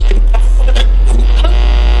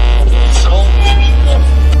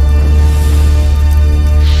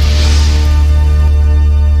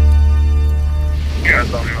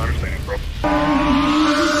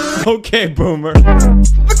Okay, boomer. This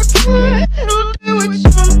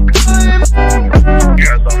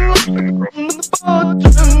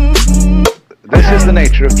is the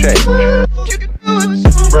nature of change.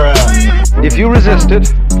 Bruh. If you resist it,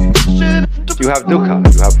 you have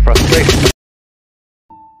dukkha, you have frustration.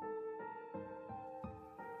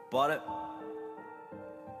 Bought it.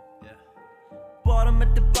 Yeah. Bottom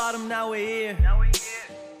at the bottom, now we're here.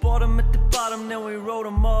 Bottom at the bottom, then we rode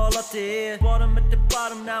them all up to here. Bottom at the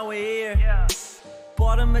bottom, now we're here. Yeah.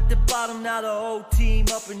 Bottom at the bottom, now the whole team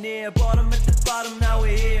up in here. Bottom at the bottom, now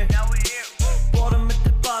we're here. Bottom at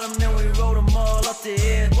the bottom, then we rode them all up to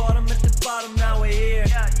here. Bottom at the bottom, now we're here.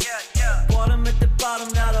 Bottom at the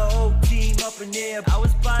bottom, now the whole team up in here. I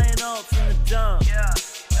was buying alts in the dump.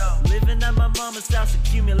 Living at my mama's house,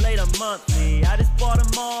 accumulate a monthly. I just bought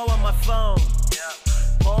them all on my phone.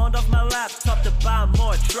 Pawned off my laptop to buy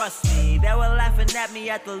more, trust me. They were laughing at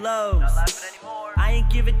me at the lows. I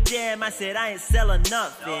ain't give a damn, I said I ain't selling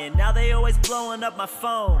nothing. Now they always blowing up my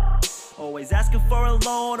phone. Always asking for a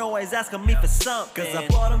loan, always asking me for something. Cause I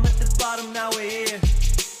bought them at the bottom, now we're here.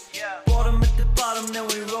 Bought them at the bottom, then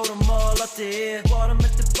we rode them all up to here. Bought them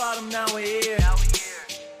at the bottom, now we're here.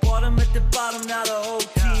 Bought them at the bottom, now the whole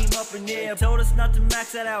team up in here. Told us not to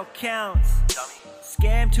max out our counts.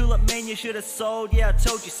 Scam Tulip man, you should've sold, yeah I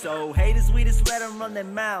told you so. Haters, we just let them run their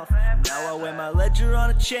mouth. Now I wear my ledger on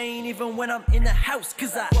a chain even when I'm in the house.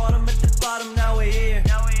 Cause I bought them at the bottom, now we're here.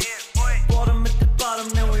 Bought them at the bottom,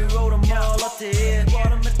 then we rode them all up to here. Bought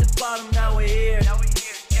them at the bottom, now we're here.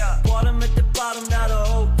 Bought them at the bottom, now the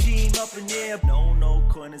whole team up in here. No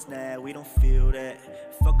corners now, we don't feel that.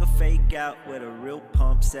 Fuck a fake out where the real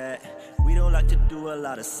pump's at. We don't like to do a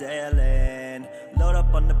lot of selling. Load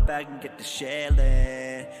up on the bag and get the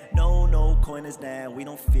shelling. No corners now, we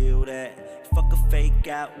don't feel that. Fuck a fake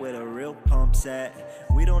out where the real pump's at.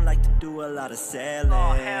 We don't like to do a lot of selling.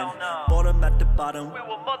 Oh hell no. Bottom at the bottom. We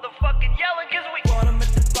were motherfucking yelling cause we Bottom at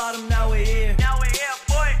the bottom, now we're here. Now we're here,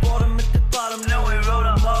 boy. Bottom at the bottom, now we rode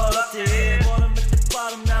them all up to here. Bottom at the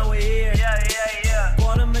bottom, now we're here. Yeah.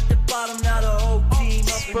 Bottom at the bottom, now the whole team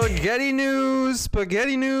up in here.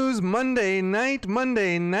 Spaghetti news, Monday night.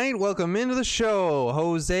 Welcome into the show,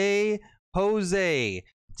 Jose,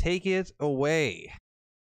 take it away.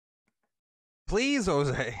 Please,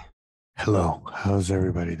 Jose. Hello, how's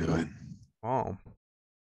everybody doing? Oh.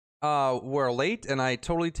 We're late, and I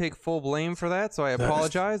totally take full blame for that, so I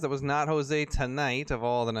apologize. That was not Jose tonight of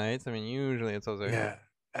all the nights. I mean, usually it's Jose. Yeah,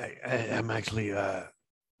 I'm actually,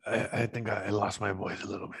 I think I lost my voice a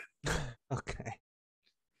little bit. Okay.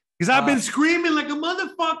 Because I've been screaming like a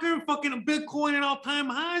motherfucker, fucking Bitcoin at all-time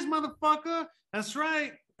highs, motherfucker. That's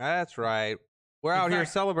right. That's right. We're out here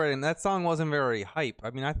celebrating. That song wasn't very hype.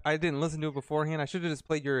 I mean, I didn't listen to it beforehand. I should have just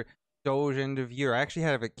played your Doge end of year. I actually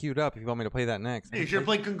have it queued up if you want me to play that next. Hey, you should have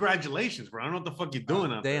played Congratulations, bro. I don't know what the fuck you're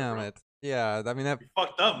doing out there. Damn it. Yeah, I mean, that You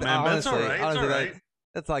fucked up, man. But it's all right. It's all right.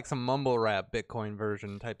 That's like some mumble rap Bitcoin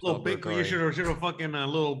version type stuff. Little big, you should have fucking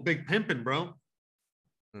little big pimping, bro.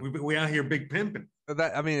 We out here big pimping.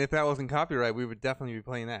 That, I mean, if that wasn't copyright, we would definitely be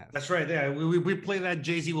playing that. That's right. Yeah, we play that.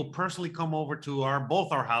 Jay-Z will personally come over to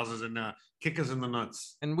both our houses and kick us in the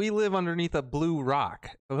nuts. And we live underneath a blue rock,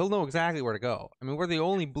 so he'll know exactly where to go. I mean, we're the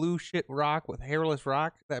only blue shit rock with hairless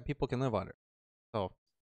rock that people can live under. So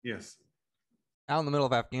yes, out in the middle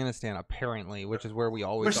of Afghanistan, apparently, which is where we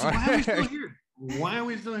always are. Why are we still here? Why are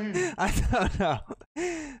we still here? I don't know.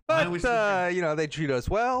 But you know, they treat us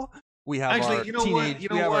well. We have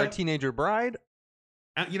our teenager bride.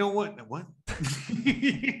 You know what? What?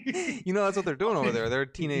 You know that's what they're doing over there. They're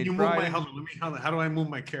teenage bride. How do I move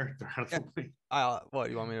my character? What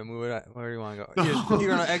do you want me to move it? Where do you want to go? You're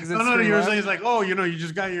gonna exit. No, you're saying it's like, oh, you know, you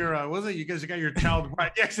just got your you guys got your child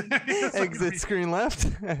bride. Exit screen left.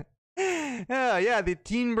 yeah, the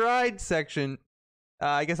teen bride section.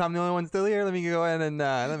 I guess I'm the only one still here. Let me go ahead and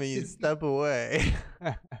let me step away.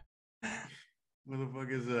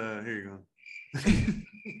 Motherfuckers, here you go.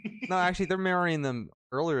 No, actually, they're marrying them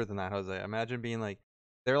earlier than that, Jose. Imagine being like,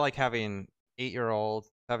 they're like having 8-year-olds,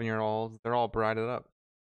 7-year-olds. They're all brided up.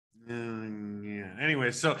 Yeah.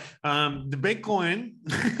 Anyway, so the Bitcoin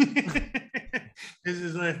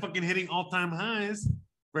is fucking hitting all-time highs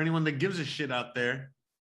for anyone that gives a shit out there.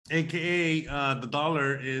 AKA, the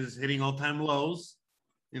dollar is hitting all-time lows.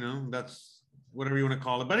 You know, that's whatever you want to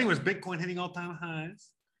call it. But anyways, Bitcoin hitting all-time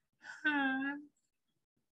highs.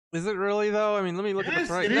 Is it really though? I mean, let me look at the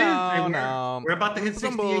price. No. We're about to hit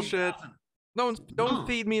some bullshit. Don't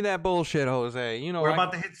feed me that bullshit, Jose. You know we're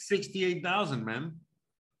about to hit 68,000, man.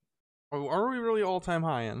 Are we really all-time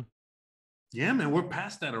high in? Yeah, man, we're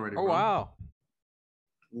past that already. Oh, bro. wow.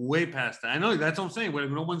 way past that. I know that's what I'm saying. Where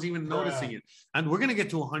no one's even noticing it, and we're gonna get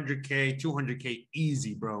to 100K, 200K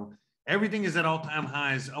easy, bro. Everything is at all-time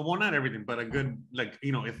highs. Well, not everything, but a good, like,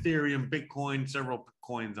 Ethereum, Bitcoin, several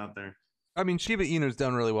coins out there. I mean, Shiba Inu's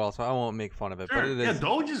done really well, so I won't make fun of it. Sure. But it Yeah, is.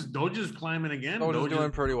 Doge is climbing again. Doge is doing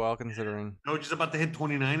pretty well considering. Doge is about to hit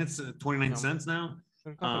 29. It's 29 cents now.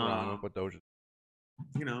 There's nothing wrong with what Doge is.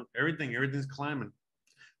 Everything's climbing.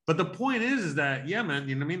 But the point is that, yeah, man,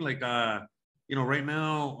 you know what I mean? Like, right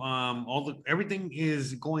now, everything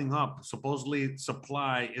is going up. Supposedly,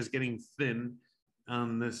 supply is getting thin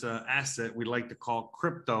on this asset we like to call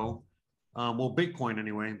crypto. Bitcoin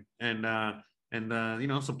anyway, and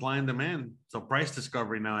supply and demand. So price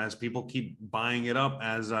discovery now, as people keep buying it up,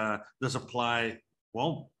 as the supply,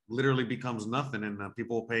 literally becomes nothing, and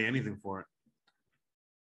people will pay anything for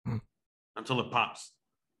it until it pops,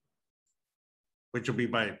 which will be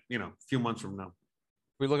by a few months from now.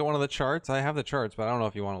 We look at one of the charts. I have the charts, but I don't know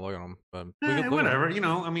if you want to look at them. But whatever,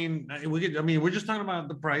 we're just talking about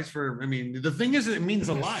the price for. The thing is, it means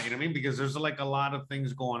a lot. You know what I mean? Because there's like a lot of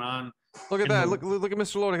things going on. Look at that. Look at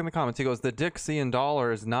Mr. Lodick in the comments. He goes, "The Dixian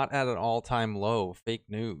dollar is not at an all-time low. Fake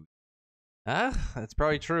news." That's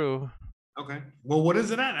probably true. Okay. Well, what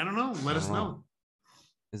is it at? I don't know. Let us know.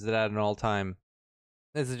 Is it at an all-time?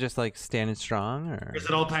 Is it just like standing strong, or is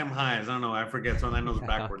it all-time highs? I don't know. I forget. So I know it's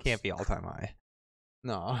backwards. Can't be all-time high.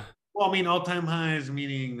 No. Well, all-time highs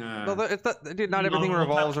meaning. No, it's not, dude. Not everything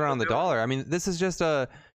revolves around the dollar. I mean, this is just a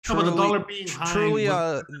truly, the dollar being high. Truly,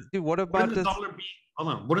 dude. What about this? Hold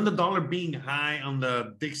on. Wouldn't the dollar being high on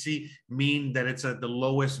the Dixie mean that it's at the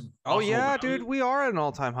lowest? Oh yeah, value? dude. We are at an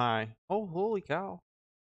all-time high. Oh, holy cow!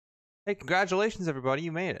 Hey, congratulations, everybody!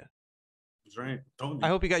 You made it. That's right. I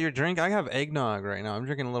hope you got your drink. I have eggnog right now. I'm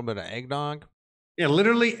drinking a little bit of eggnog. Yeah,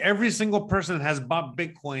 literally every single person that has bought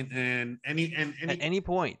Bitcoin at any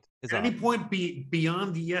point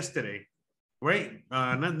beyond yesterday, right?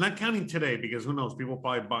 Not counting today, because who knows? People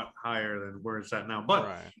probably bought higher than where it's at now. But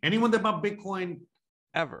anyone that bought Bitcoin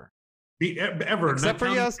ever, except for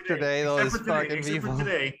yesterday, except for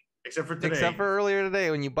today, except for earlier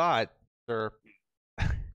today when you bought, sir,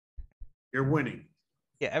 you're winning.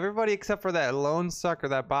 Yeah, everybody except for that lone sucker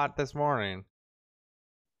that bought this morning.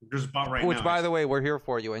 Just bought right now. Which, by the way, we're here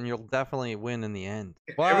for you, and you'll definitely win in the end.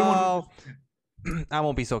 Well, I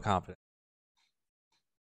won't be so confident.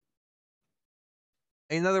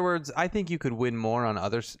 In other words, I think you could win more on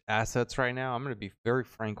other assets right now. I'm going to be very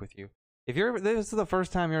frank with you. If this is the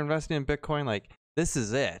first time you're investing in Bitcoin, like, this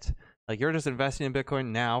is it. Like, you're just investing in Bitcoin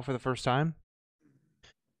now for the first time.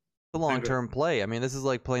 It's a long-term play. I mean, this is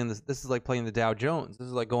like playing the Dow Jones. This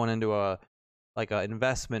is like going into an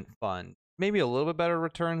investment fund. Maybe a little bit better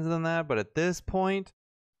returns than that, but at this point,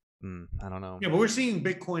 I don't know. Yeah, but we're seeing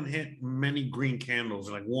Bitcoin hit many green candles,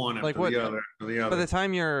 like one after the other. By the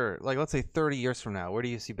time you're, like, let's say 30 years from now, where do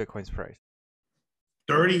you see Bitcoin's price?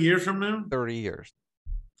 30 years from now? 30 years.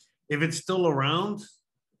 If it's still around,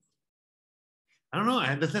 I don't know.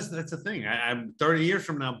 That's the thing. I'm 30 years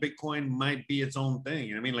from now, Bitcoin might be its own thing.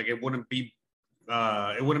 You know what I mean? Like, it wouldn't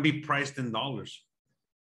be priced in dollars.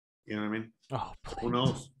 You know what I mean? Oh, please. Who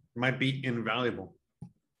knows? It might be invaluable.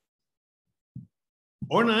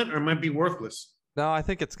 Or not, or it might be worthless. No, I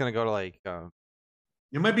think it's going to go to like...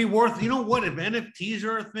 It might be worth... You know what? If NFTs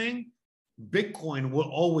are a thing, Bitcoin will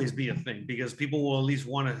always be a thing, because people will at least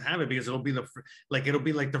want to have it, because it'll be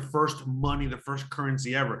like the first money, the first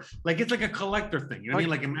currency ever. Like, it's like a collector thing. You know what I mean?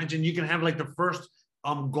 Like, imagine you can have like the first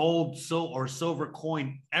gold, or silver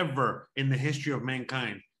coin ever in the history of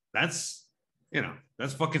mankind. That's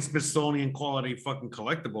fucking Smithsonian quality fucking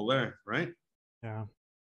collectible there, right? Yeah.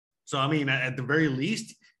 So, I mean, at the very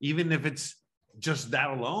least, even if it's just that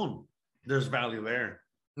alone, there's value there.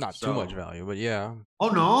 Not too much value, but yeah. Oh,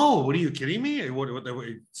 no. What, are you kidding me?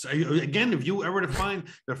 Again, if you ever to find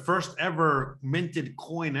the first ever minted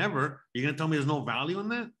coin ever, you're going to tell me there's no value in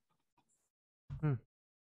that?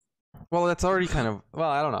 Well, that's already kind of... Well,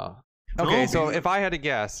 I don't know. Okay, so if I had to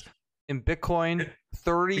guess, in Bitcoin,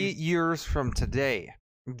 30 years from today,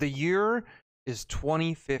 the year is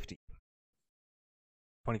 2050.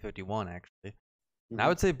 2051, actually. I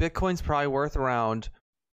would say Bitcoin's probably worth around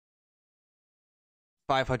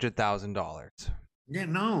 $500,000. Yeah,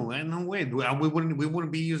 no way. We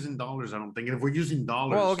wouldn't be using dollars, I don't think. And if we're using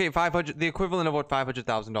dollars, well, okay, 500. The equivalent of what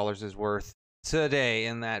 $500,000 is worth today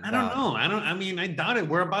in that. I don't know. I doubt it.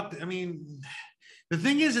 The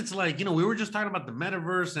thing is, it's like, we were just talking about the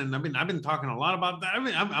metaverse, and I've been talking a lot about that.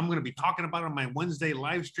 I'm going to be talking about it on my Wednesday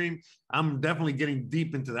live stream. I'm definitely getting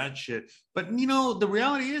deep into that shit. But the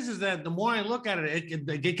reality is that the more I look at it,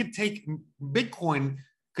 it could take Bitcoin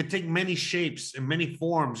could take many shapes and many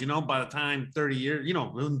forms, you know, by the time 30 years, you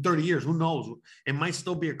know, in 30 years, who knows? It might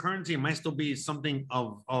still be a currency. It might still be something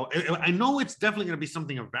of I know it's definitely going to be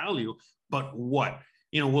something of value, but what?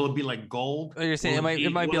 You know, will it be like gold? Oh, you're saying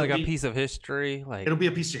it might be like a piece of history, like it'll be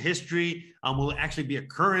a piece of history. Will it actually be a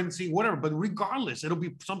currency? Whatever. But regardless, it'll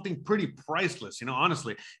be something pretty priceless, you know,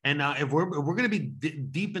 honestly. And if we're going to be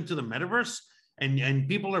deep into the metaverse, and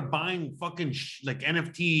people are buying fucking like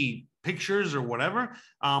NFT pictures or whatever,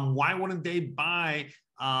 why wouldn't they buy?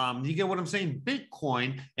 You get what I'm saying?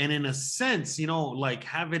 Bitcoin, and in a sense, you know, like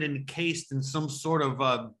have it encased in some sort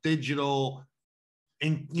of digital.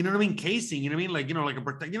 And you know what I mean? Casing, you know what I mean? Like, you know,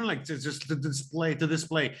 like you know, like just to display.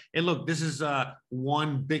 Hey, look, this is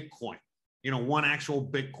one Bitcoin, you know, one actual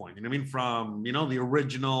Bitcoin, you know what I mean? From, you know, the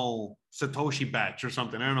original Satoshi batch or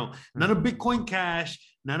something. I don't know. Not a Bitcoin Cash,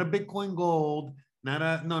 not a Bitcoin Gold,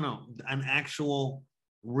 no, an actual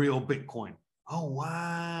real Bitcoin. Oh,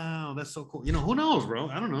 wow. That's so cool. You know, who knows, bro?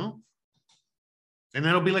 I don't know. And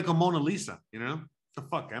that'll be like a Mona Lisa, you know? The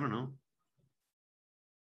fuck? I don't know.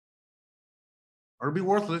 Or be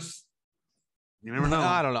worthless. You never know.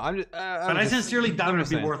 I don't know. I sincerely doubt it'll be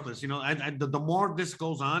saying. worthless. You know, the more this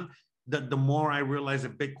goes on, the more I realize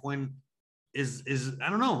that Bitcoin is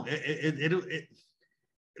I don't know. It'll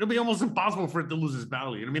be almost impossible for it to lose its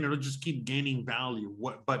value. You know what I mean, it'll just keep gaining value.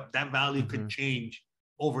 But that value could change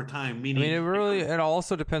over time. Meaning, I mean, it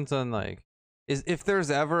also depends on like if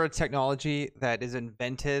there's ever a technology that is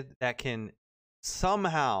invented that can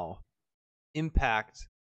somehow impact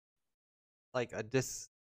like a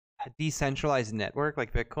decentralized network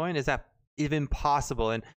like Bitcoin, is that even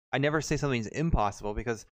possible? And I never say something's impossible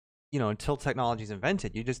because, you know, until technology is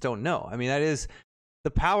invented, you just don't know. I mean, that is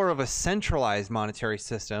the power of a centralized monetary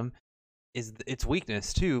system is its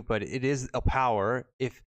weakness too, but it is a power.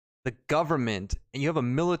 If the government and you have a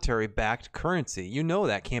military backed currency, you know,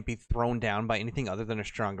 that can't be thrown down by anything other than a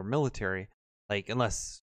stronger military, like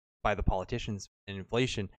unless by the politicians and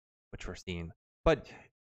inflation, which we're seeing. But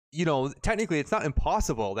you know, technically, it's not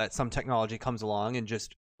impossible that some technology comes along and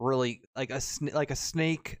just really like a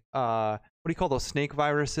snake. What do you call those snake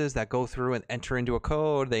viruses that go through and enter into a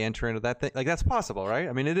code? They enter into that thing. Like that's possible, right?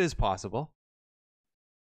 I mean, it is possible.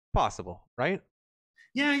 Possible, right?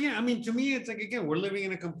 Yeah. I mean, to me, it's like again, we're living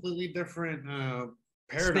in a completely different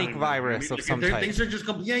paradigm. Snake virus of some type. Things are just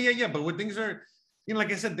yeah. But when things are, you know,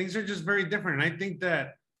 like I said, things are just very different. And I think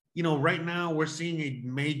that, you know, right now we're seeing a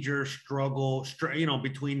major struggle, you know,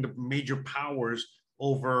 between the major powers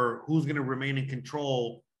over who's going to remain in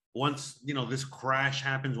control once, you know, this crash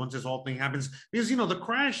happens, once this whole thing happens. Because, you know, the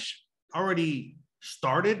crash already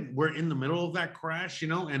started. We're in the middle of that crash, you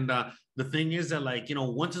know, and the thing is that, like, you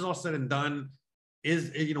know, once it's all said and done,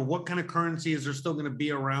 is, you know, what kind of currency is there still going to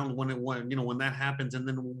be around when that happens? And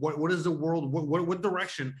then what is the world, what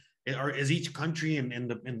direction is each country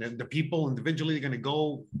and the people individually going to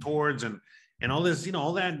go towards, and all this, you know,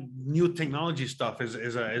 all that new technology stuff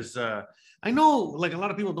is I know, like, a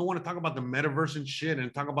lot of people don't want to talk about the metaverse and shit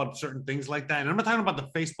and talk about certain things like that. And I'm not talking about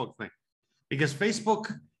the Facebook thing, because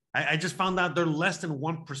Facebook, I just found out they're less than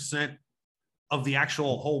 1% of the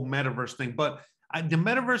actual whole metaverse thing. But the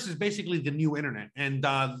metaverse is basically the new internet. And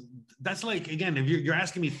that's like, again, if you're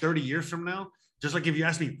asking me 30 years from now, just like if you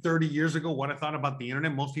asked me 30 years ago what I thought about the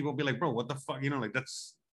internet, most people will be like, bro, what the fuck? You know, like,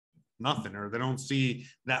 that's nothing, or they don't see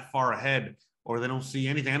that far ahead, or they don't see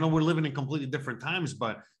anything. I know we're living in completely different times,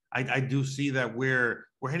 but I do see that we're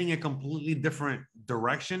heading a completely different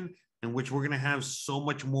direction in which we're going to have so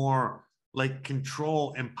much more like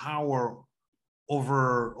control and power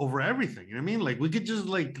over everything. You know what I mean? Like, we could just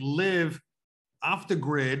like live off the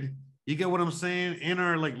grid. You get what I'm saying? In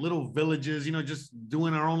our like little villages, you know, just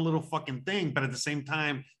doing our own little fucking thing, but at the same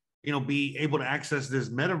time, you know, be able to access this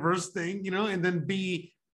metaverse thing, you know, and then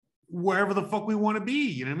be wherever the fuck we want to be,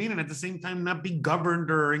 you know what I mean? And at the same time, not be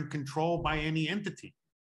governed or in control by any entity.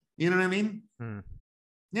 You know what I mean?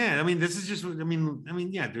 Yeah, I mean, this is just, I mean,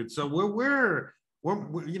 yeah, dude. So we're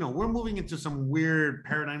you know, we're moving into some weird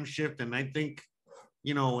paradigm shift, and I think,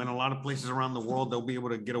 you know, in a lot of places around the world, they'll be able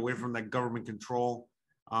to get away from that government control,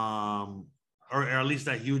 or at least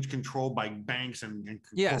that huge control by banks and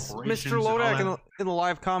yes. Mr. Lodak in the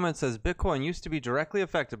live comment says Bitcoin used to be directly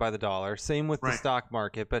affected by the dollar, same with the stock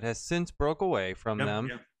market, but has since broke away from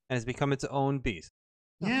them and has become its own beast.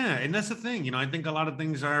 Yeah, and that's the thing. You know, I think a lot of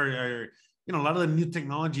things are, you know, a lot of the new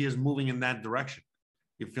technology is moving in that direction.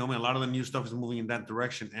 You feel me? A lot of the new stuff is moving in that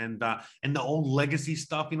direction, and the old legacy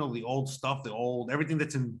stuff, you know, the old stuff, the old everything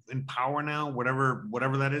that's in power now, whatever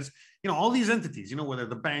that is, you know, all these entities, you know, whether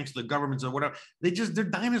the banks, the governments, or whatever, they're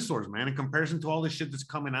dinosaurs, man, in comparison to all this shit that's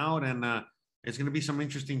coming out. And it's going to be some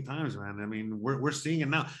interesting times, man. I mean, we're seeing it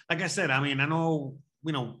now. Like I said, I mean, I know,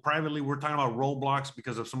 you know, privately we're talking about Roblox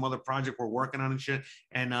because of some other project we're working on and shit.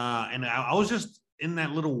 And I was just in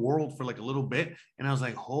that little world for like a little bit, and I was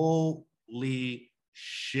like, holy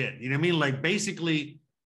shit. You know what I mean? Like basically,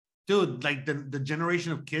 dude, like the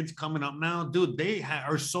generation of kids coming up now, dude, they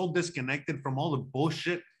are so disconnected from all the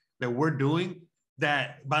bullshit that we're doing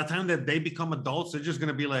that by the time that they become adults, they're just going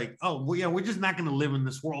to be like, oh, well, yeah, we're just not going to live in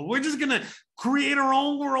this world. We're just going to create our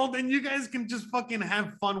own world, and you guys can just fucking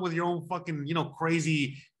have fun with your own fucking, you know,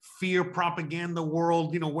 crazy fear propaganda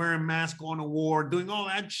world, you know, wearing masks, going to war, doing all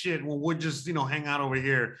that shit. Well, we're just, you know, hang out over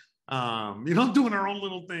here, you know, doing our own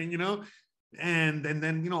little thing, you know, and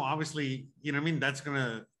then, you know, obviously, you know what I mean? That's going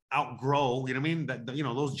to outgrow, you know what I mean? That, you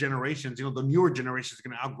know, those generations, you know, the newer generations are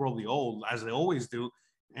going to outgrow the old, as they always do.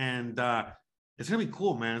 And, it's gonna be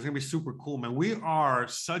cool, man. It's gonna be super cool, man. We are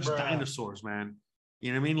such dinosaurs, man.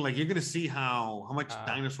 You know what I mean? Like you're gonna see how much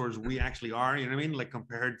dinosaurs we actually are. You know what I mean? Like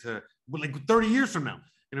compared to like 30 years from now.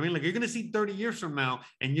 You know what I mean? Like you're gonna see 30 years from now,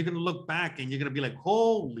 and you're gonna look back and you're gonna be like,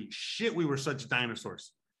 "Holy shit, we were such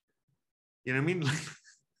dinosaurs." You know what I mean?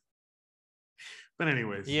 But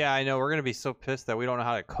anyways, Yeah, I know. We're gonna be so pissed that we don't know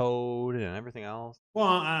how to code and everything else. well,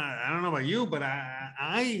 I don't know about you, but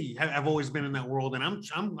I have always been in that world, and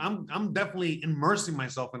I'm definitely immersing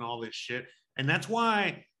myself in all this shit, and that's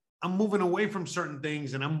why I'm moving away from certain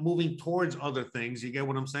things and I'm moving towards other things. You get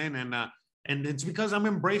what I'm saying? And it's because I'm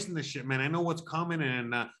embracing this shit, man. I know what's coming,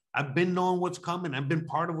 and I've been knowing what's coming. I've been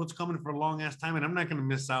part of what's coming for a long ass time, and I'm not gonna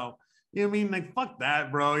miss out. You know what I mean? Like fuck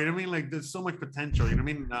that, bro. You know what I mean? Like there's so much potential. You know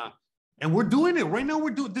what I mean? And we're doing it right now.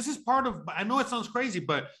 We're doing this is part of. I know it sounds crazy,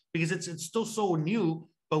 but because it's still so new.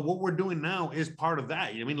 But what we're doing now is part of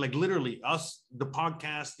that. You know what I mean? Like literally us, the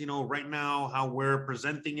podcast. You know, right now how we're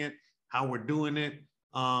presenting it, how we're doing it.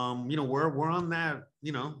 You know, we're on that.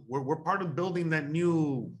 You know, we're part of building that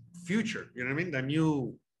new future. You know what I mean? That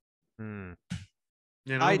new. You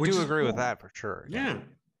know, I which do is agree with cool. that for sure. Yeah,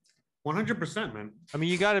 100%, man. I mean,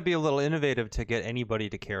 you got to be a little innovative to get anybody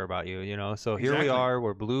to care about you, you know? So here we Exactly. are,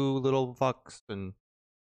 we're blue little fucks, and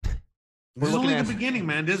This is looking only at- the beginning,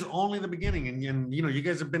 man. This is only the beginning, and you know, you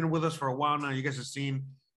guys have been with us for a while now. You guys have seen,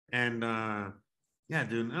 and yeah,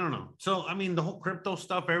 dude, I don't know. So I mean, the whole crypto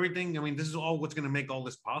stuff, everything. I mean, this is all what's gonna make all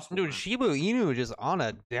this possible. dude, man. Shiba Inu just on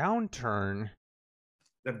a downturn.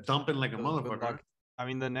 They're dumping like a Good motherfucker. luck. I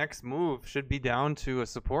mean, the next move should be down to a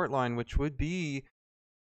support line, which would be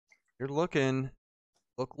you're looking,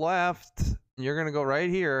 look left, and you're gonna go right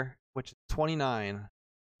here, which is 29. I mean,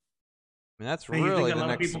 that's Hey, you think really a the lot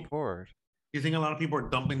of next people- support. You think a lot of people are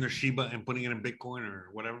dumping their Shiba and putting it in Bitcoin or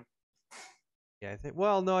whatever? Yeah, I think.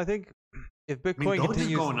 Well, no, I think if I mean, Bitcoin Doge is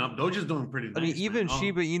continues, going up. Doge is doing pretty nice. I mean, even man. Oh,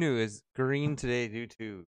 Shiba Inu is green today due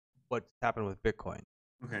to what's happened with Bitcoin.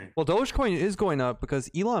 Okay. Well, Dogecoin is going up because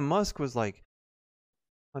Elon Musk was like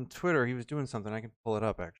on Twitter. He was doing something. I can pull it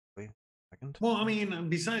up actually. Second. Well, I mean,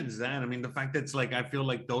 besides that, I mean, the fact that it's like I feel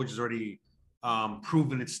like Doge has already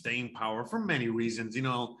proven its staying power for many reasons. You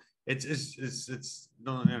know, it's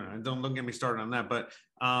don't get me started on that, but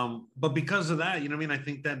because of that, you know what I mean? I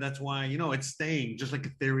think that's why, you know, it's staying just like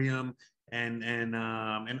Ethereum and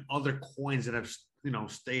other coins that have, you know,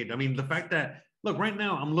 stayed. I mean, the fact that look right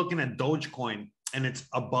now I'm looking at Dogecoin and it's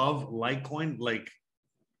above Litecoin, like,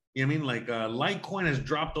 you know what I mean? Like Litecoin has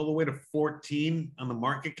dropped all the way to 14 on the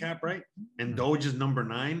market cap, right? And Doge is number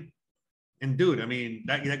 9. And dude, I mean,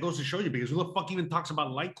 that goes to show you, because who the fuck even talks about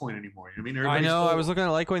Litecoin anymore? You know what I mean? I Everybody's know. I still- was looking at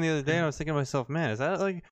Litecoin the other day and I was thinking to myself, man, is that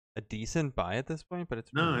like a decent buy at this point? But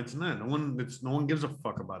it's No, really it's not. No one gives a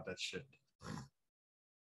fuck about that shit.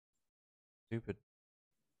 stupid.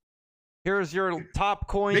 Here's your top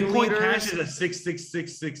coin Bitcoin leaders. Cash is at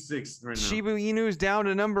 66666 right now. Shiba Inu's down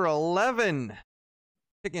to number 11.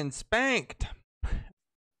 Getting spanked.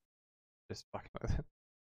 Just fucking with it.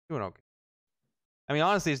 Doing okay. I mean,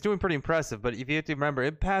 honestly, it's doing pretty impressive, but if you have to remember,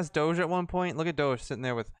 it passed Doge at one point. Look at Doge sitting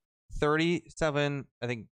there with 37, I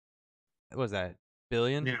think, what was that,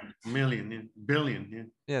 billion? Yeah, million, yeah, billion, yeah.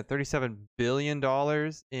 Yeah, $37 billion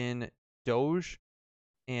in Doge,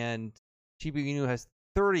 and Shiba Inu has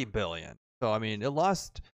 30 billion. So, I mean, it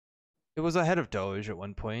was ahead of Doge at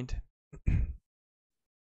one point.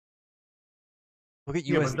 Look at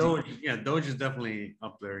Yeah, USD. but Doge is definitely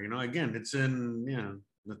up there. You know, again, it's in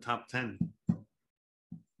the top 10.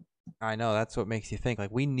 I know, that's what makes you think. Like,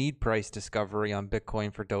 we need price discovery on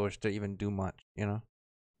Bitcoin for Doge to even do much, you know?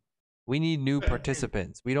 We need new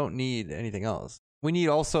participants. We don't need anything else. We need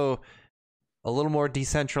also a little more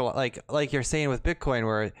decentralized, like you're saying with Bitcoin,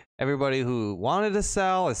 where everybody who wanted to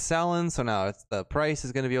sell is selling, so now the price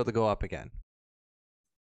is going to be able to go up again.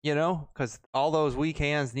 you know, because all those weak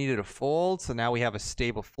hands needed to fold. So now we have a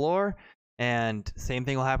stable floor. And same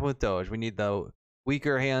thing will happen with Doge. We need the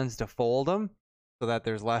weaker hands to fold them so that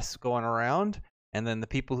there's less going around. And then the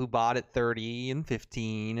people who bought at 30 and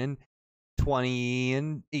 15 and 20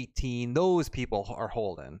 and 18, those people are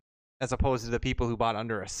holding. As opposed to the people who bought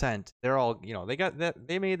under a cent. They're all, you know, they got that,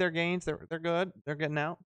 they made their gains. They're good. They're getting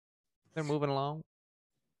out. They're moving along.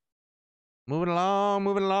 Moving along,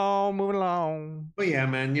 moving along, moving along. But yeah,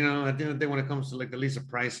 man, you know, at the end of the day, when it comes to like the Lisa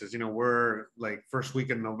prices, you know, we're like first week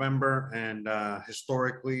in November, and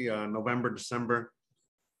historically, November, December,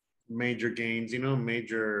 major gains, you know,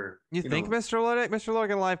 major. You think, know, Mr. Lodick? Mr.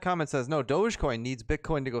 Lodick in live comment says, no, Dogecoin needs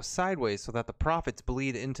Bitcoin to go sideways so that the profits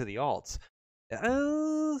bleed into the alts.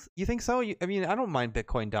 You think so? I mean, I don't mind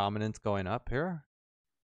Bitcoin dominance going up here.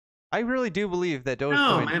 I really do believe that Dogecoin.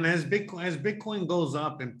 No, man, as Bitcoin goes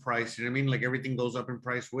up in price, you know what I mean? Like everything goes up in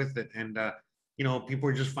price with it. And, you know, people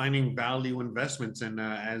are just finding value investments. And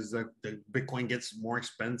as the Bitcoin gets more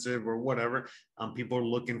expensive or whatever, people are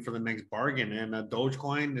looking for the next bargain. And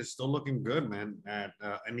Dogecoin is still looking good, man, at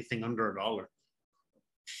anything under $1.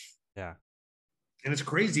 Yeah. And it's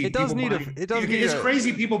crazy. It does need buying, it does need it's a,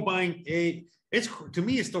 crazy people buying to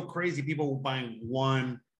me, it's still crazy people buying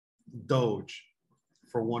one Doge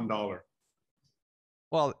for $1.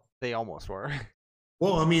 well, they almost were.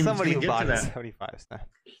 Well, I mean, Somebody who get bought to it that. 75 cents.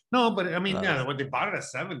 No, but I mean, That yeah, was- when they bought it at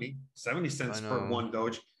 70 cents I for know. one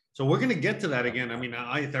Doge. So we're gonna get to that again. I mean,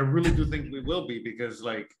 I really do think we will be, because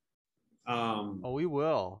like Oh, we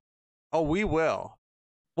will. Oh, we will.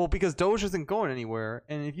 Well, because Doge isn't going anywhere,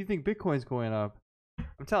 and if you think Bitcoin's going up,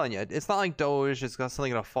 I'm telling you, it's not like Doge is suddenly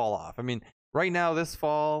going to fall off. I mean, right now, this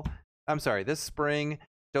spring,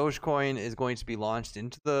 Dogecoin is going to be launched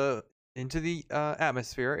into the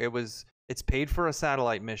atmosphere. It's paid for a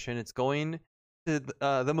satellite mission. It's going to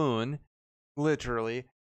the moon, literally.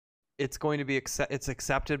 It's going to be it's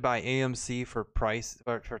accepted by AMC for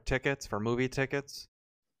tickets, for movie tickets.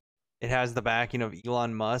 It has the backing of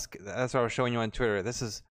Elon Musk. That's what I was showing you on Twitter. This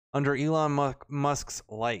is under Elon Musk's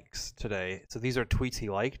likes today. So these are tweets he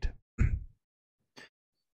liked.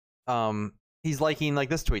 He's liking like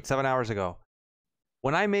this tweet 7 hours ago.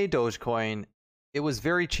 When I made Dogecoin, it was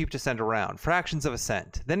very cheap to send around, fractions of a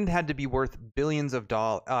cent. Then it had to be worth billions of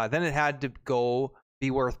dollars. Then it had to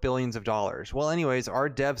be worth billions of dollars. Well, anyways, our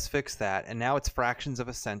devs fixed that, and now it's fractions of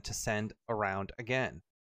a cent to send around again.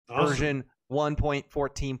 awesome. Version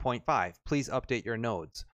 1.14.5. Please update your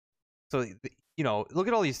nodes. So, you know, look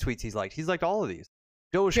at all these tweets he's liked. He's liked all of these.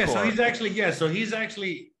 Dogecoin. So he's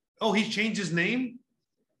actually oh, he changed his name?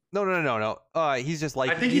 No. He's just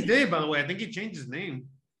like. I think he did, by the way. I think he changed his name.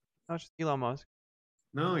 No, it's just Elon Musk.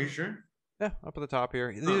 No, are you sure? Yeah, up at the top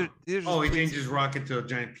here. These Oh. are just Oh, he tweets- changed his rocket to a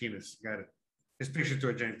giant penis. Got it. His picture to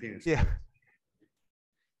a giant penis. Yeah.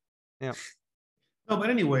 No, but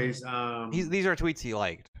anyways, These are tweets he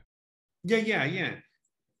liked. yeah.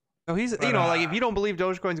 So he's, But, you know, like if you don't believe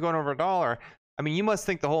Dogecoin's going over $1, I mean, you must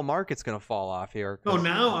think the whole market's gonna fall off here. No, 'cause-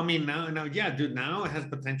 now, I mean, now, yeah, dude, now it has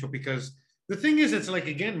potential, because the thing is, it's like,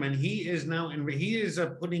 again, man, he is now, and he is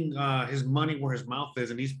putting his money where his mouth is,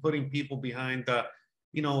 and he's putting people behind,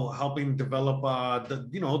 you know, helping develop,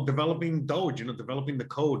 developing Doge, you know, developing the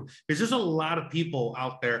code. There's just a lot of people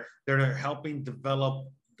out there that are helping develop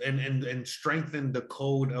and strengthen the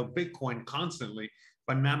code of Bitcoin constantly,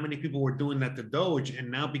 but not many people were doing that to Doge. And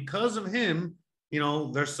now because of him, you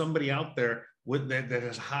know, there's somebody out there with that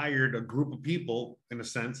has hired a group of people, in a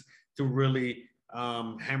sense, to really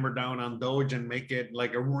hammer down on Doge and make it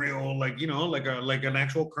like a real, like, you know, like an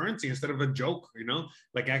actual currency instead of a joke, you know,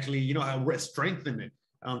 like actually, you know, how strengthen it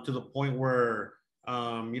to the point where,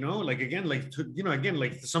 you know, like, again, like, again,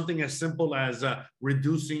 like something as simple as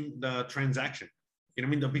reducing the transaction. You know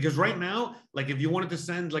what I mean? Because right now, like if you wanted to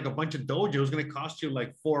send like a bunch of Doge, it was going to cost you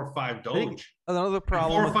like 4 or 5 Doge. Another And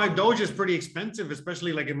problem. 4 or 5 Doge is pretty expensive,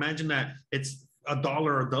 especially like imagine that it's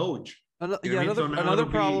 $1 a Doge. You know what I mean? So now Another it'll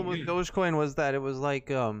be- problem with yeah. Dogecoin was that it was like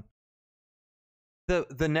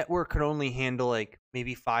the network could only handle like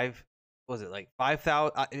maybe 5,000.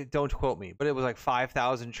 Don't quote me, but it was like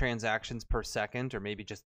 5,000 transactions per second, or maybe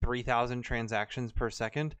just 3,000 transactions per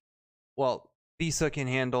second. Well, Visa can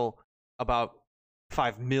handle about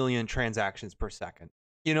 5 million transactions per second.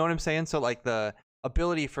 You know what I'm saying? So like the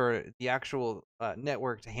ability for the actual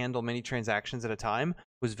network to handle many transactions at a time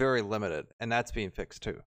was very limited, and that's being fixed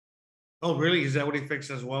too. Oh, really? Is that what he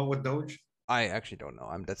fixed as well with Doge? I actually don't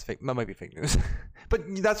know. That's fake. That might be fake news. But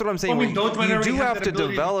that's what I'm saying. I mean, Doge might you already do have have that to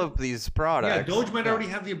ability to- develop these products. Yeah, Doge might Yeah. already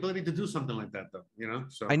have the ability to do something like that, though. You know,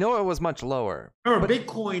 so I know it was much lower. remember,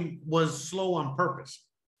 Bitcoin was slow on purpose.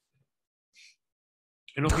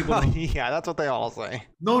 I know people. Don't, Yeah, that's what they all say.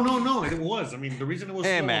 no. It was. I mean, the reason it was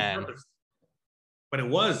Hey, slow man. on purpose. But it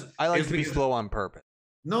was. I like it's to be because- slow on purpose.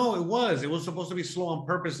 No, it was. It was supposed to be slow on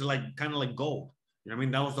purpose, like kind of like gold. You know what I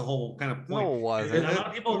mean? That was the whole kind of point. No, it wasn't. And a lot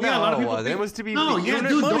of people, No, yeah, a lot of it people. wasn't. think- It was to be No, yeah,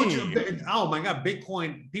 unit dude. money. Don't you, oh my god,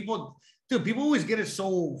 Bitcoin. People always get it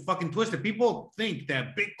so fucking twisted. People think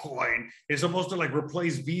that Bitcoin is supposed to like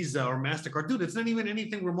replace Visa or Mastercard. Dude, it's not even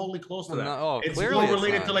anything remotely close to that. No, It's clearly more it's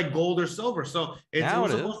related not. to like gold or silver. So it Now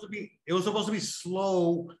was it is. supposed to be. It was supposed to be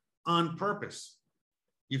slow on purpose.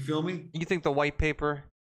 You feel me? You think the white paper?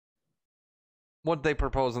 What did they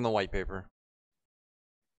propose in the white paper?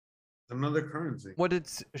 Another currency. What did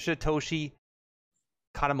Satoshi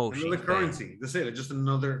Katamoshi Another say? currency. That's it. It's just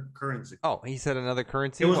another currency. Oh, he said another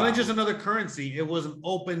currency. It was Wow. not just another currency. It was an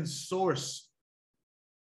open source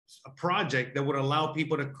a project that would allow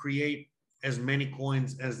people to create as many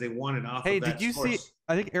coins as they wanted off Hey, of that did you see? source.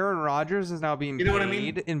 I think Aaron Rodgers is now being You know what I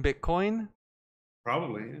mean? paid in Bitcoin.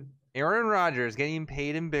 Probably. Yeah. Aaron Rodgers getting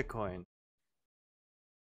paid in Bitcoin.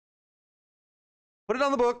 Put it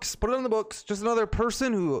on the books. Put it on the books. Just another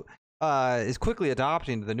person who is quickly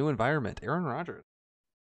adopting to the new environment. Aaron Rodgers.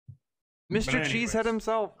 Mr. anyways. Cheesehead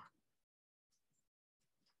himself.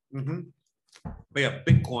 Mm-hmm. But yeah,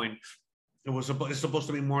 Bitcoin. It's supposed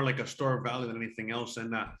to be more like a store of value than anything else.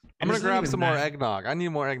 And I'm gonna it's not grab even some more that. eggnog. I need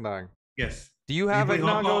more eggnog. Yes. Do you Are you have putting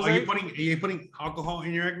eggnog? alcohol- Jose? are you putting alcohol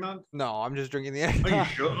in your eggnog? No, I'm just drinking the Oh, you eggnog.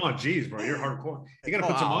 should. Oh, geez, bro, you're hardcore. You gotta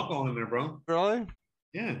put some Wow. alcohol in there, bro. Really?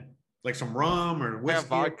 Yeah, like some rum or I whiskey. have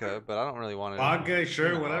vodka, but I don't really want it. Vodka,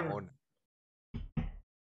 sure, No. whatever.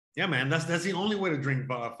 Yeah, man, that's the only way to drink.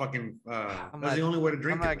 I'm That's not- the only way to I'm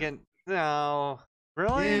drink. not it. getting. No.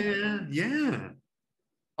 Really? Yeah.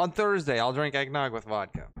 On Thursday, I'll drink eggnog with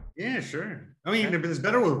vodka. Yeah, sure. I mean, if it's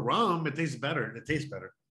better with rum, it tastes better. It tastes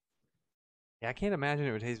better. Yeah, I can't imagine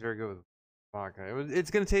it would taste very good with vodka. It's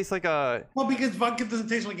gonna taste like a. Well, because vodka doesn't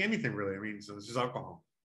taste like anything really. I mean, so it's just alcohol.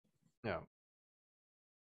 Yeah.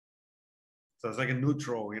 So it's like a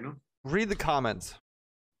neutral, you know? Read the comments.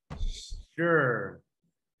 Sure.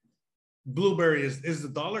 Blueberry, is the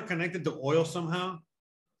dollar connected to oil somehow?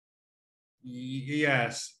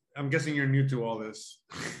 Yes. I'm guessing you're new to all this.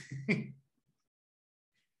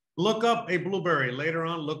 Look up a blueberry later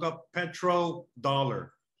on. Look up petrodollar.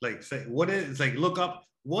 Like say what is it's like look up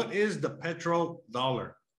what is the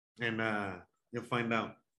petrodollar, and you'll find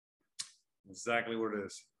out exactly what it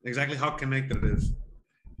is, exactly how connected it is.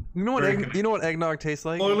 You know what? Very You know what eggnog tastes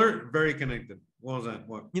like? Spoiler, very connected. What was that?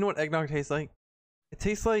 What? You know what eggnog tastes like? It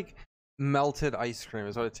tastes like melted ice cream.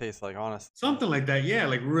 Is what it tastes like, honestly. Something like that. Yeah,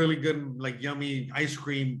 like really good, like yummy ice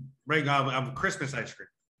cream. Right, of Christmas ice cream.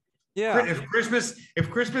 Yeah. If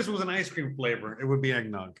Christmas was an ice cream flavor, it would be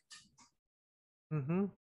eggnog. Mm-hmm.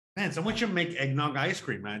 Man, someone should make eggnog ice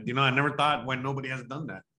cream, man. You know, I never thought when nobody has done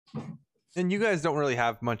that. And you guys don't really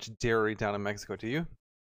have much dairy down in Mexico, do you?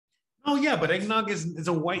 Oh yeah, but eggnog is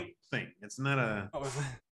a white thing. It's not a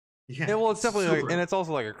Yeah, well, it's definitely super, like, and it's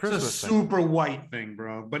also like a it's a Christmas thing. super white thing,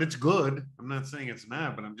 bro. But it's good. I'm not saying it's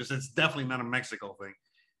not, but it's definitely not a Mexico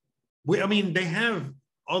thing. I mean, they have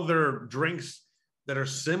other drinks that are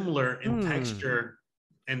similar in texture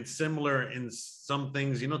and similar in some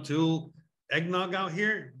things, you know, to eggnog out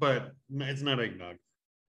here, but it's not eggnog.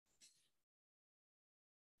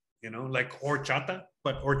 You know, like horchata,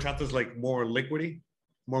 but horchata's like more liquidy,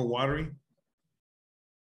 more watery.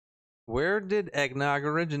 Where did eggnog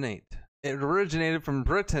originate? It originated from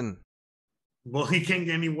Britain. Well, he can't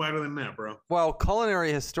get any whiter than that, bro. While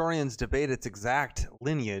culinary historians debate its exact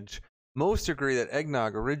lineage, most agree that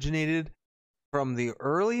eggnog originated from the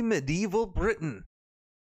early medieval Britain.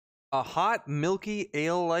 A hot, milky,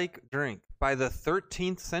 ale-like drink by the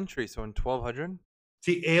 13th century, so in 1200.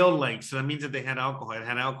 See, ale-like, so that means that they had alcohol. It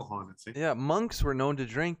had alcohol in it, see? Yeah, monks were known to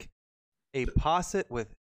drink a posset with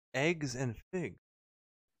eggs and figs.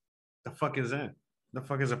 The fuck is that? The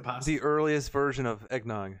fuck is a pasta? The earliest version of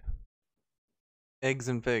eggnog. Eggs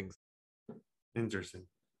and figs. Interesting.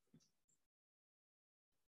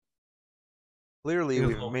 Clearly,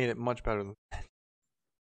 Beautiful. we've made it much better than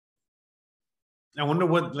I wonder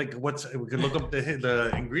what's we could look up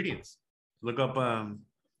the ingredients. Look up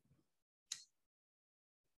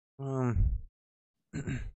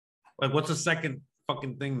like what's the second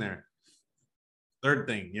fucking thing there? Third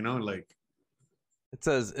thing, you know, like It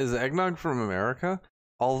says, is eggnog from America?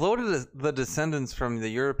 Although the descendants from the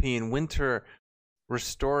European winter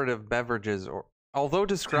restorative beverages, or although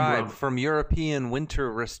described rum. from European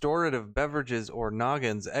winter restorative beverages or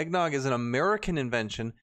noggins, eggnog is an American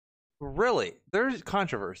invention. Really, there's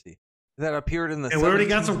controversy that appeared in the. and we already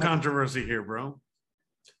got 17th some controversy here, bro.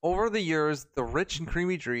 Over the years, the rich and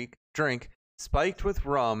creamy drink spiked with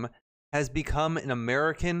rum has become an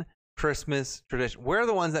American Christmas tradition. We're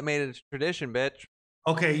the ones that made it a tradition, bitch.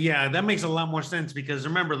 Okay, yeah, that makes a lot more sense because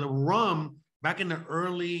remember the rum back in the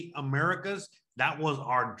early Americas, that was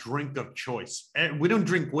our drink of choice. We don't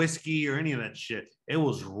drink whiskey or any of that shit. It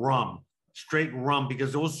was rum, straight rum,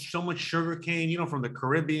 because there was so much sugar cane, you know, from the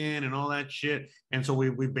Caribbean and all that shit. And so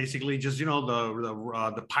we basically just, you know,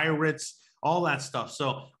 the pirates, all that stuff.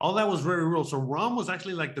 So all that was very real. So rum was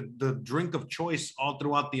actually like the drink of choice all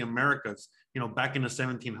throughout the Americas, you know, back in the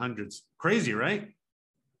 1700s. Crazy, right?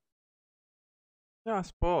 Yeah, I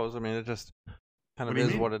suppose. I mean, it just kind of What do you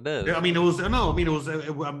is mean? what it is. Yeah, I mean, it was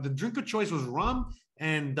the drink of choice was rum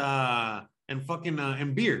and fucking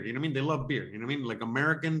and beer. You know what I mean? They love beer. You know what I mean? Like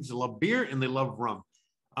Americans love beer and they love rum.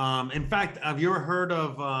 In fact, have you ever heard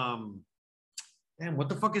of damn, what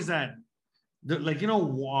the fuck is that? Like, you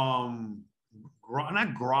know,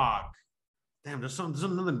 not grog. Damn, there's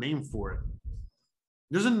another name for it.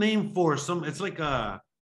 There's a name for some. It's like okay.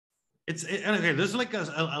 There's like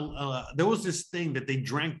there was this thing that they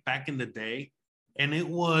drank back in the day, and it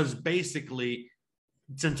was basically,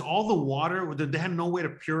 since all the water, they had no way to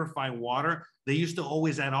purify water, they used to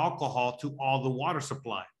always add alcohol to all the water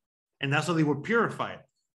supply, and that's how they would purify it.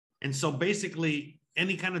 And so basically,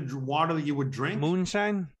 any kind of water that you would drink,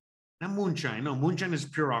 Moonshine? not moonshine. No, moonshine is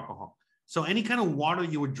pure alcohol. So any kind of water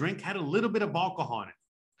you would drink had a little bit of alcohol in it.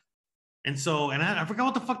 And so, and I forgot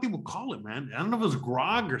what the fuck they would call it, man. I don't know if it was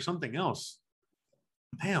grog or something else.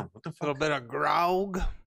 Damn, what the A little fuck? bit of grog.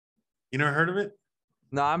 You never heard of it?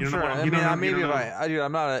 No, I'm You don't know sure. what- I you mean, don't know- maybe you if don't know.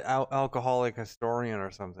 I'm not an alcoholic historian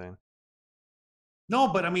or something. No,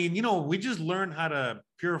 but I mean, you know, we just learned how to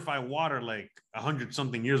purify water like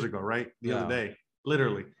 100-something years ago, right? The other day,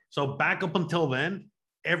 literally. So back up until then,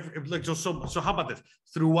 so how about this?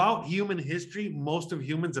 Throughout human history, most of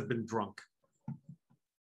humans have been drunk.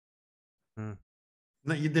 Hmm.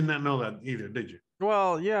 No, you did not know that either, did you?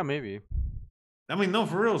 Well, yeah, maybe. I mean, no,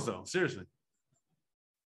 for reals though. Seriously.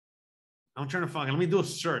 I'm trying to find. Let me do a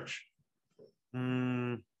search.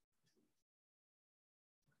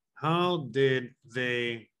 How did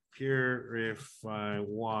they purify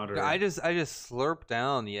water? I just slurped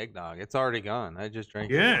down the eggnog. It's already gone. I just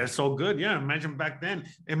drank it. Yeah, it's so good. Yeah, imagine back then.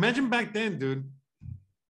 Imagine back then, dude.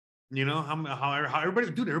 You know how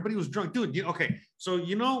everybody was drunk, dude. Okay, so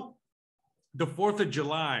you know the 4th of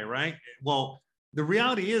July, right? Well, the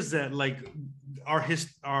reality is that like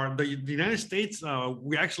the United States,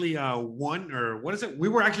 we actually won, or what is it? We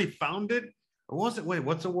were actually founded, or was it? Wait,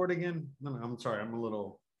 what's the word again? No, I'm sorry, I'm a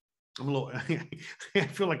little. I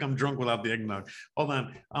feel like I'm drunk without the eggnog. Hold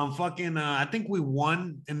on. I think we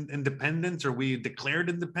won independence, or we declared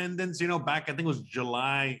independence, you know, back, I think it was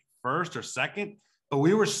July 1st or 2nd. But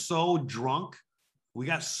we were so drunk, we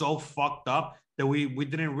got so fucked up that we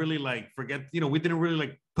didn't really like forget, you know, we didn't really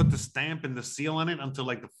like put the stamp and the seal on it until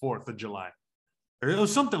like the 4th of July. Or it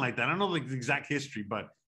was something like that. I don't know like the exact history, but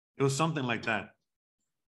it was something like that.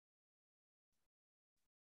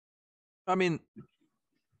 I mean,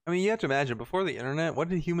 you have to imagine, before the internet, what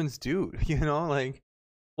did humans do? You know, like,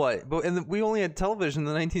 what? But we only had television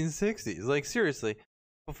in the 1960s. Like, seriously,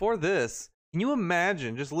 before this, can you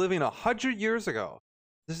imagine just living 100 years ago?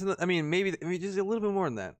 Maybe just a little bit more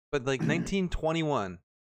than that, but like 1921.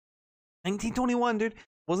 1921, dude,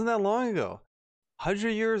 wasn't that long ago. 100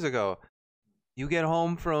 years ago, you get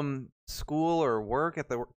home from school or work at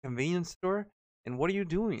the convenience store, and what are you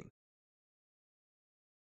doing?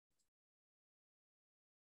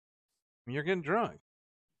 You're getting drunk.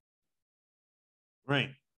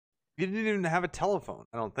 Right. You didn't even have a telephone,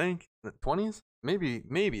 I don't think. In the 20s?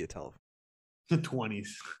 Maybe a telephone. The 20s.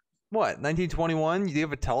 What, 1921? You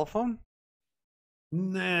have a telephone?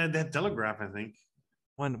 Nah, that telegraph, I think.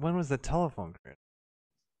 When was the telephone created?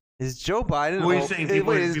 Is Joe Biden? What are you saying?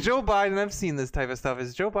 People- Wait, is people- Joe Biden? I've seen this type of stuff.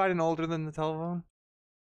 Is Joe Biden older than the telephone?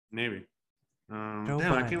 Maybe. Joe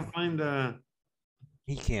Damn, I Biden. can't find.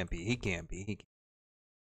 He can't be. He can't be. He can't.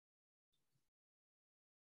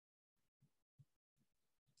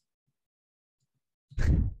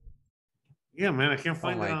 Yeah, man, I can't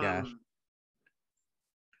find. my gosh.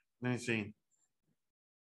 Let me see.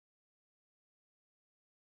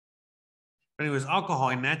 But anyways, alcohol,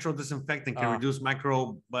 a natural disinfectant, can reduce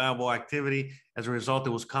microbial activity. As a result,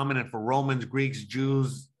 it was common for Romans, Greeks,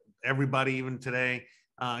 Jews, everybody, even today.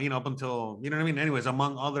 You know, up until, you know what I mean? Anyways,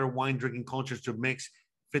 among other wine drinking cultures, to mix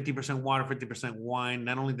 50% water, 50% wine.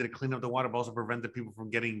 Not only did it clean up the water, but also prevented people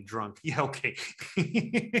from getting drunk. Yeah, okay.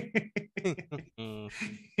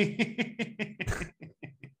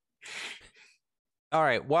 All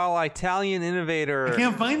right. While Italian I innovator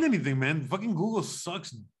can't find anything, man. Fucking Google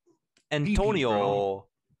sucks. Antonio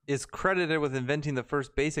is credited with inventing the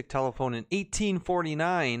first basic telephone in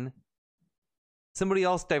 1849. Somebody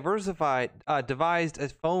else devised a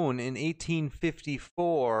phone in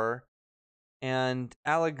 1854. And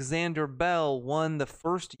Alexander Bell won the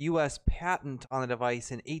first U.S. patent on the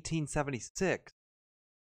device in 1876.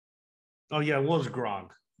 Oh yeah, it was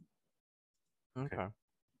grog. Okay.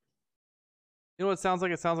 You know what it sounds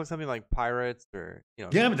like? It sounds like something like pirates or, you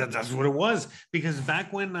know. Yeah, but that's what it was. Because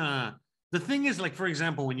back when the thing is, like, for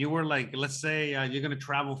example, when you were like, let's say you're gonna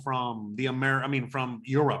travel from from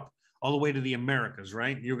Europe all the way to the Americas,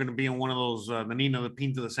 right? You're gonna be in one of those the Nina, the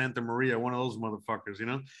Pinta, the Santa Maria, one of those motherfuckers, you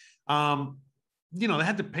know. They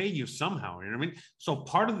had to pay you somehow. You know what I mean? So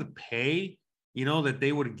part of the pay, that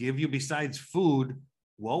they would give you besides food,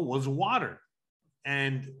 was water.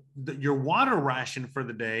 And your water ration for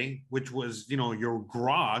the day, which was, your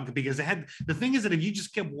grog, because the thing is that if you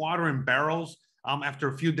just kept water in barrels, after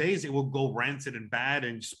a few days, it will go rancid and bad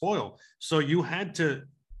and spoil. So you had to,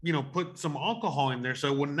 put some alcohol in there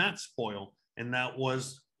so it would not spoil. And that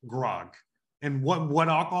was grog. And what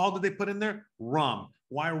alcohol did they put in there? Rum.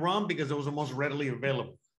 Why rum? Because it was the most readily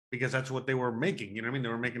available, because that's what they were making. You know what I mean? They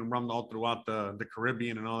were making rum all throughout the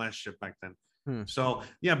Caribbean and all that shit back then. So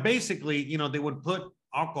yeah, basically, they would put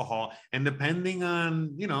alcohol, and depending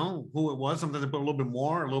on, who it was, sometimes they put a little bit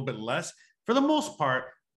more, a little bit less. For the most part,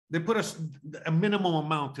 they put a minimum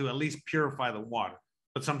amount to at least purify the water,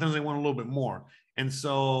 but sometimes they want a little bit more. And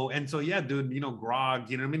so, yeah, dude,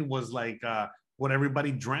 grog, was like what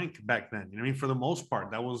everybody drank back then. You know what I mean? For the most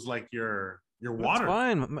part, that was like your water. That's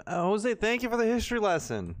fine. Jose, thank you for the history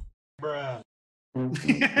lesson. Bruh.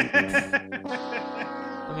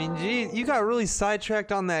 I mean, gee, you got really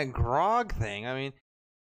sidetracked on that grog thing. I mean,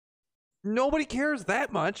 nobody cares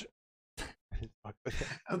that much.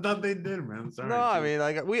 I thought they did, man. Sorry. No, I mean,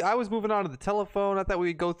 I was moving on to the telephone. I thought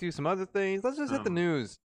we'd go through some other things. Let's just hit the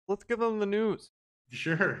news. Let's give them the news.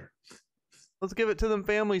 Sure. Let's give it to them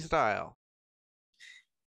family style.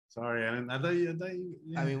 Sorry, I thought you.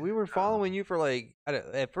 I mean, we were following you for like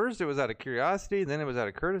at first it was out of curiosity, then it was out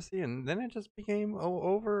of courtesy, and then it just became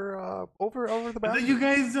over the boundary.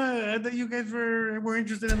 I thought you guys were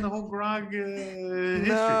interested in the whole grog history.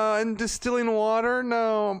 No, and distilling water.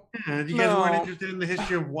 No, yeah, you guys weren't interested in the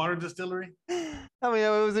history of water distillery. I mean,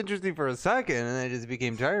 it was interesting for a second, and then it just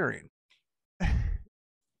became tiring.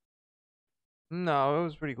 No, it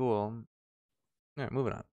was pretty cool. All right,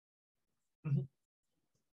 moving on.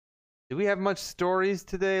 Do we have much stories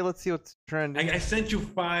today? Let's see what's trending. I sent you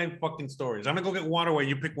 5 fucking stories. I'm gonna go get water while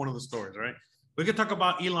you pick one of the stories, all right? We could talk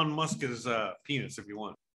about Elon Musk's penis if you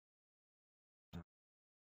want. I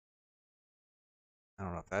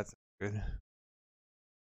don't know if that's good.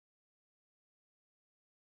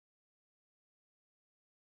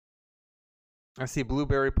 I see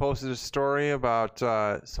Blueberry posted a story about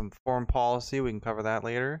some foreign policy. We can cover that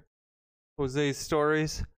later. Jose's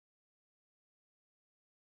stories.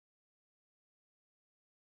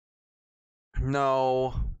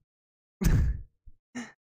 No.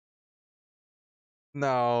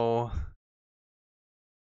 No.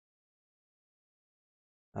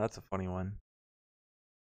 That's a funny one.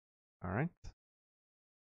 All right.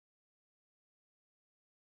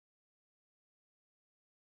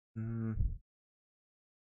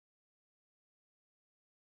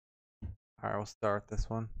 All right, we'll start this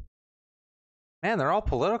one. Man, they're all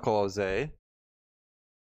political, Jose.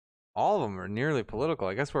 All of them are nearly political.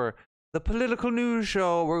 I guess we're the political news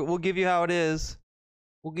show. We'll give you how it is.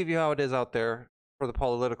 We'll give you how it is out there for the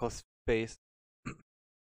political space.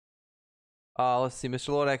 Let's see. Mr.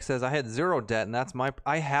 Lodex says, I had zero debt, and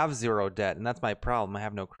I have zero debt, and that's my problem. I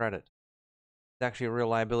have no credit. It's actually a real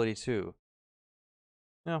liability, too.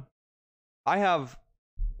 Yeah. I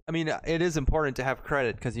mean, it is important to have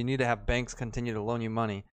credit because you need to have banks continue to loan you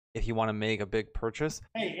money if you want to make a big purchase.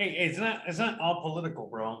 Hey, it's not all political,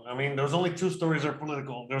 bro. I mean, there's only 2 stories that are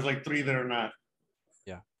political. There's like 3 that are not.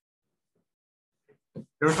 Yeah.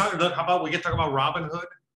 How about we get talk about Robin Hood?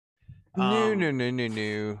 No.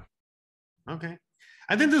 Okay.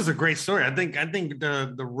 I think this is a great story. I think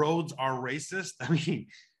the roads are racist. I mean,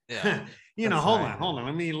 yeah. hold on.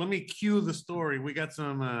 Let me cue the story. We got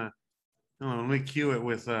some let me cue it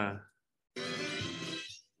with yeah.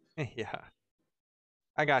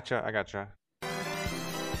 I gotcha.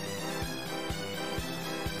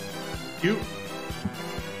 Cute.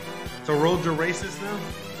 So roads are racist now?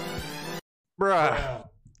 Bruh.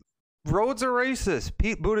 Roads are racist.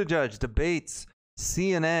 Pete Buttigieg debates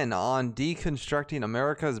CNN on deconstructing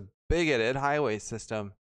America's bigoted highway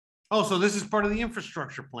system. Oh, so this is part of the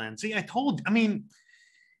infrastructure plan. See, I mean,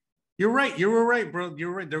 You're right. You were right, bro. You're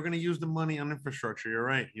right. They're going to use the money on infrastructure. You're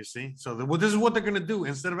right. You see? So well, this is what they're going to do.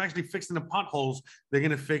 Instead of actually fixing the potholes, they're going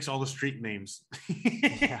to fix all the street names.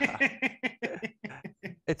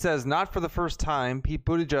 It says, not for the first time, Pete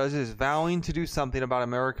Buttigieg is vowing to do something about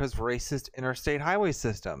America's racist interstate highway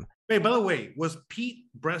system. Hey, by the way, was Pete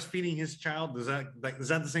breastfeeding his child? Is that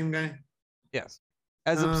the same guy? Yes.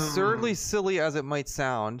 As absurdly silly as it might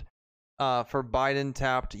sound, for Biden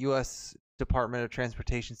tapped U.S. Department of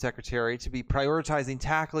Transportation Secretary to be prioritizing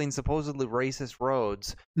tackling supposedly racist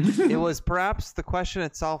roads. It was perhaps the question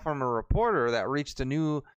itself from a reporter that reached a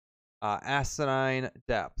new asinine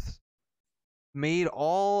depth. Made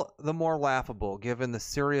all the more laughable given the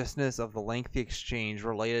seriousness of the lengthy exchange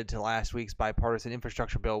related to last week's bipartisan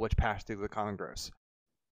infrastructure bill which passed through the Congress.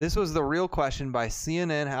 This was the real question by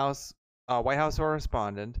CNN White House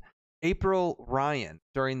correspondent April Ryan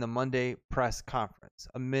during the Monday press conference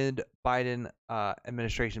amid Biden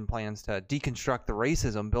administration plans to deconstruct the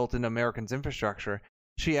racism built into Americans' infrastructure.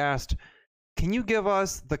 She asked, "Can you give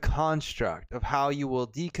us the construct of how you will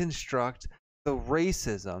deconstruct the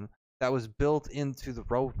racism that was built into the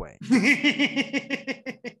roadway?"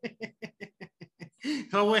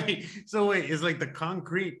 So wait, is like the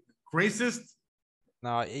concrete racist?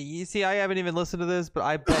 Now, you see, I haven't even listened to this, but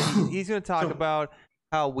I bet he's going to talk about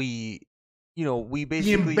how we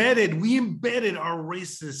basically we embedded our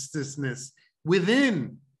racistness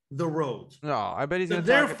within the roads. No, I bet he's So going to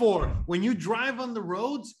therefore, when you drive on the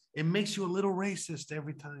roads, it makes you a little racist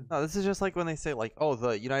every time. No, this is just like when they say, like, oh,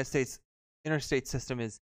 the United States interstate system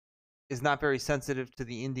is not very sensitive to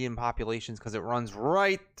the Indian populations because it runs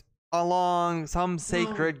right along some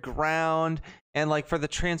sacred ground, and like for the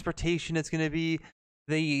transportation, it's going to be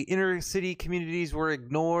the inner city communities were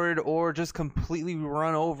ignored or just completely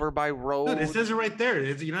run over by roads. Dude, it says it right there.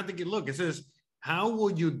 You don't have to get look. It says, how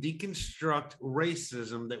will you deconstruct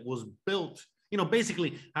racism that was built?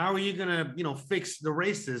 Basically, how are you gonna, fix the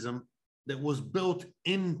racism that was built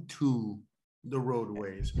into the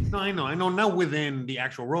roadways? No, I know, not within the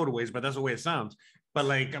actual roadways, but that's the way it sounds. But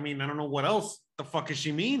I don't know what else the fuck does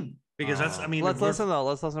she mean? Because let's listen though.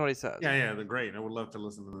 Let's listen to what he says. Yeah, they're great. I would love to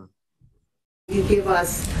listen to that. You give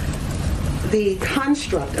us the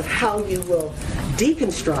construct of how you will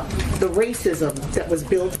deconstruct the racism that was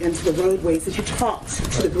built into the roadways that you talked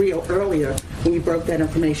to the degree earlier when you broke that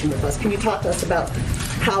information with us. Can you talk to us about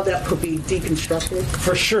how that could be deconstructed?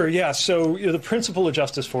 For sure, yeah. So the principle of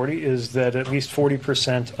Justice 40 is that at least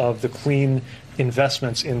 40% of the clean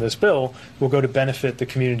investments in this bill will go to benefit the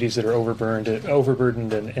communities that are overburdened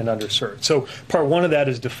and underserved. So part one of that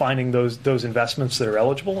is defining those investments that are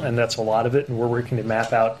eligible, and that's a lot of it. And we're working to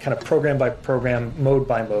map out kind of program by program, mode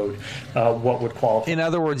by mode, what would qualify. In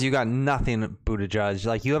other words, you got nothing, Buttigieg.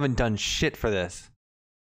 Like, you haven't done shit for this.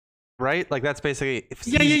 Right? Like, that's basically...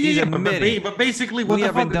 He's admitting, but basically, what we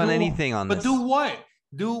haven't done anything on this. But do what?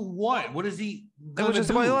 Do what? What is he going to do?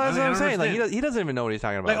 That's what I'm saying. Like, he doesn't even know what he's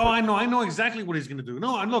talking about. Like, I know exactly what he's going to do.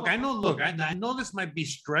 No, I know this might be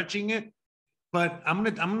stretching it, but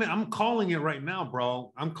I'm calling it right now,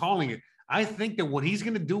 bro. I'm calling it. I think that what he's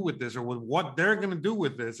going to do with this, or with what they're going to do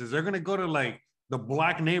with this, is they're going to go to like the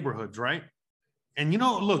black neighborhoods, right? And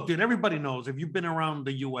look, dude, everybody knows, if you've been around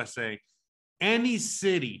the USA, any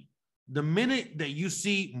city, the minute that you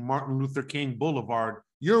see Martin Luther King Boulevard,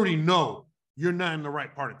 you already know you're not in the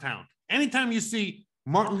right part of town. Anytime you see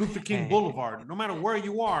Martin Luther King Boulevard, no matter where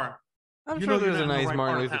you are, I'm sure there's a nice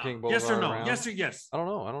Martin Luther King Boulevard. Yes or no? Around. Yes or yes? I don't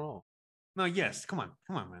know. No, yes. Come on,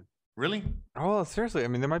 man. Really? Oh, well, seriously. I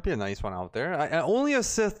mean, there might be a nice one out there. Only a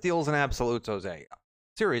Sith deals in absolutes, Jose.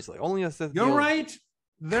 Seriously, only a Sith. You're right.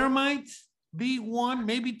 There might be one,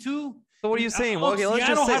 maybe two. So what are you saying? Well, okay,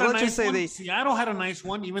 let's just say they. Seattle had a nice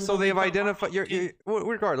one, even so they've identified.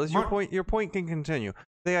 Regardless, your point can continue.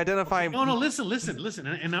 They identify. No. Listen.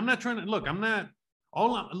 And I'm not trying to look.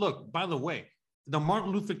 Look. By the way, the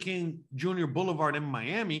Martin Luther King Jr. Boulevard in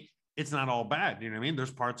Miami, it's not all bad. You know what I mean?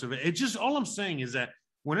 There's parts of it. It's just, all I'm saying is that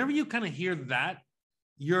whenever you kind of hear that,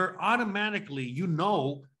 you're automatically,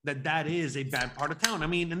 that is a bad part of town. I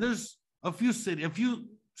mean, and there's a few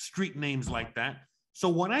street names like that. So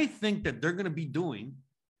what I think that they're going to be doing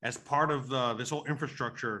as part of this whole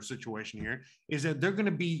infrastructure situation here is that they're going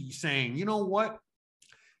to be saying, you know what?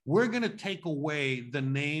 We're going to take away the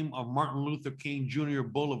name of Martin Luther King Jr.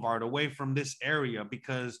 Boulevard away from this area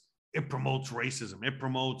because it promotes racism. It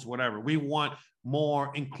promotes whatever. We want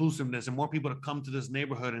more inclusiveness and more people to come to this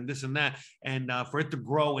neighborhood and this and that, and for it to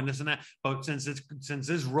grow and this and that. But since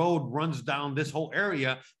this road runs down this whole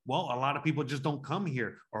area, well, a lot of people just don't come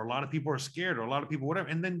here, or a lot of people are scared, or a lot of people whatever.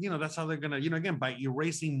 And then that's how they're gonna again, by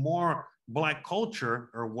erasing more Black culture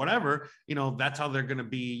or whatever, that's how they're gonna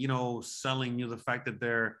be selling you the fact that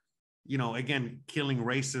they're again killing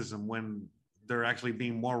racism when they're actually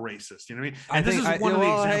being more racist. You know what I mean? And this is one of the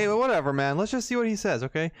examples. Hey, whatever, man. Let's just see what he says,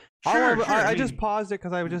 okay? Sure, I just paused it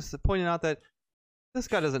because I was just pointing out that this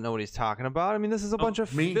guy doesn't know what he's talking about. I mean, this is a bunch of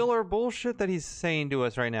filler bullshit that he's saying to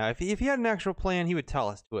us right now. If he had an actual plan, he would tell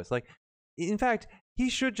us to us. Like, in fact, he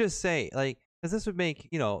should just say, like, because this would make,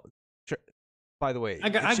 by the way, I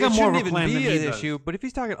got more of a plan than he does. Issue, but if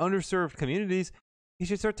he's talking underserved communities, he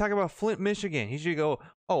should start talking about Flint, Michigan. He should go,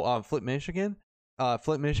 Flint, Michigan,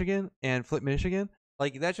 and Flint, Michigan.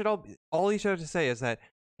 Like, that should all he should have to say is that,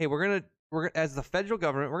 hey, we're gonna as the federal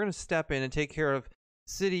government, we're gonna step in and take care of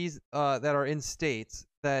cities that are in states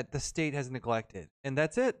that the state has neglected, and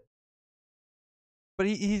that's it. But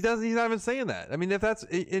he's not even saying that. I mean, if that's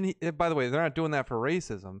by the way, they're not doing that for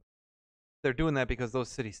racism. They're doing that because those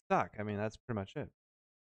cities suck. I mean, that's pretty much it.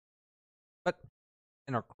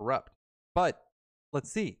 And are corrupt. But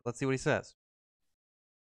let's see what he says.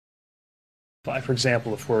 For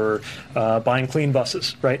example, if we're buying clean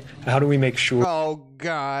buses, right? How do we make sure? Oh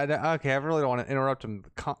God. Okay, I really don't want to interrupt him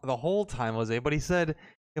the whole time, Jose. But he said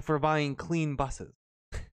if we're buying clean buses.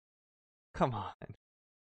 Come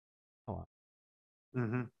on.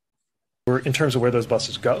 Or in terms of where those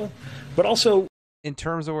buses go, but also in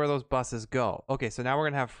terms of where those buses go. Okay, so now we're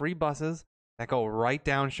gonna have free buses that go right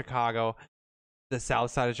down Chicago, the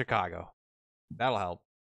south side of Chicago. That'll help.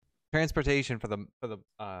 Transportation for the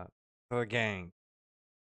gang.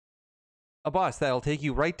 A bus that'll take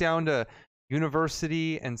you right down to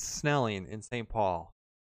University and Snelling in St. Paul.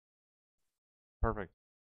 Perfect.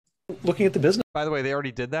 Looking at the business. By the way, they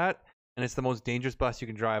already did that, and it's the most dangerous bus you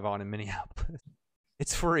can drive on in Minneapolis.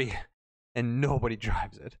 It's free, and nobody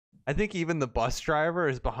drives it. I think even the bus driver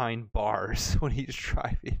is behind bars when he's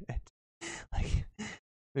driving it. Like,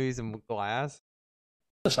 maybe some glass.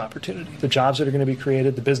 This opportunity, the jobs that are going to be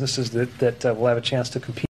created, the businesses that will have a chance to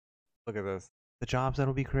compete. Look at this. The jobs that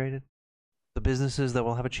will be created, the businesses that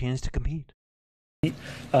will have a chance to compete.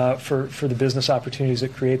 For the business opportunities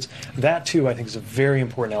it creates. That, too, I think is a very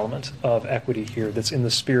important element of equity here that's in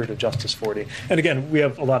the spirit of Justice 40. And again, we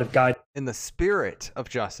have a lot of guide. In the spirit of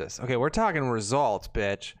justice. Okay, we're talking results,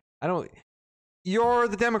 bitch. You're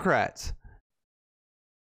the Democrats.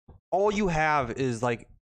 All you have is, like,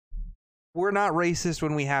 we're not racist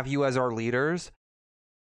when we have you as our leaders.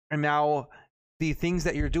 And now the things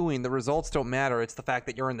that you're doing, the results don't matter. It's the fact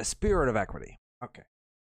that you're in the spirit of equity. Okay.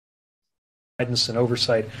 Guidance and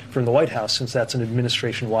oversight from the White House, since that's an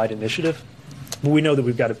administration-wide initiative. But we know that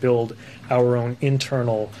we've got to build our own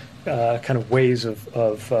internal kind of ways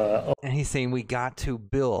of and he's saying we got to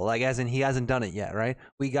build, like, as in he hasn't done it yet, right?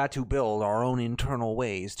 We got to build our own internal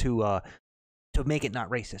ways to make it not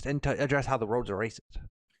racist and to address how the roads are racist.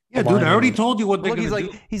 Yeah, dude, I already told you what they're going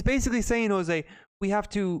to do. He's basically saying, Jose, we have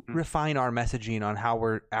to refine our messaging on how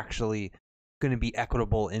we're actually going to be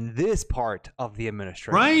equitable in this part of the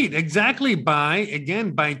administration. Right, exactly. By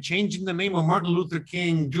changing the name of Martin Luther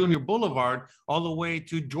King Jr. Boulevard all the way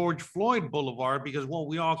to George Floyd Boulevard, because, well,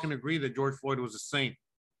 we all can agree that George Floyd was a saint.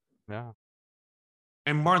 Yeah.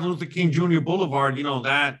 And Martin Luther King Jr. Boulevard,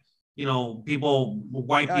 people,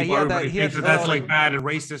 white people, everybody thinks that's like bad and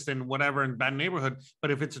racist and whatever and bad neighborhood. But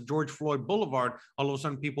if it's a George Floyd Boulevard, all of a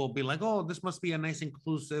sudden people will be like, oh, this must be a nice,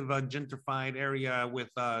 inclusive, gentrified area with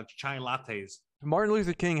chai lattes. Martin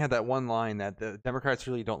Luther King had that one line that the Democrats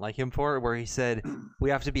really don't like him for, where he said, we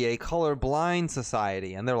have to be a colorblind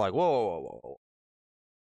society. And they're like, whoa.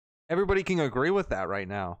 Everybody can agree with that right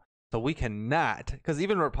now. So we cannot, because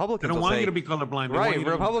even Republicans don't want you to be colorblind. Right,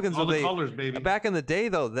 Republicans all the colors, baby. Back in the day,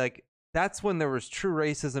 though, like, that's when there was true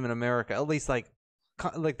racism in America. At least, like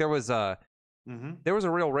there was a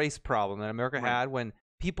real race problem that America had when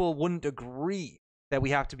people wouldn't agree that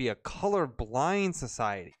we have to be a colorblind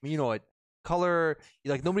society. Color,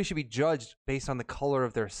 like, nobody should be judged based on the color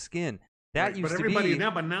of their skin. That used to be.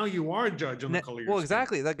 But now you are judged on the color of your skin.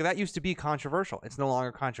 Exactly. That used to be controversial. It's no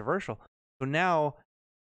longer controversial. So now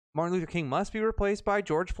Martin Luther King must be replaced by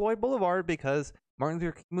George Floyd Boulevard, because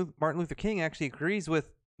Martin Luther King actually agrees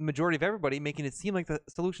with the majority of everybody, making it seem like the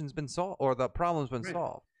solution's been solved or the problem's been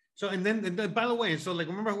solved. So, and then by the way, so, like,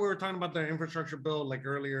 remember we were talking about the infrastructure bill, like,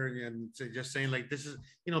 earlier, and so just saying, like, this is,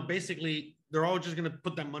 basically they're all just going to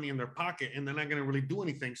put that money in their pocket and they're not going to really do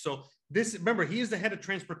anything. So remember, he is the head of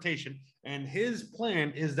transportation, and his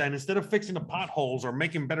plan is that instead of fixing the potholes or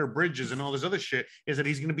making better bridges and all this other shit, is that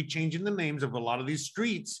he's going to be changing the names of a lot of these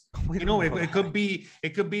streets. It could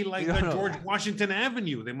be like George Washington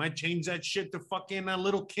Avenue. They might change that shit to fucking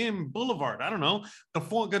Little Kim Boulevard. I don't know. The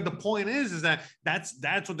point is that that's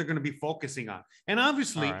what they're going to be focusing on. And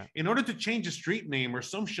obviously, in order to change a street name or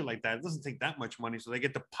some shit like that, it doesn't take that much money, so they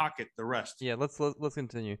get to pocket the rest. Yeah, let's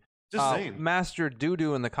continue. Just saying. Master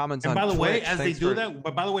Doodoo in the comments on Twitch. And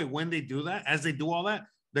by the way, when they do that, as they do all that,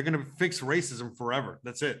 they're gonna fix racism forever.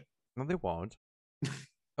 That's it. No, they won't.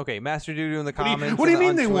 Okay, Master Doodoo in the comments. What do you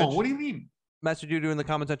mean they won't? What do you mean? Master Doodoo in the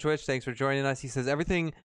comments on Twitch. Thanks for joining us. He says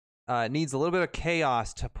everything needs a little bit of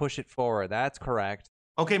chaos to push it forward. That's correct.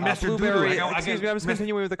 Okay, Master Blueberry, Doodoo. Excuse me, I'm just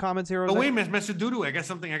continuing with the comments here. Oh wait, Master Doodoo, I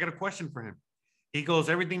got a question for him. He goes,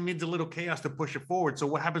 everything needs a little chaos to push it forward. So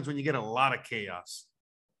what happens when you get a lot of chaos?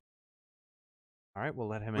 All right, we'll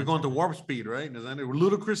let him. We're going to warp speed, right? Is that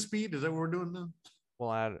ludicrous speed? Is that what we're doing now?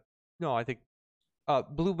 We'll add. No, I think.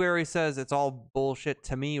 Blueberry says it's all bullshit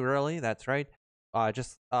to me. Really, that's right.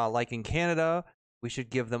 Just like in Canada, we should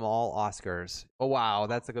give them all Oscars. Oh wow,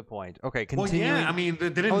 that's a good point. Okay, continue. Well, yeah, I mean,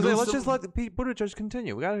 let's just let Pete Buttigieg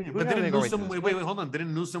continue. We got to. Wait, hold on.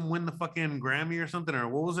 Didn't Newsom win the fucking Grammy or something, or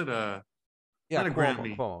what was it? Yeah, not a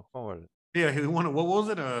Grammy. Cuomo. Yeah, he won. What was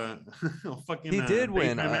it? Fucking. He did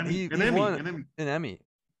win. He won an Emmy.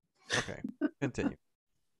 Okay, continue.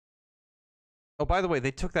 Oh, by the way,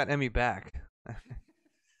 they took that Emmy back.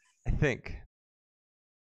 I think.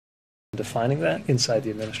 Defining that inside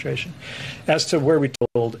the administration. As to where we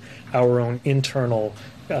build our own internal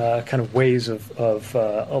kind of ways of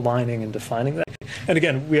aligning and defining that. And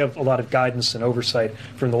again, we have a lot of guidance and oversight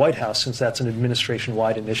from the White House, since that's an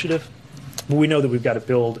administration-wide initiative. But we know that we've got to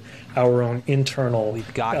build our own internal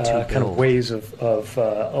kind of ways of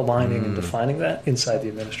aligning and defining that inside the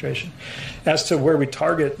administration. As to where we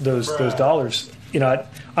target those dollars,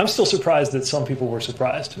 I'm still surprised that some people were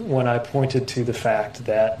surprised when I pointed to the fact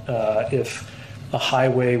that if a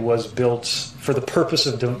highway was built for the purpose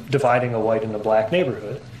of dividing a white and a black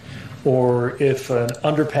neighborhood, or if an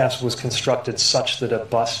underpass was constructed such that a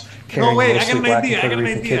bus carrying mostly black and Puerto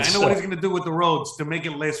Rican kids. I know what he's going to do with the roads to make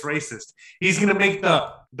it less racist. He's going to make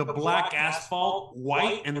the black asphalt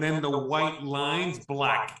white and then the white lines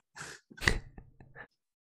black.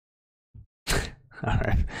 All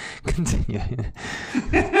right, continue.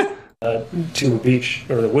 To a beach,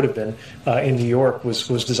 or that would have been in New York,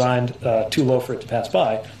 was designed too low for it to pass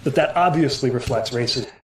by. That obviously reflects racism.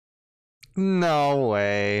 No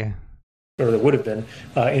way. Or that would have been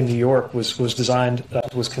in New York was designed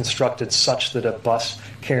was constructed such that a bus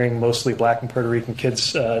carrying mostly black and Puerto Rican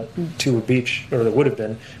kids to a beach, or that would have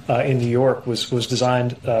been in New York was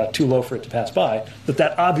designed too low for it to pass by.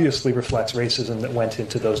 That obviously reflects racism that went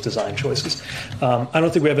into those design choices. I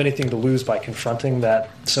don't think we have anything to lose by confronting that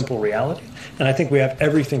simple reality, and I think we have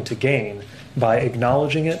everything to gain by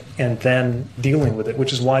acknowledging it and then dealing with it,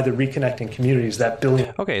 which is why the reconnecting communities, that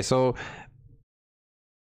billion. Okay, so.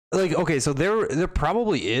 So there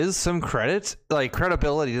probably is some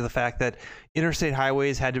credibility to the fact that interstate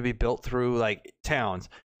highways had to be built through towns,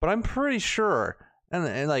 but I'm pretty sure,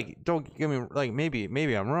 and don't give me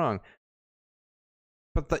maybe I'm wrong,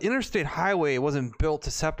 but the interstate highway wasn't built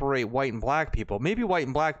to separate white and black people. Maybe white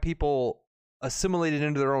and black people assimilated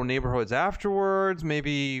into their own neighborhoods afterwards.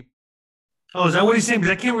 Maybe. Oh, is that what he's saying?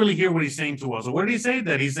 Because I can't really hear what he's saying to us. So what did he say?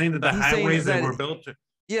 That he's saying that the highways that were built to.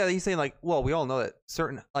 Yeah, he's saying we all know that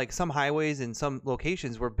certain some highways in some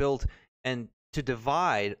locations were built and to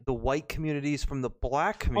divide the white communities from the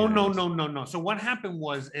black communities. Oh no. So what happened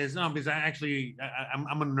because I'm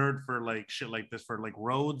a nerd for shit like this, for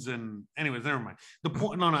roads and anyways, never mind. The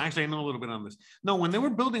point actually I know a little bit on this. No, when they were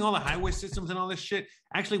building all the highway systems and all this shit,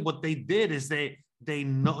 actually what they did is they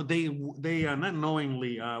not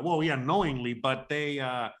knowingly, knowingly, but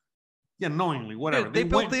knowingly, whatever. They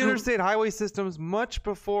built the interstate highway systems much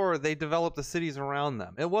before they developed the cities around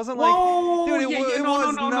them. It wasn't no.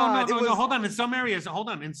 Hold on. In some areas,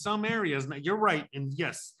 you're right. And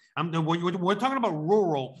yes, we're talking about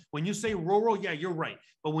rural. When you say rural, yeah, you're right.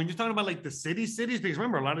 But when you're talking about the cities, because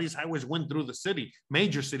remember, a lot of these highways went through the city,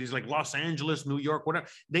 major cities like Los Angeles, New York, whatever.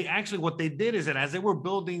 What they did is that as they were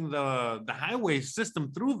building the highway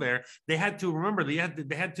system through there, they had to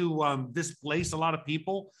displace a lot of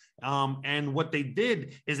people. And what they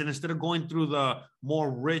did is that instead of going through the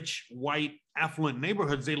more rich white affluent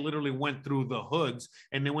neighborhoods. They literally went through the hoods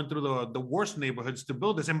and they went through the worst neighborhoods to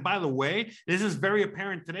build this. And by the way, this is very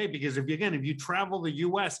apparent today because if you travel the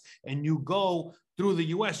US and you go through the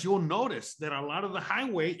US, you'll notice that a lot of the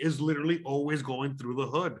highway is literally always going through the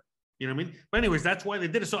hood. You know what I mean? But anyways, that's why they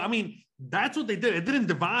did it. So, I mean, that's what they did. It didn't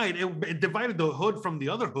divide. It divided the hood from the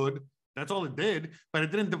other hood. That's all it did. But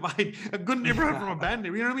it didn't divide a good neighborhood from a bad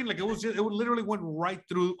neighborhood. You know what I mean? Like it literally went right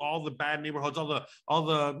through all the bad neighborhoods, all the,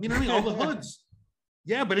 you know what I mean? All the hoods.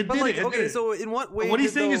 Yeah, but it did like, it. Okay, so in what way? What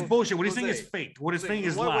he's saying is bullshit. What he's saying is fake. What he's saying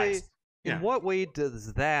is lies. In what way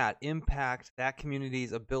does that impact that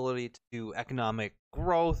community's ability to do economic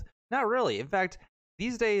growth? Not really. In fact,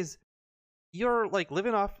 these days, you're like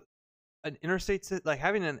living off an interstate, like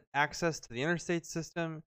having an access to the interstate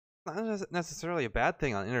system, not necessarily a bad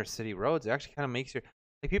thing on inner city roads. It actually kind of makes your,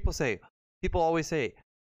 like people always say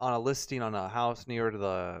on a listing on a house near to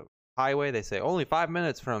the highway, they say only 5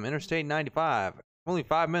 minutes from Interstate 95. Only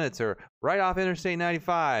 5 minutes or right off Interstate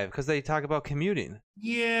 95 because they talk about commuting.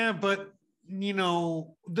 Yeah, but you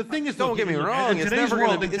know the thing is, don't get me wrong. It's never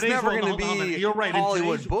going to be. You're right.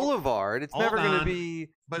 Hollywood Boulevard. It's never going to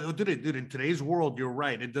be. But dude, in today's world, you're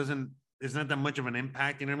right. It doesn't. It's not that much of an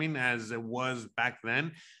impact. You know what I mean? As it was back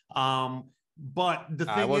then. But the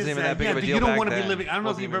thing is that you don't want to be living. I don't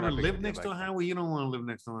know if you've ever lived next to a highway. You don't want to live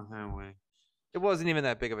next to a highway. It wasn't even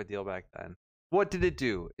that big of a deal back then. What did it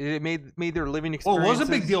do? It made their living experience. Well, it was a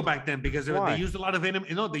big deal back then because they used a lot of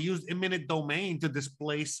they used eminent domain to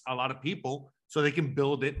displace a lot of people so they can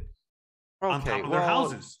build it on top of their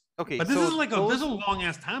houses. Okay, but this is like this is a long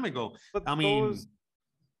ass time ago. I mean,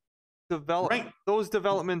 those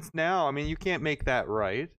developments now. I mean, you can't make that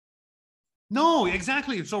right. No,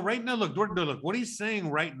 exactly. So right now, look, what he's saying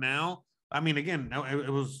right now. I mean, again, it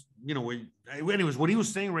was anyways, what he was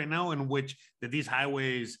saying right now, in which that these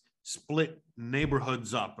highways split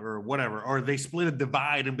neighborhoods up or whatever, or they split a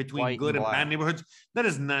divide in between good and bad neighborhoods. That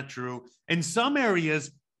is not true. In some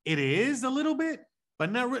areas, it is a little bit,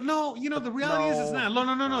 but not. No, the reality is it's not.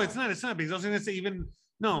 No, it's not. It's not because I was going to say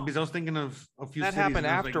because I was thinking of a few. That happened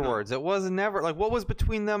afterwards. It was never like what was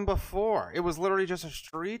between them before. It was literally just a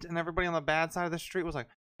street, and everybody on the bad side of the street was like,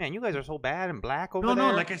 "Man, you guys are so bad and black over there."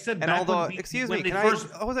 No, like I said, and excuse me,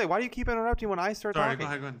 Jose, why do you keep interrupting when I start talking? Go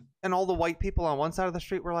ahead. And all the white people on one side of the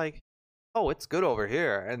street were like, "Oh, it's good over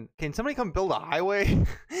here." And can somebody come build a highway?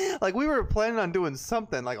 Like we were planning on doing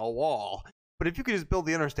something like a wall, but if you could just build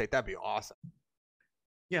the interstate, that'd be awesome.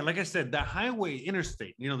 Yeah, like I said, the highway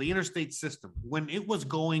interstate, the interstate system, when it was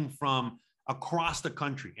going from across the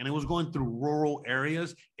country and it was going through rural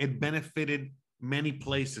areas, it benefited many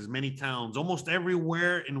places, many towns, almost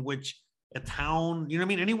everywhere in which a town,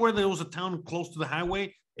 anywhere there was a town close to the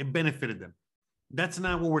highway, it benefited them. That's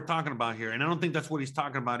not what we're talking about here. And I don't think that's what he's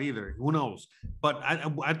talking about either. Who knows? But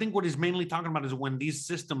I think what he's mainly talking about is when these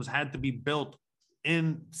systems had to be built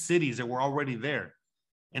in cities that were already there.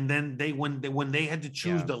 And then when they had to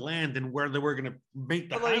choose the land and where they were going to make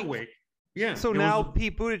the highway. Yeah. So now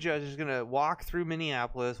Pete Buttigieg is going to walk through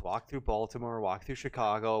Minneapolis, walk through Baltimore, walk through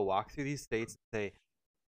Chicago, walk through these states and say,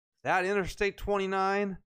 that Interstate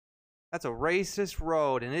 29, that's a racist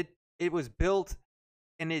road. And it was built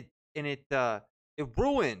and it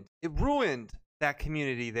ruined that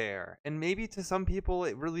community there. And maybe to some people,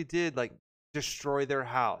 it really did like destroy their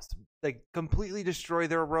house, like completely destroy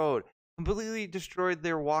their road. Completely destroyed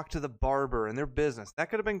their walk to the barber and their business. That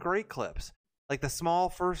could have been great clips. Like the small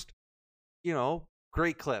first,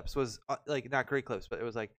 great clips was like not great clips, but it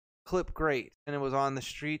was like clip great. And it was on the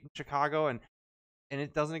street in Chicago and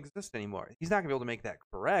it doesn't exist anymore. He's not gonna be able to make that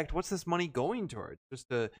correct. What's this money going towards? Just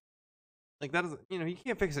to like that doesn't, he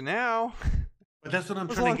can't fix it now. But that's what I'm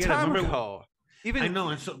trying to get at. Remember, even, I know.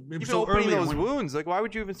 And so opening those wounds, like why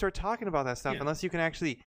would you even start talking about that stuff unless you can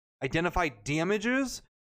actually identify damages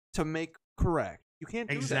to make correct? You can't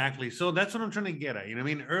do exactly that. So that's what I'm trying to get at.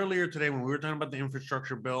 Earlier today when we were talking about the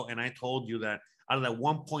infrastructure bill, and I told you that out of that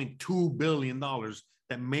 $1.2 billion,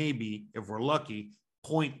 that maybe if we're lucky,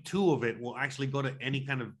 0.2 of it will actually go to any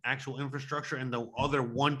kind of actual infrastructure, and the other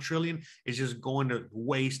 1 trillion is just going to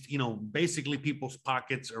waste, basically people's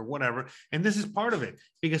pockets or whatever. And this is part of it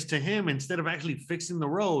because to him, instead of actually fixing the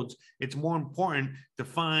roads, it's more important to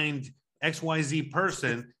find XYZ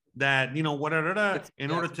person that in order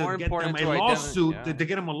to get them a lawsuit, to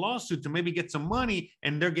get them a lawsuit to maybe get some money,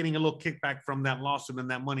 and they're getting a little kickback from that lawsuit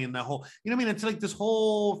and that money and that whole, it's like this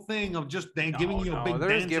whole thing of just giving you a big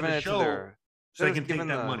dance in the show so they can take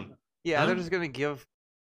that money. Yeah, they're just gonna give,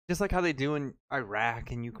 just like how they do in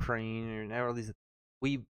Iraq and Ukraine and all these.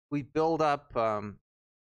 We build up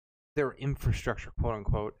their infrastructure, quote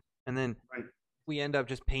unquote, and then we end up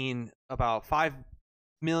just paying about $5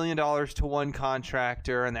 million to one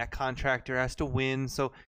contractor, and that contractor has to win.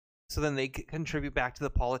 So then they contribute back to the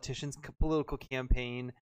politician's political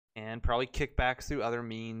campaign, and probably kickbacks through other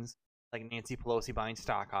means, like Nancy Pelosi buying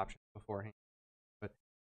stock options beforehand. But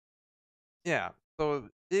yeah, so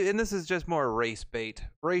and this is just more race bait.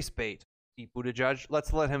 Pete Buttigieg.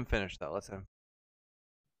 Let's let him finish though. Let's let him.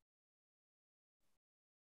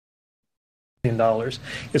 $1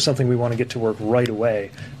 is something we want to get to work right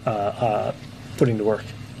away, putting to work.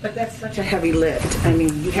 But that's such a heavy lift. I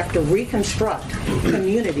mean, you have to reconstruct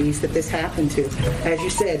communities that this happened to. As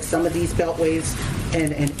you said, some of these beltways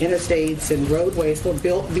and interstates and roadways were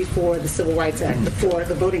built before the Civil Rights Act, before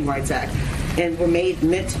the Voting Rights Act, and were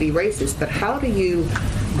meant to be racist. But how do you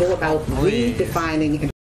go about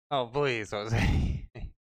redefining? Oh, please, Jose.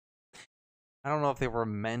 I don't know if they were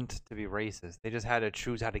meant to be racist. They just had to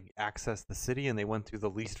choose how to access the city, and they went through the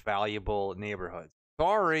least valuable neighborhoods.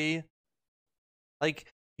 Sorry. Like,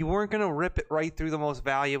 you weren't going to rip it right through the most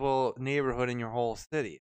valuable neighborhood in your whole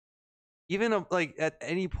city. Even, like, at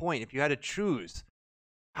any point, if you had to choose,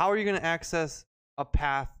 how are you going to access a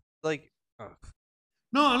path? Like, ugh.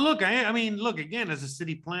 No, look, I mean, look, again, as a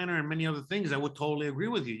city planner and many other things, I would totally agree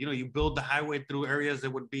with you. You know, you build the highway through areas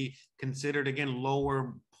that would be considered, again,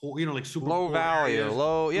 lower, you know, like super low poor value, areas,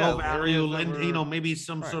 low value, and were, you know, maybe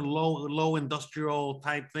some right. sort of low industrial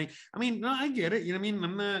type thing. I mean, no, I get it. You know what I mean?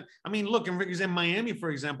 I'm not. I mean, look, in Miami, for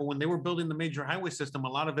example, when they were building the major highway system, a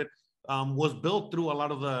lot of it was built through a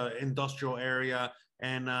lot of the industrial area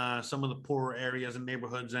and some of the poorer areas and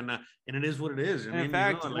neighborhoods, and it is what it is. I mean, in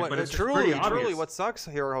fact, you know, like, but it's truly, obvious. what sucks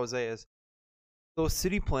here, Jose, is those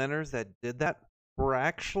city planners that did that were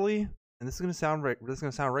actually, and this is going to sound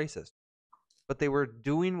racist, but they were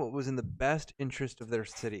doing what was in the best interest of their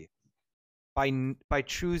city by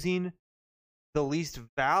choosing the least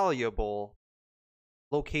valuable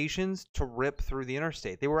locations to rip through the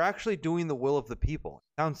interstate. They were actually doing the will of the people.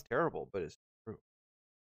 It sounds terrible, but it's true.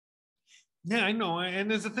 Yeah, I know. And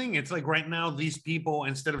there's the thing. It's like right now, these people,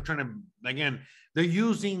 instead of trying to, again, they're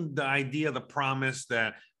using the idea, the promise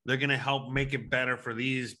that they're going to help make it better for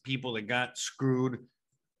these people that got screwed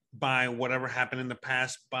by whatever happened in the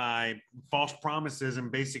past, by false promises.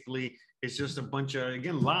 And basically, it's just a bunch of,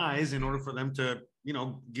 again, lies in order for them to, you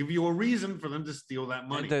know, give you a reason for them to steal that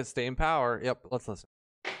money. And to stay in power. Yep, let's listen.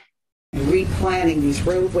 Replanning these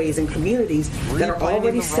roadways and communities that are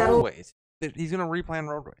already settled He's going to replan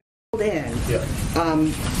roadways. in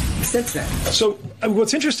since then. So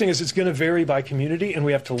what's interesting is it's going to vary by community, and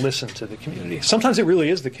we have to listen to the community. Sometimes it really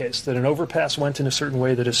is the case that an overpass went in a certain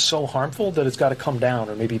way that is so harmful that it's got to come down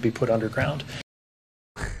or maybe be put underground.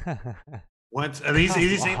 What? He's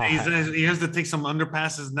saying he has to take some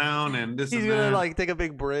underpasses down and this. He's and going to that. like take a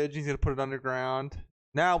big bridge. He's going to put it underground.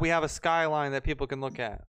 Now we have a skyline that people can look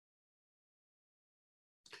at.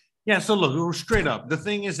 Yeah, so look, straight up. The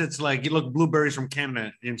thing is, it's like, you look, Blueberries from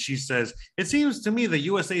Canada, and she says, it seems to me the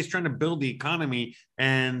USA is trying to build the economy,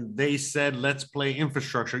 and they said, let's play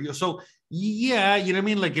infrastructure. So, yeah, you know what I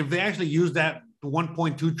mean? Like, if they actually use that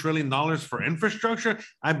 $1.2 trillion for infrastructure,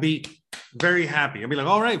 I'd be very happy. I'd be like,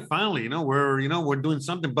 all right, finally, we're doing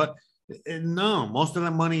something. But no, most of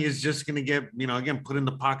that money is just going to get, again, put in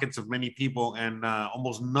the pockets of many people, and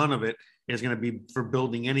almost none of it is going to be for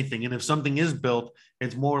building anything. And if something is built,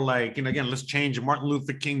 it's more like, again, let's change Martin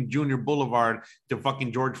Luther King Jr. Boulevard to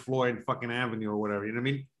fucking George Floyd fucking Avenue or whatever, you know what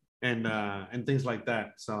I mean? And things like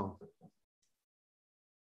that. So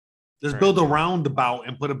let's build a roundabout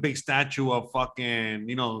and put a big statue of fucking,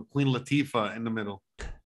 Queen Latifah in the middle. All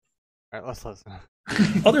right, let's listen.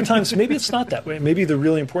 Other times, maybe it's not that way. Maybe the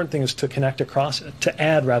really important thing is to connect across it, to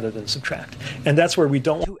add rather than subtract. And that's where we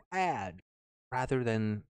don't to add rather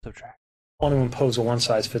than subtract. Want to impose a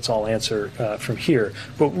one-size-fits-all answer from here.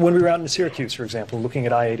 But when we were out in Syracuse, for example, looking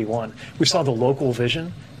at I-81, we saw the local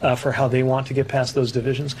vision for how they want to get past those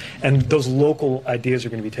divisions. And those local ideas are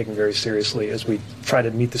going to be taken very seriously as we try to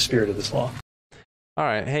meet the spirit of this law. All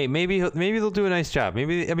right. Hey, maybe they'll do a nice job.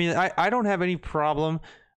 I don't have any problem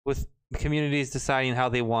with communities deciding how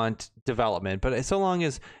they want development, but so long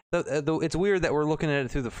as it's weird that we're looking at it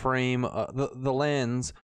through the frame, the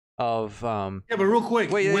lens of yeah, but real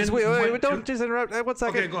quick, wait, don't just interrupt. 1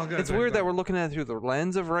 second. Okay, go ahead. It's weird that we're looking at it through the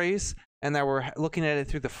lens of race, and that we're looking at it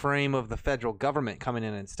through the frame of the federal government coming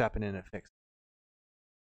in and stepping in and fixing.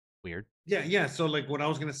 Weird. Yeah. So, like, what I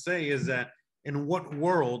was gonna say is that in what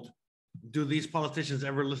world do these politicians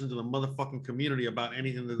ever listen to the motherfucking community about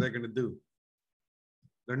anything that they're gonna do?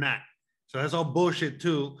 They're not. So that's all bullshit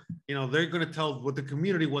too. They're gonna tell the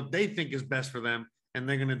community what they think is best for them. And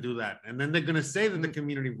they're going to do that. And then they're going to say that the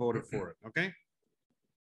community voted for it. Okay?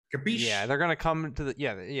 Capiche? Yeah, they're going to come to the...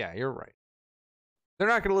 Yeah, you're right. They're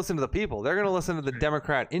not going to listen to the people. They're going to listen to the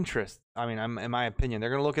Democrat interests. I mean, in my opinion, they're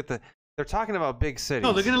going to look at the. They're talking about big cities.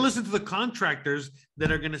 No, they're going to listen to the contractors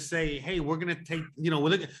that are going to say, "Hey, we're going to take." You know,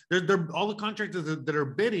 they're all the contractors that are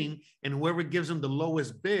bidding, and whoever gives them the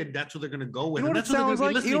lowest bid, that's what they're going to go with. You know And what it that's what they're sounds gonna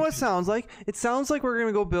be like? You know what it listening to. sounds like? It sounds like we're going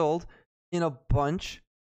to go build in a bunch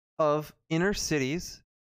of inner cities,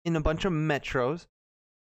 in a bunch of metros.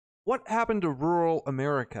 What happened to rural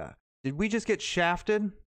America? Did we just get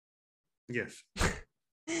shafted? Yes.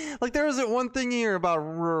 Like there isn't one thing here about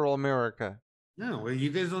rural America. No, well,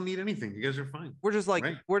 you guys don't need anything. You guys are fine. We're just like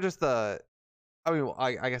Right. we're just the. I mean,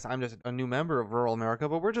 I guess I'm just a new member of rural America,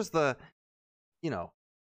 but we're just the, the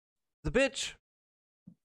bitch.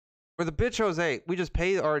 We're the bitch, Jose. We just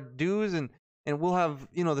pay our dues and we'll have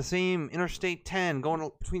the same Interstate 10 going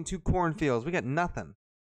between two cornfields. We got nothing.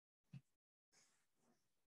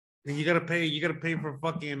 And you gotta pay. You gotta pay for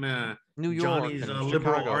fucking New York, Johnny's and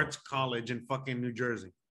liberal Chicago. arts college in fucking New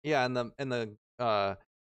Jersey. Yeah, and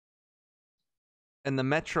the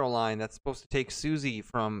metro line that's supposed to take Susie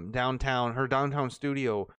from downtown, her downtown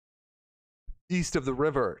studio, east of the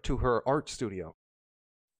river, to her art studio,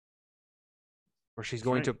 where she's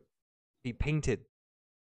going to be painted.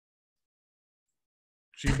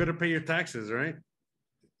 So you better pay your taxes, right?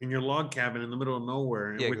 In your log cabin in the middle of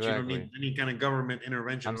nowhere, in Yeah, which you don't exactly. need any kind of government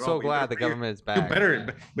intervention. I'm at so all. But you glad better the pay your- government is You back.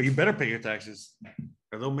 better, but you better pay your taxes,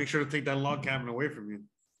 or they'll make sure to take that log cabin away from you.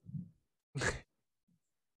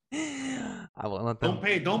 I won't let them.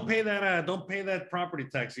 Don't pay that property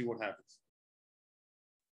tax. See what happens.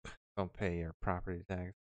 Don't pay your property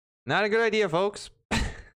tax. Not a good idea, folks.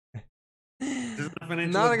 This is not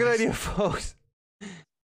financial Not a good advice. idea, folks.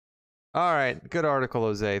 All right, good article,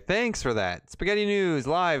 Jose. Thanks for that. Spaghetti News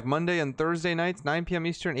live Monday and Thursday nights, 9 p.m.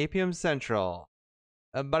 Eastern, 8 p.m. Central.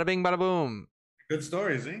 Bada bing, bada boom. Good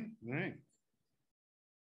stories, eh? All right.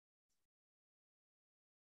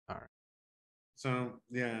 All right. So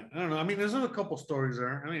yeah, I don't know. I mean, there's a couple stories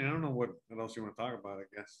there. I mean, I don't know what else you want to talk about. I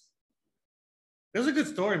guess there's a good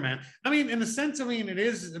story, man. I mean, in a sense, I mean, it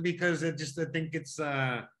is because I think it's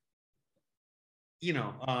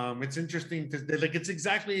it's interesting to like. It's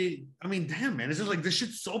exactly. I mean, damn, man, it's just like this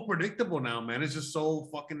shit's so predictable now, man. It's just so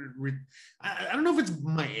fucking. I don't know if it's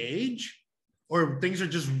my age. Or things are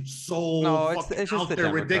just so No, fucking it's just out the there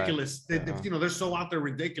Democrats. ridiculous. Yeah. They're so out there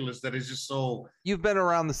ridiculous that it's just so. You've been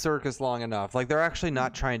around the circus long enough. Like, they're actually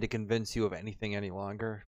not trying to convince you of anything any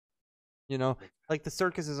longer. Like the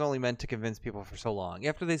circus is only meant to convince people for so long.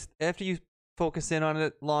 After you focus in on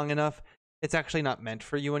it long enough, it's actually not meant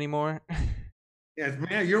for you anymore.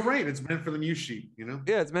 Yeah, you're right. It's meant for the news sheet, Yeah,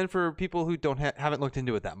 it's meant for people who haven't looked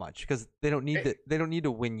into it that much because they don't need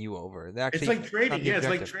to win you over. They actually, It's like trading. not the Yeah, it's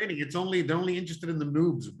like objective. trading. They're only interested in the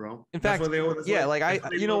noobs, bro. In That's fact, why they always yeah, like that's why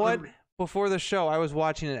they you know love what? them. Before the show, I was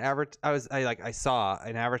watching I saw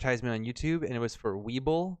an advertisement on YouTube, and it was for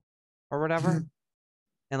Weeble or whatever,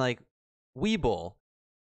 and like Weeble,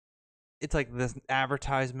 it's like this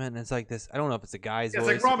advertisement, and it's like this. I don't know if it's a guy's Yeah, it's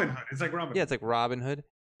voice. like Robin Hood. It's like Robin. Yeah, it's like Robin Hood,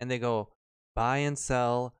 and they go buy and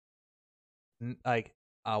sell.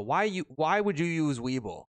 Why would you use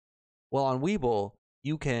Weeble? Well, on Weeble,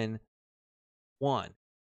 you can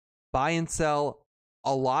buy and sell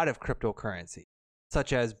a lot of cryptocurrency,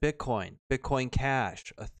 such as Bitcoin, Bitcoin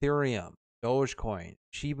Cash, Ethereum, Dogecoin,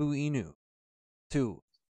 Shiba Inu. 2,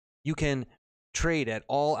 you can trade at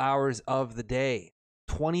all hours of the day,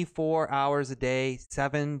 24 hours a day,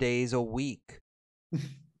 7 days a week.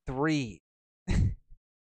 3,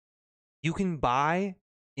 you can buy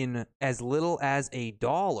in as little as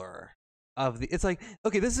 $1 of the. It's like,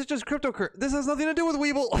 okay, this is just cryptocurrency. This has nothing to do with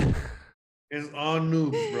Weeble. It's all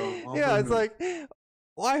noobs, bro. All Yeah, the it's noobs. like,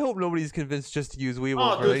 well, I hope nobody's convinced just to use Weeble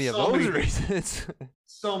Oh, for there's any of so those many- reasons.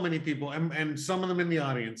 so many people, and some of them in the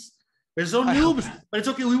audience. They're so I hope- noobs, but it's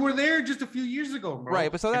okay. We were there just a few years ago, bro.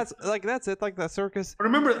 Right, but so And- that's it. Like the circus. But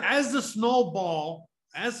remember, as the snowball,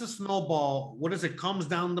 what is it, comes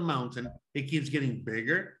down the mountain, it keeps getting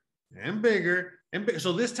bigger and bigger and bigger.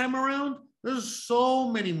 So this time around, there's so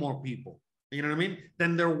many more people, you know what I mean,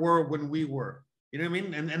 than there were when we were. You know what I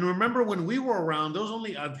mean? And remember when we were around, there was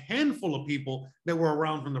only a handful of people that were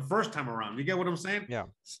around from the first time around. You get what I'm saying? Yeah.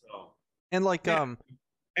 So, And like Yeah.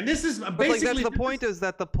 And this is but basically like that's the point is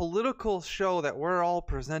that the political show that we're all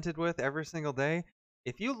presented with every single day,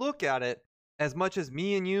 if you look at it as much as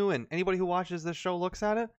me and you and anybody who watches this show looks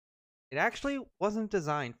at it, it actually wasn't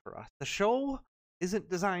designed for us. The show isn't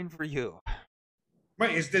designed for you.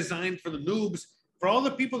 Right, it's designed for the noobs, for all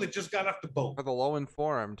the people that just got off the boat. For the low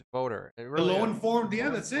informed voter. It The really low is. informed, yeah,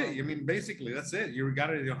 that's it. I mean, basically, that's it. You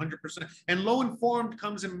got it 100%. And low informed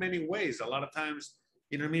comes in many ways. A lot of times,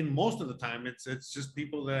 you know what I mean? Most of the time, it's just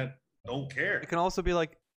people that don't care. It can also be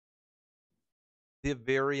like the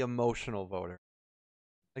very emotional voter.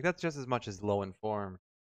 Like that's just as much as low informed.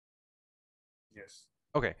 Yes.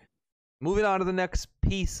 Okay. Moving on to the next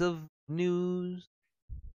piece of news.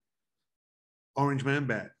 Orange Man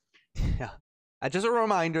bad. Yeah. Just a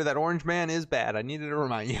reminder that Orange Man is bad. I needed to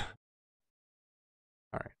remind you.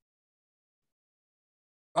 All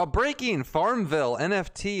right. Breaking Farmville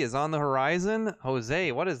NFT is on the horizon.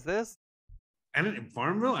 Jose, what is this? And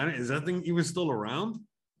Farmville, is that thing even still around?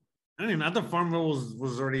 I mean, not that Farmville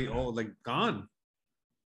was already gone.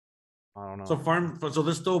 I don't know. So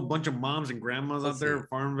there's still a bunch of moms and grandmas out there in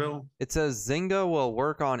Farmville. It says Zynga will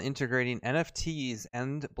work on integrating NFTs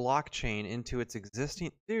and blockchain into its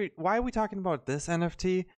existing. Dude, why are we talking about this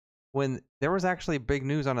NFT when there was actually big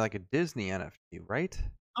news on like a Disney NFT, right?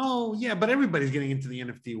 Oh yeah, but everybody's getting into the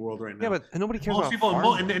NFT world right now. Yeah, but nobody cares Most about people,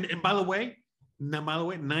 Farmville. and by the way,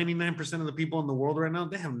 99% of the people in the world right now,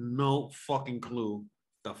 they have no fucking clue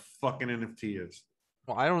the fucking NFT is.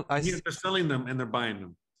 Well, They're selling them and they're buying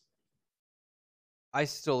them. I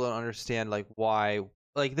still don't understand like why.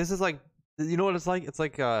 Like this is like, you know what it's like? It's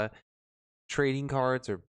like trading cards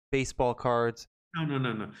or baseball cards.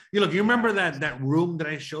 No. You remember that room that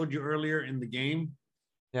I showed you earlier in the game?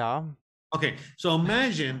 Yeah. Okay, so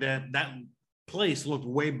imagine that place looked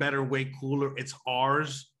way better, way cooler. It's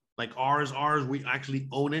ours, like ours. We actually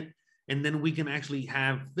own it, and then we can actually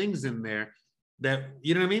have things in there that,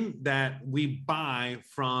 you know what I mean, that we buy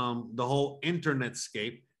from the whole internet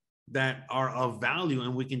scape that are of value,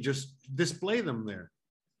 and we can just display them there.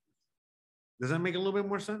 Does that make a little bit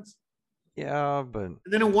more sense? Yeah, but and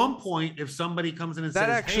then at one point, if somebody comes in and that says,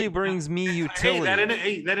 actually brings me utility.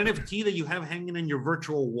 That NFT that you have hanging in your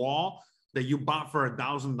virtual wall that you bought for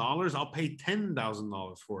 $1,000, I'll pay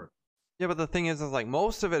 $10,000 for it. Yeah, but the thing is like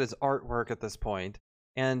most of it is artwork at this point,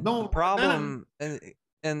 and No, the problem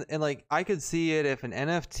and like I could see it if an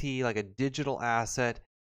NFT, like a digital asset,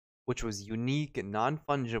 which was unique and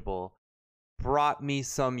non-fungible, brought me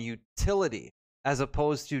some utility as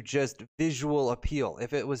opposed to just visual appeal.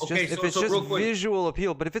 If it was just visual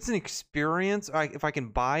appeal, but if it's an experience, if I can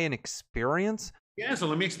buy an experience. Yeah, so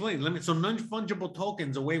let me explain. So non-fungible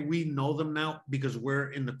tokens, the way we know them now, because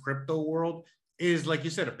we're in the crypto world, is like you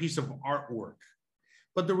said, a piece of artwork.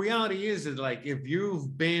 But the reality is like if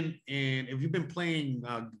you've been playing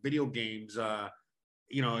video games,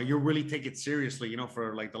 you really take it seriously,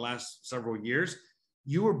 for like the last several years,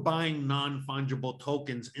 you were buying non-fungible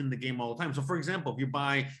tokens in the game all the time. So for example, if you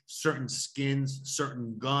buy certain skins,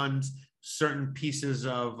 certain guns, certain pieces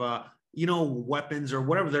of weapons or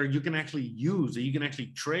whatever you can actually use, you can actually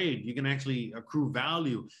trade, you can actually accrue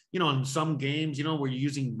value, in some games, where you're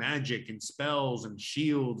using magic and spells and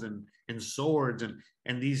shields and swords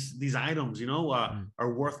and these items,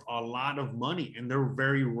 are worth a lot of money, and they're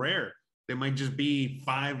very rare. They might just be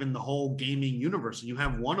 5 in the whole gaming universe, and you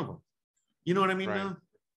have one of them. You know what I mean? Right. Now?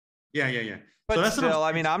 Yeah. But so that's still,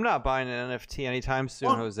 I mean, I'm not buying an NFT anytime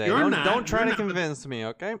soon, Jose. Don't try to convince me,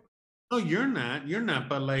 okay? No, you're not.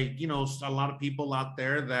 But like, a lot of people out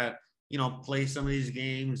there that, play some of these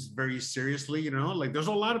games very seriously, like there's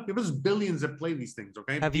a lot of people, there's billions that play these things,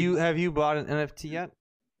 okay? Have you bought an NFT yet?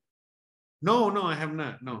 No, I have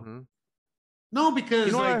not. No. Mm-hmm. No, because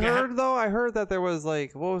you know what I heard though? I heard that there was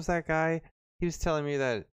like, what was that guy? He was telling me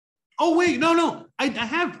that. Oh wait, no. I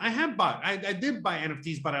have bought. I did buy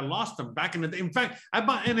NFTs, but I lost them back in the day. In fact, I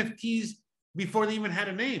bought NFTs before they even had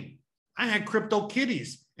a name. I had Crypto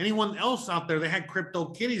Kitties. Anyone else out there that had Crypto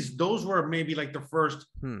Kitties? Those were maybe like the first,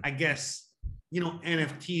 I guess,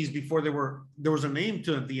 NFTs before there was a name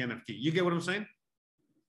to the NFT. You get what I'm saying?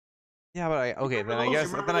 Yeah, but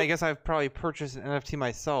I guess I've probably purchased an NFT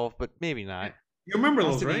myself, but maybe not. You remember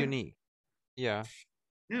those, right? Unique. Yeah.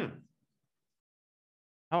 Yeah.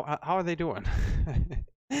 How are they doing? I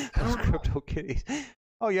don't know. Crypto Kitties.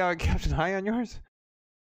 Oh yeah, Captain High on yours.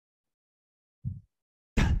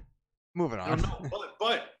 Moving on. I don't know,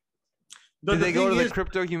 but did they go to the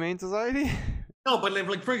Crypto Humane Society? No, but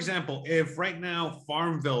like for example, if right now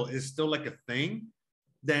Farmville is still like a thing,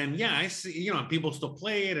 then yeah, I see, people still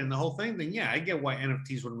play it and the whole thing, then yeah, I get why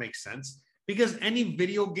NFTs would make sense. Because any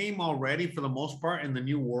video game already, for the most part, in the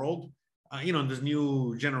new world, this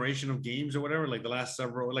new generation of games or whatever, like the last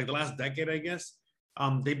decade, I guess,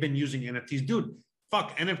 they've been using NFTs. Dude,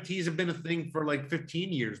 fuck, NFTs have been a thing for like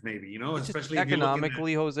 15 years, maybe, especially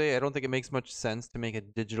economically, Jose. I don't think it makes much sense to make a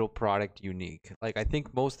digital product unique. Like, I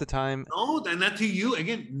think most of the time. No, and not to you.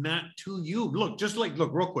 Again, not to you. Look, look,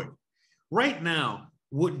 real quick. Right now,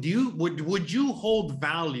 would you hold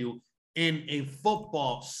value in a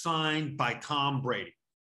football signed by Tom Brady?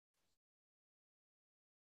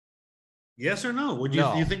 Yes or no? Would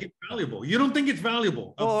No. you think it's valuable? You don't think it's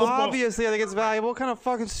valuable? A Well, football- obviously, I think it's valuable. What kind of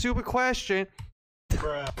fucking stupid question?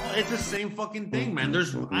 It's the same fucking thing, man.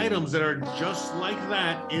 There's items that are just like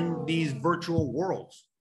that in these virtual worlds.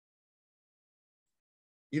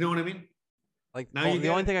 You know what I mean? Like, Now you the get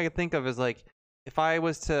only it. thing I could think of is like, if I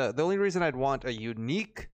was to, the only reason I'd want a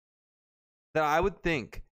unique, that I would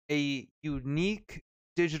think a unique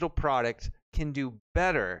digital product can do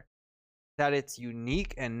better, that it's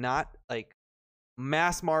unique and not like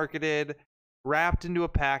mass marketed, wrapped into a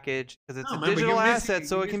package, because it's No, a man, but digital you're asset, missing-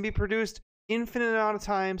 so you're it can be produced infinite amount of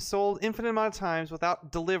times, sold infinite amount of times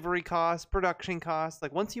without delivery costs, production costs.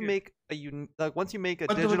 Like once you Yeah. make once you make a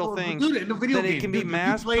But digital thing, dude, in the video then game, it can be dude, you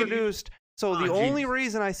mass played- produced. So the Oh, only jeez.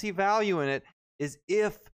 reason I see value in it is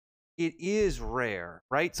if it is rare,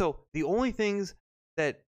 right? So the only things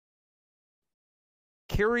that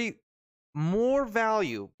carry more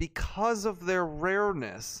value because of their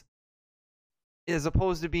rareness, as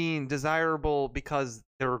opposed to being desirable because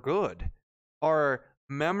they're good, are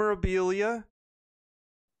memorabilia,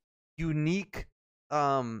 unique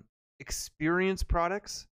experience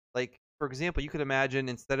products. Like, for example, you could imagine,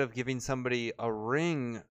 instead of giving somebody a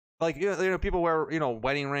ring, like, you know people wear,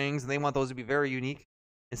 wedding rings and they want those to be very unique.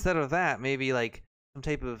 Instead of that, maybe like some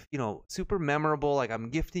type of, super memorable, like, I'm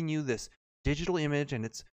gifting you this digital image and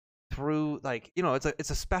it's through, like, it's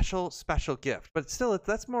a special gift, but still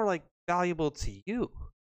that's more like valuable to you,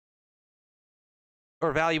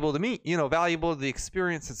 or valuable to me, valuable to the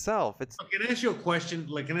experience itself. It's Can I ask you a question?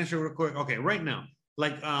 Like, can I ask you real quick? Okay, right now,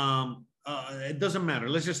 like, it doesn't matter.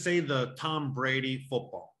 Let's just say the Tom Brady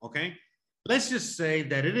football. Okay, let's just say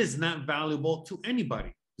that it is not valuable to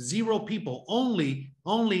anybody. 0 people. Only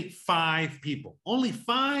 5 people. Only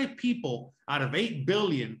 5 people out of 8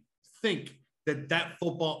 billion think that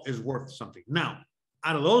football is worth something. Now,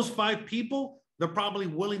 out of those 5 people, they're probably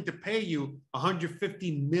willing to pay you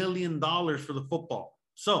 $150 million for the football.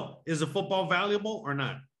 So, is the football valuable or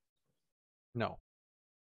not? no.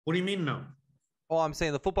 What do you mean no? Oh, I'm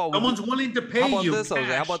saying the football would Someone's willing to pay How about you this, Jose? How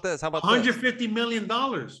cash, about this? How about this? $150 million.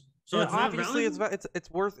 So Yeah, it's not obviously valuable? it's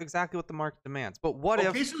worth exactly what the market demands. But what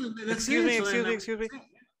Okay, if? so that's Excuse it. me, So then excuse me.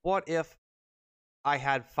 What if I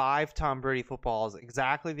had 5 Tom Brady footballs,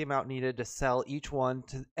 exactly the amount needed to sell each one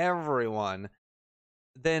to everyone?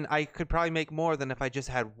 Then I could probably make more than if I just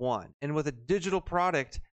had one. And with a digital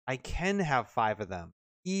product, I can have 5 of them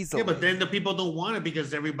easily. Yeah, but then the people don't want it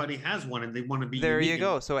because everybody has one and they want to be there unique. you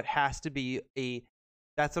go. So it has to be a.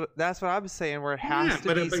 That's what I'm saying. Where it has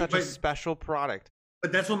to be such a special product.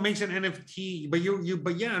 But that's what makes an NFT. But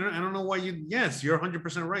but yeah, I don't know why you. Yes, you're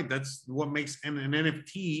 100% right. That's what makes an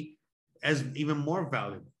NFT as even more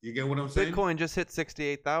valuable. You get what I'm saying? Bitcoin just hit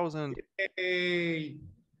 68,000. Hey,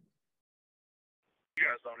 You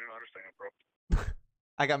guys don't even understand, bro.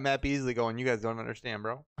 I got Matt Beasley going. You guys don't understand,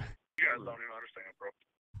 bro. You guys don't even understand,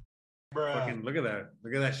 bro. fucking look at that!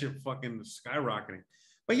 Look at that shit, fucking skyrocketing.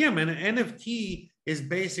 But yeah, man, an NFT is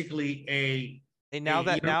basically a. Hey, now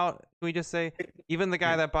Hey, can we just say, even the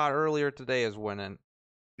guy that bought earlier today is winning.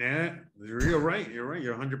 Yeah, you're right. You're right.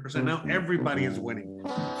 You're 100%. Now everybody is winning,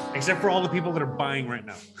 except for all the people that are buying right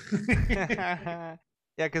now.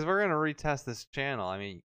 Yeah, because we're gonna retest this channel. I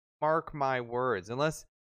mean, mark my words. Unless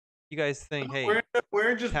you guys think, hey,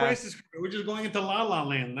 We're just Cash. prices. We're just going into La La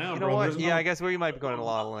Land now, you know bro. what? There's Yeah, no- I guess we might be going to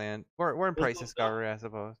La La Land. We're in There's price no discovery, I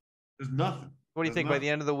suppose. There's nothing. What do you think? By the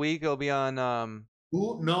end of the week, it'll be on.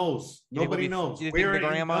 Who knows? you think Nobody we'll be- knows. Do you think We're the in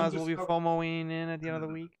grandmas will be undiscovered- FOMOing in at the end of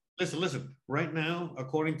the week? Listen. Right now,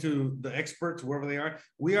 according to the experts, wherever they are,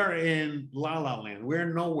 we are in La La Land.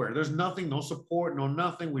 We're nowhere. There's nothing, no support, no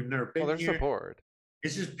nothing. We've never been Well, there's here. support.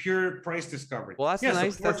 It's just pure price discovery. Well, that's the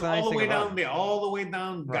nice- support's that's the nice all the thing way about down it. there, all the way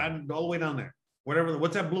down, Right. God, all the way down there. Whatever.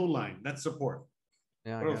 What's that blue line? That's support.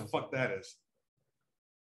 Yeah, I Whatever the guess. fuck that is.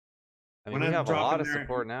 I mean, We're we not have a lot dropping of there.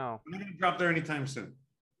 support now. We're not gonna drop there anytime soon.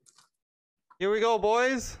 Here we go,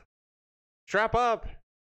 boys. Strap up,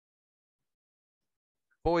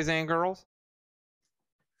 boys and girls.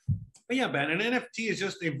 But yeah, man, an NFT is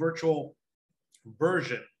just a virtual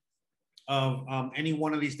version of any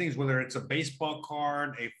one of these things, whether it's a baseball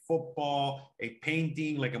card, a football, a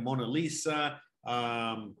painting like a Mona Lisa,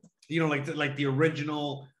 like the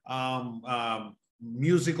original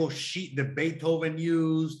musical sheet that Beethoven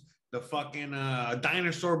used, the fucking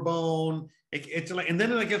dinosaur bone. It's like, and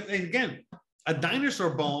then like again, a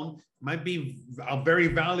dinosaur bone might be very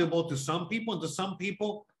valuable to some people, and to some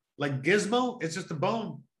people, like Gizmo, it's just a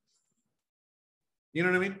bone. You know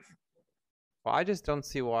what I mean? Well, I just don't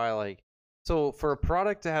see why, like, so for a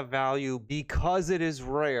product to have value because it is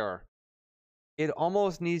rare, it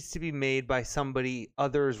almost needs to be made by somebody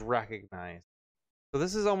others recognize. So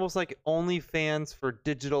this is almost like OnlyFans for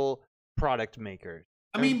digital product makers.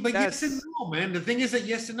 I mean, but yes and That's- no, man. The thing is that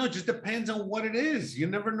yes and no, it just depends on what it is. You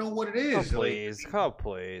never know what it Oh is. Like, please, oh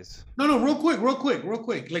please. no, real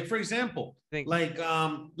quick. Like for example, Think- like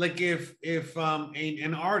if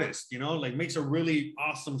an artist, you know, like makes a really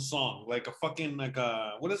awesome song, like a fucking like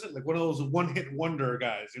what is it, like one of those one hit wonder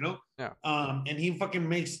guys, you know, Yeah. and he fucking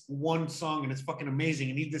makes one song and it's fucking amazing,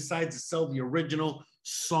 and he decides to sell the original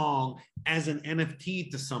song as an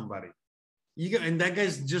NFT to somebody. And that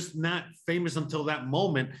guy's just not famous until that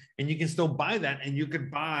moment, and you can still buy that, and you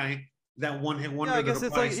could buy that one hit wonder. Yeah, I that guess it's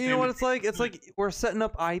applies like, you know what it's like? It's famous- like we're setting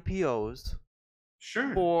up IPOs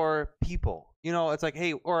sure. for people. You know, it's like,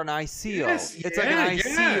 hey, or an ICO. Yes, It's like an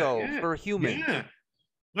ICO for human. Yeah.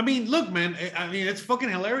 I mean, look, man. I mean, it's fucking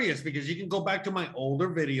hilarious because you can go back to my older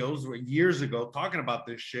videos years ago talking about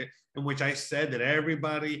this shit, in which I said that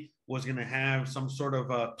everybody was going to have some sort of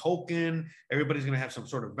a token. Everybody's going to have some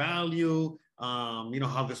sort of value. You know,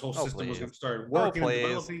 how this whole Oh, system was please. going to start working and please.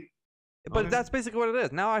 developing. But Okay. that's basically what it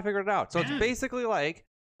is. Now I figured it out. So Yeah. it's basically like,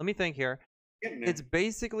 let me think here. Getting there. It's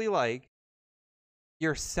basically like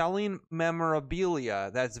you're selling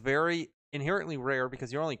memorabilia that's very inherently rare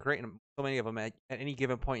because you're only creating so many of them at any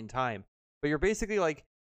given point in time. But you're basically like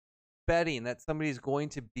betting that somebody's going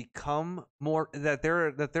to become more, that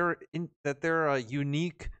they're a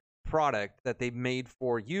unique product that they made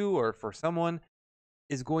for you or for someone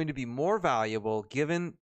is going to be more valuable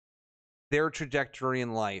given their trajectory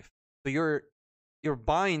in life. So you're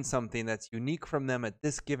buying something that's unique from them at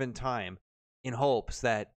this given time in hopes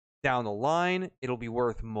that down the line it'll be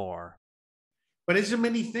worth more. But it's so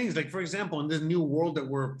many things. Like, for example, in this new world that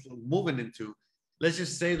we're moving into, let's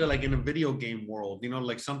just say that, like in a video game world, you know,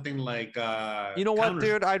 like something like You know what, Counter-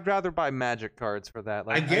 dude? I'd rather buy Magic cards for that.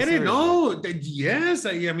 Like, I get it. seriously. No, yes.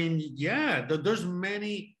 I mean, yeah. There's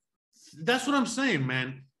many. That's what I'm saying,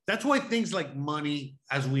 man. That's why things like money,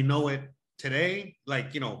 as we know it today,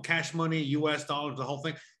 like, you know, cash money, U.S. dollars, the whole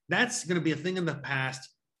thing, that's going to be a thing in the past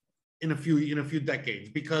in a few decades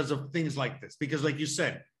because of things like this. Because, like you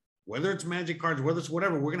said, whether it's Magic cards, whether it's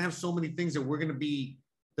whatever, we're going to have so many things that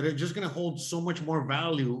that are just going to hold so much more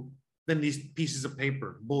value than these pieces of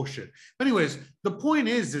paper bullshit. But anyways, the point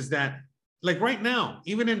is that, like right now,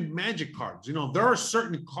 even in Magic cards, you know, there are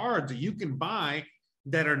certain cards that you can buy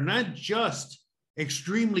that are not just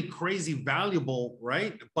extremely crazy valuable,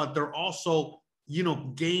 right? But they're also, you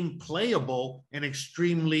know, game playable and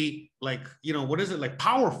extremely, like, you know, what is it, like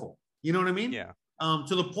powerful? You know what I mean? Yeah.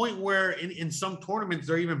 To the point where in some tournaments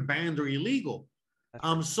they're even banned or illegal.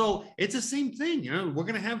 So it's the same thing, you know, we're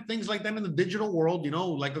going to have things like that in the digital world, you know,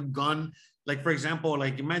 like a gun, like, for example,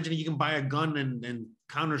 like imagine you can buy a gun in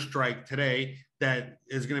Counter-Strike today that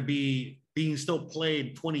is going to be being still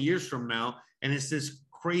played 20 years from now. And it's this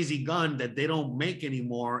crazy gun that they don't make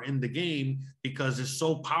anymore in the game because it's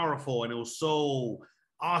so powerful and it was so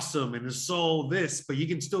awesome and it's so this, but you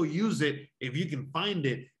can still use it if you can find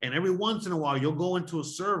it. And every once in a while, you'll go into a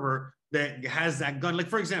server that has that gun. Like,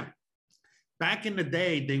 for example, back in the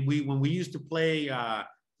day, when we used to play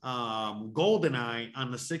GoldenEye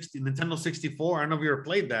on the Nintendo 64, I don't know if you ever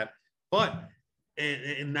played that, but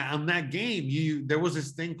on that game, there was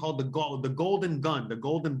this thing called the golden gun, the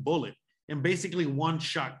golden bullet, and basically one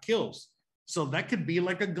shot kills. So that could be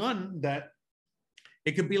like a gun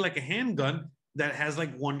it could be like a handgun that has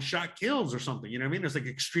like one shot kills or something. You know what I mean? It's like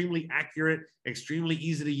extremely accurate, extremely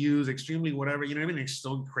easy to use, extremely whatever. You know what I mean? It's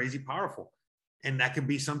so crazy powerful. And that could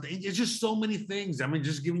be something. It's just so many things. I mean,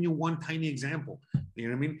 just giving you one tiny example. You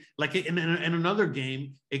know what I mean? Like in another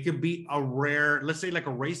game, it could be a rare, let's say like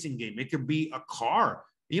a racing game. It could be a car.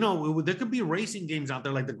 You know, there could be racing games out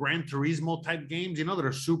there like the Gran Turismo type games, you know, that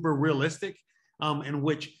are super realistic, in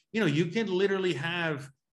which, you know, you can literally have,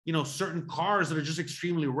 you know, certain cars that are just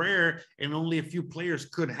extremely rare and only a few players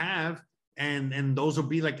could have. And those will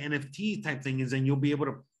be like NFT type things. And you'll be able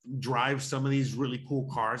to drive some of these really cool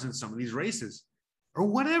cars in some of these races or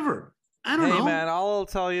whatever. I don't know. Hey man, all I'll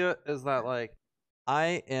tell you is that like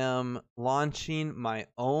I am launching my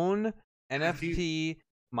own NFT,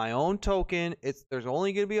 my own token. There's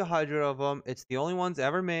only gonna be 100 of them. It's the only ones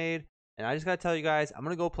ever made, and I just gotta tell you guys, I'm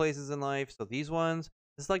gonna go places in life. So these ones,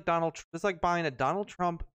 it's like buying a Donald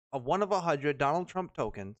Trump, a one of 100 Donald Trump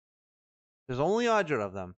tokens. There's only 100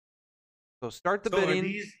 of them. So start the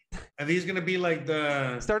bidding. Are these gonna be like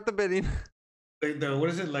Start the bidding. The what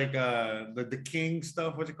is it, like the king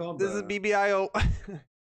stuff? What's it called? This is BBIO.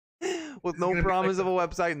 With no gonna be promise like of a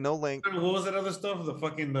website, no link. What was that other stuff? The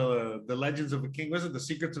fucking the Legends of the King. Was it the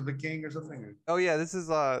Secrets of the King or something? Oh yeah, this is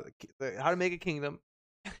how to make a kingdom.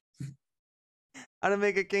 How to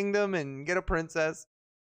make a kingdom and get a princess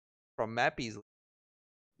from Matt Beasley.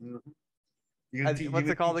 Mhm. What's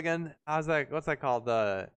it called again? How's that? What's that called?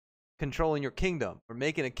 Controlling your kingdom or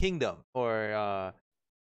making a kingdom or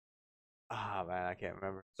man, I can't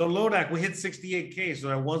remember. So Lodak, we hit 68K, so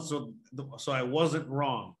I wasn't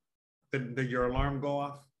wrong. Did your alarm go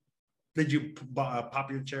off? Did you pop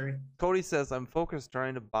your cherry? Cody says I'm focused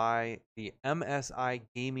trying to buy the MSI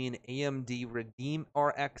Gaming AMD Redeem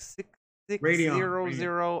RX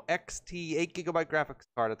 6600 XT 8GB graphics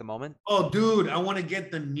card at the moment. Oh, dude, I want to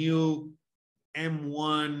get the new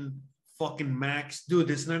M1 fucking Max. Dude,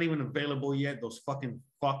 it's not even available yet. Those fucking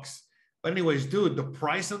fucks. But anyways, dude, the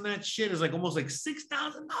price on that shit is like almost like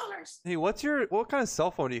 $6,000. Hey, what kind of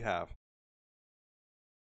cell phone do you have?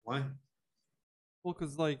 Why? Well,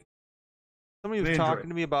 because like somebody was talking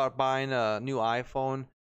to me about buying a new iPhone,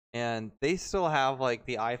 and they still have like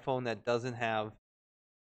the iPhone that doesn't have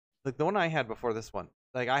like the one I had before this one.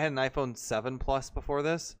 Like I had an iPhone 7 Plus before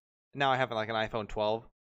this, and now I have like an iPhone 12,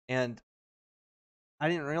 and I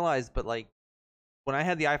didn't realize, but like when I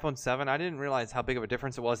had the iPhone 7, I didn't realize how big of a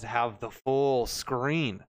difference it was to have the full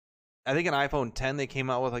screen. I think an iPhone 10 they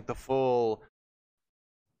came out with like the full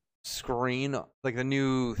screen, like the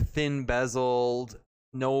new thin bezeled,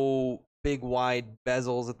 no big wide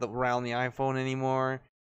bezels around the iPhone anymore.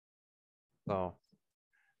 So,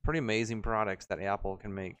 pretty amazing products that Apple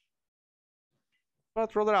can make. I'll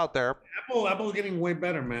throw that out there. Apple's getting way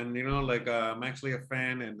better, man. You know, like I'm actually a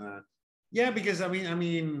fan, and yeah, because I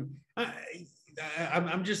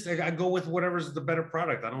go with whatever's the better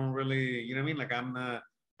product. I don't really, you know what I mean? Like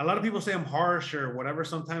a lot of people say I'm harsh or whatever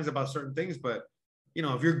sometimes about certain things, but you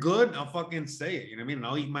know, if you're good, I'll fucking say it. You know what I mean? And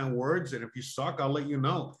I'll eat my words, and if you suck, I'll let you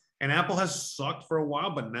know. And Apple has sucked for a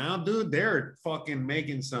while, but now, dude, they're fucking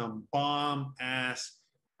making some bomb ass.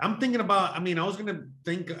 I'm thinking about. I mean, I was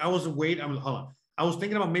thinking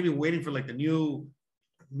about maybe waiting for like the new,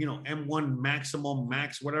 you know, M1 Maximum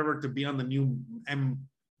Max, whatever, to be on the new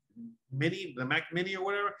Mini, the Mac Mini or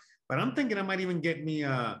whatever. But I'm thinking I might even get me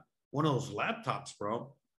one of those laptops,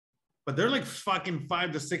 bro. But they're like fucking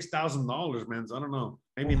 $5,000 to $6,000, man. So I don't know.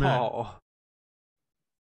 Maybe not.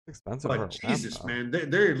 Expensive. But Jesus, man,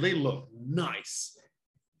 they look nice,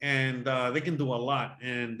 and they can do a lot.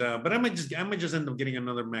 And but I might just end up getting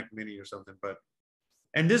another Mac Mini or something.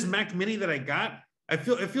 And this Mac Mini that I got, it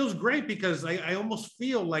feels great because I almost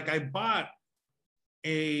feel like I bought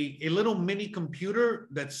a little mini computer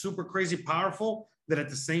that's super crazy powerful that at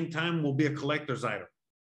the same time will be a collector's item.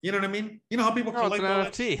 You know what I mean? You know how people collect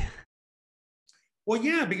it's an NFT. Well,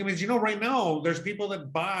 yeah, because you know right now there's people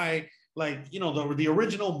that buy like, you know, the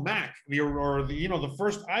original Mac or the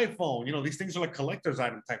first iPhone. You know, these things are like collector's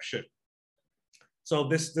item type shit. So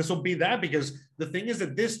this will be that, because the thing is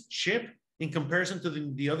that this chip, in comparison to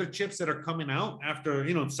the other chips that are coming out after,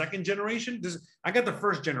 you know, second generation, I got the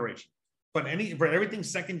first generation, but for everything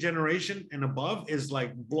second generation and above is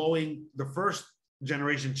like blowing the first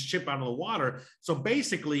generation chip out of the water. So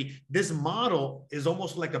basically this model is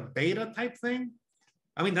almost like a beta type thing.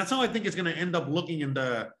 I mean, that's how I think it's going to end up looking in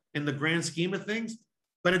the grand scheme of things,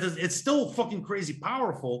 but it's still fucking crazy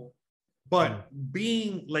powerful, but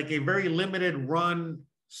being like a very limited run,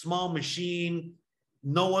 small machine,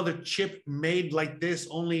 no other chip made like this,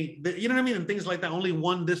 only, you know what I mean? And things like that, only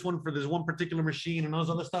this one for this one particular machine and all this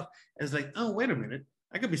other stuff. It's like, oh, wait a minute.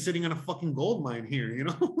 I could be sitting on a fucking gold mine here, you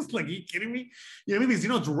know? Like, are you kidding me? You know what I mean? Because, you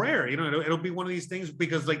know, it's rare. You know, it'll be one of these things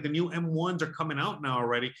because, like, the new M1s are coming out now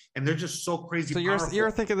already, and they're just so crazy powerful. So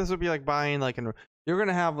you're thinking this would be like buying, like, you're going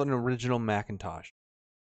to have an original Macintosh.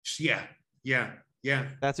 Yeah.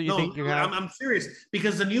 That's what you think you're gonna have? I'm serious,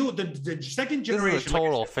 because the second generation. This is a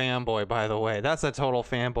total fanboy, by the way. That's a total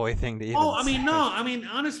fanboy thing to even say.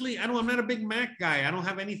 Honestly, I'm not a big Mac guy. I don't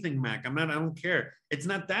have anything Mac. I don't care. It's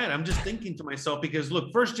not that. I'm just thinking to myself, because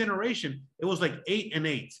look, first generation, it was like 8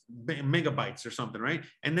 megabytes or something, right?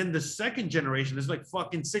 And then the second generation is like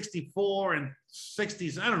fucking 64 and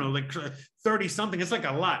 60s. I don't know, like 30 something. It's like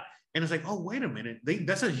a lot. And it's like, oh, wait a minute.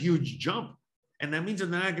 That's a huge jump. And that means that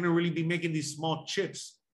they're not going to really be making these small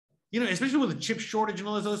chips, you know, especially with the chip shortage and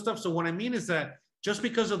all this other stuff. So what I mean is that just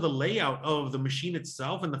because of the layout of the machine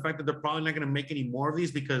itself and the fact that they're probably not going to make any more of these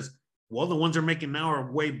because, well, the ones they're making now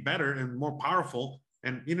are way better and more powerful.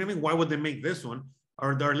 And you know what I mean? Why would they make this one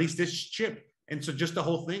or at least this chip? And so just the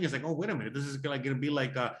whole thing is like, oh, wait a minute. This is like going to be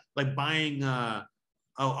like buying a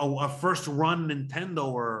first run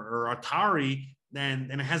Nintendo or Atari and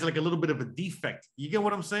it has like a little bit of a defect. You get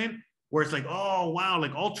what I'm saying? Where it's like, oh, wow,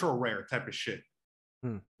 like ultra rare type of shit.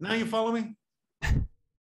 Now you follow me?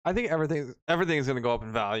 I think everything is going to go up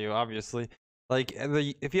in value, obviously. Like,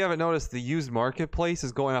 if you haven't noticed, the used marketplace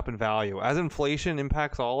is going up in value. As inflation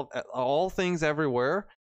impacts all things everywhere,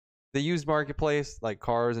 the used marketplace, like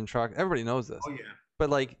cars and trucks, everybody knows this. Oh yeah. But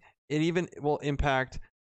like it even will impact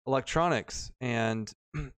electronics and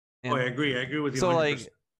Oh, I agree. I agree with you. so 100%. like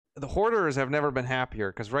the hoarders have never been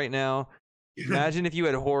happier because right now, imagine if you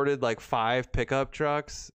had hoarded like 5 pickup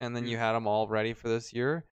trucks and then you had them all ready for this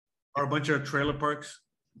year, or a bunch of trailer parks.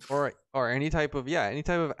 or any type of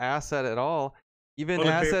asset at all, even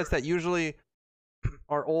Toilet assets paper. that usually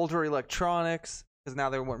are older electronics because now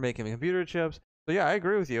they weren't making computer chips. So yeah, I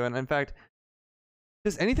agree with you. And in fact,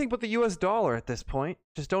 just anything but the U.S. dollar at this point.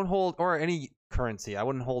 Just don't hold, or any currency. I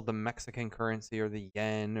wouldn't hold the Mexican currency or the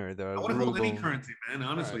yen or the I wouldn't hold any ruble. currency, man.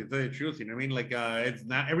 Honestly, Right. to tell you the truth, you know what I mean? Like, it's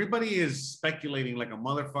not everybody is speculating like a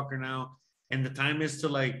motherfucker now, and the time is to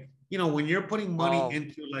like, you know, when you're putting money Well-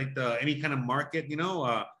 into like any kind of market, you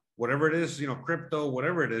know, whatever it is, you know, crypto,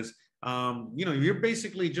 whatever it is, you know, you're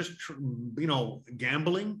basically just, you know,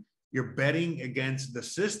 gambling. You're betting against the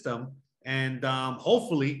system, and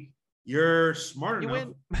hopefully, you're smart You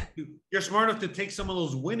enough. You're smart enough to take some of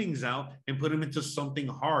those winnings out and put them into something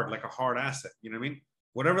hard, like a hard asset. You know what I mean?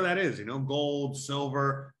 Whatever that is, you know, gold,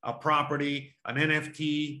 silver, a property, an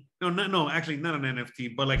NFT. No, actually not an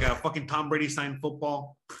NFT, but like a fucking Tom Brady signed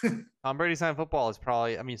football. Tom Brady signed football is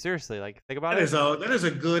probably. I mean, seriously, like think about That it. is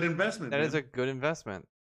a good investment. That man. is a good investment.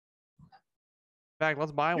 In fact,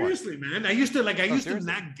 let's buy one. Seriously, man. I used to seriously.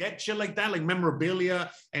 not get shit like that, like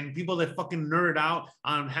memorabilia and people that fucking nerd out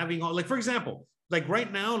on having all, like, for example, like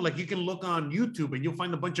right now, like you can look on YouTube and you'll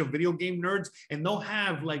find a bunch of video game nerds and they'll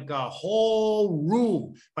have like a whole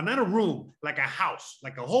room, but not a room, like a house,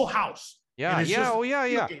 like a whole house. Yeah, And it's yeah, just oh yeah,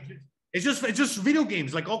 video yeah. games. It's just video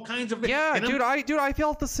games, like all kinds of. Yeah, and dude, I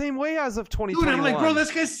felt the same way as of 2021. I'm like, bro,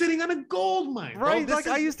 this guy's sitting on a gold mine, bro. right? This Like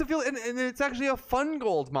I is- used to feel, and it's actually a fun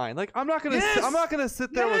gold mine. Like I'm not gonna, Yes! I'm not gonna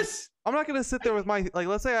sit there with, Yes. I'm not gonna sit there with my, like,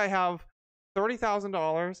 let's say I have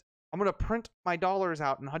 $30,000. I'm gonna print my dollars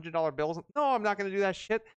out in $100 bills. No, I'm not gonna do that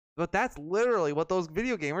shit. But that's literally what those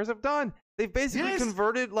video gamers have done. They've basically Yes.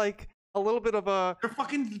 converted like a little bit of a. They're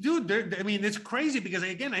fucking, dude. I mean, it's crazy because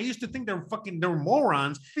again, I used to think they're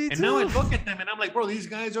morons, Me and now I too. look at them and I'm like, bro, these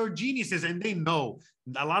guys are geniuses, and they know.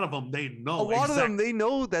 A lot of them, they know. A lot of them, exactly. they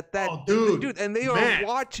know that Oh, dude, and they are man.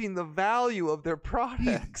 watching the value of their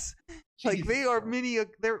products. Like they Jesus, are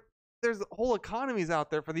bro. there's whole economies out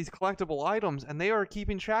there for these collectible items, and they are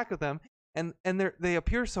keeping track of them, and they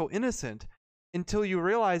appear so innocent until you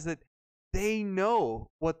realize that they know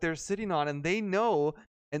what they're sitting on, and they know,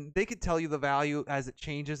 and they could tell you the value as it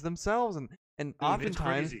changes themselves, and Dude, it's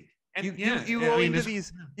oftentimes crazy. And you yeah, you I go mean, into it's-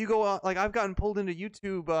 these, you go like I've gotten pulled into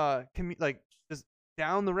YouTube like just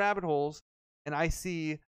down the rabbit holes, and I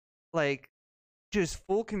see like just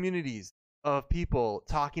full communities of people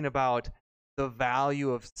talking about the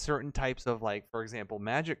value of certain types of, like, for example,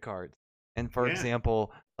 magic cards, and for Yeah.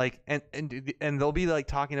 example, like and they'll be like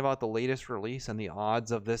talking about the latest release and the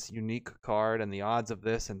odds of this unique card and the odds of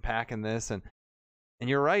this and packing this, and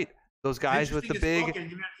you're right, those guys with the Interesting as big fuck, and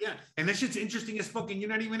you're not- yeah, and that shit's interesting as fucking. You're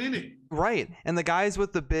not even in it. right, and the guys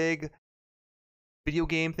with the big video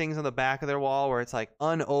game things on the back of their wall where it's like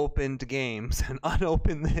unopened games and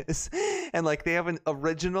unopened this, and like they have an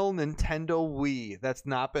original Nintendo Wii that's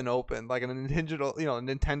not been opened, like a Nintendo,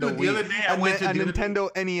 Nintendo Dude, the Wii, other day I and went then to a the other day-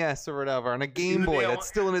 Nintendo NES or whatever, and a Game other day Boy I that's went-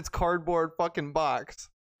 still in its cardboard fucking box.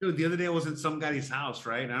 Dude, the other day I was in some guy's house,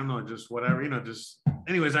 right? I don't know, just whatever, just.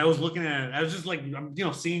 Anyways, I was looking at it. I was just like, I'm,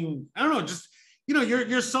 seeing. I don't know, just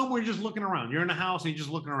you're somewhere, you're just looking around. You're in a house and you're just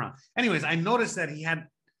looking around. Anyways, I noticed that he had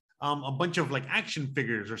a bunch of like action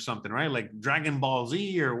figures or something, right? Like Dragon Ball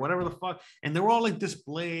Z or whatever the fuck, and they were all like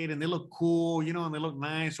displayed and they look cool, and they look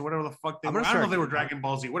nice or whatever the fuck they I'm were. gonna I don't know start- if they were Dragon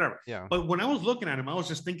Ball Z, whatever. Yeah. But when I was looking at him, I was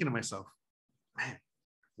just thinking to myself, man,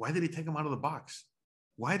 why did he take him out of the box?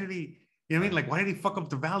 Why did he? You know what I mean? Like, why did he fuck up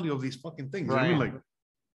the value of these fucking things? You know what I mean? Right.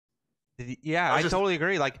 Like, Yeah, I I just- totally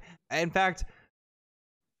agree. Like, in fact,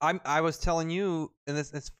 I was telling you, and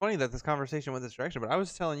it's funny that this conversation went this direction, but I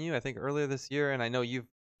was telling you, I think earlier this year, and I know you've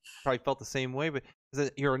probably felt the same way, but is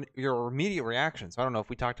that your immediate reaction? So I don't know if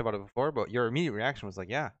we talked about it before, but your immediate reaction was like,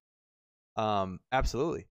 yeah,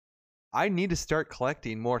 absolutely. I need to start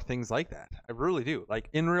collecting more things like that. I really do. Like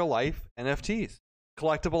in real life, NFTs,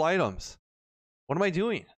 collectible items. What am I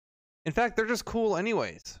doing? In fact, they're just cool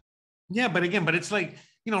anyways. yeah, but again, it's like,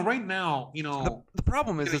 right now, The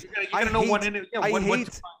problem is, you gotta I know what hate- in it. Yeah, I what,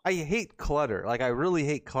 hate I hate clutter. Like I really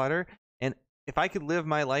hate clutter. And if I could live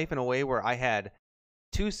my life in a way where I had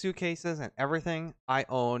 2 suitcases and everything I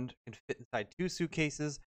owned can fit inside 2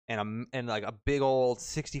 suitcases and like a big old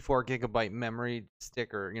 64 gigabyte memory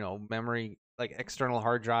stick, or memory, like external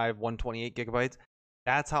hard drive, 128 gigabytes.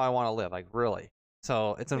 That's how I want to live. Like really.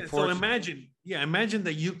 So it's So unfortunate. imagine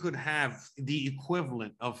that you could have the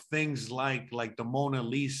equivalent of things like the Mona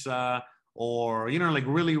Lisa, or like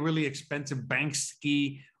really really expensive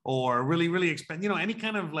Banksy, or really really expensive, any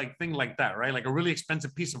kind of like thing like that, right? Like a really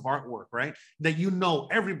expensive piece of artwork, right? That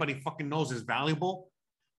everybody fucking knows is valuable,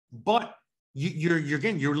 but you're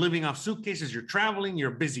again, you're living off suitcases, you're traveling,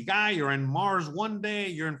 you're a busy guy, you're in Mars one day,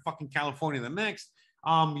 you're in fucking California the next.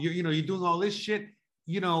 You're doing all this shit,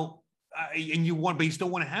 and but you still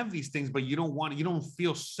want to have these things, but you don't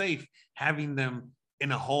feel safe having them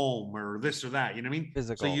in a home or this or that. You know what I mean?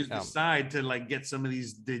 Physical, So you decide to like get some of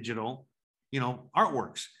these digital,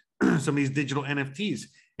 artworks, some of these digital NFTs.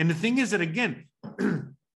 And the thing is that again,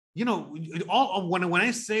 when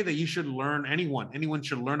I say that you should learn, anyone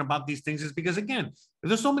should learn about these things, is because again, if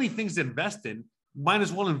there's so many things to invest in, might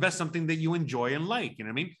as well invest something that you enjoy and like. You know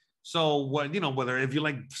what I mean? So whether if you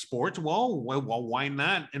like sports, well, why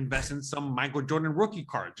not invest in some Michael Jordan rookie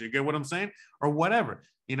cards? You get what I'm saying? Or whatever,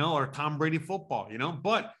 or Tom Brady football,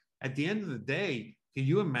 But at the end of the day, can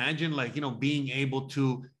you imagine being able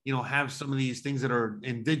to, have some of these things that are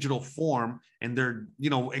in digital form, and they're,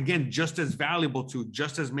 again, just as valuable to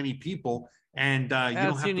just as many people. And you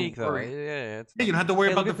don't have unique, to worry. Yeah, You don't have to worry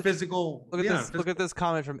Hey, about look the at this- physical. Look at this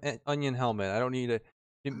comment from Onion Helmet. I don't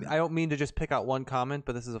mean to just pick out one comment,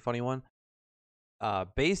 but this is a funny one.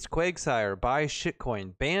 Based Quagsire buys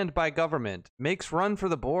shitcoin, banned by government, makes run for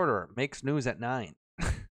the border, makes news at 9.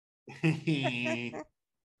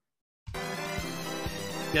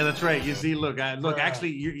 Yeah, that's right. You see, look,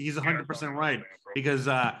 actually, he's 100% right, because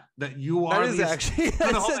that you are. That is actually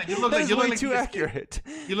you look way too accurate.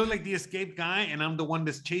 You look like the escape guy, and I'm the one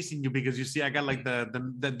that's chasing you, because you see, I got like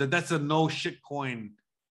the that's a no shit coin.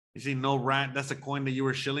 You see, no rat. That's a coin that you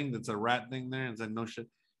were shilling. That's a rat thing there. It's like no shit,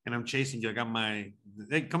 and I'm chasing you. I got my.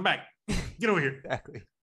 Hey, come back. Get over here. Exactly.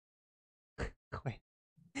 Get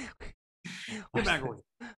back over here.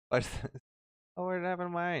 Oh, what happened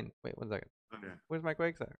to mine? Wait, 1 second. Okay. Where's my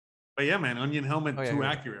Quagsire? But yeah, man, Onion Helmet, Oh, yeah, too here.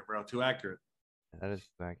 accurate, bro. Too accurate. That is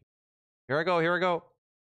accurate. Here I go. Here I go.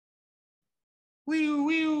 Wee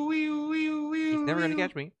wee wee wee wee. He's never gonna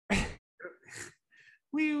catch me.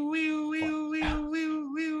 Wee wee wee wee wee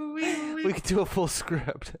wee wee. We could do a full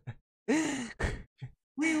script. Hold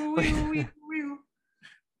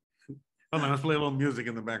on, let's play a little music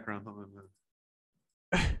in the background. Hold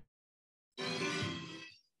on.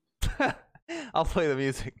 I'll play the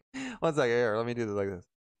music. 1 second. Here, let me do this like this.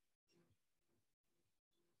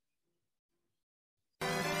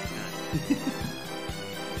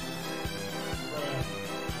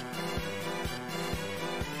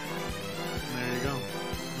 There you go.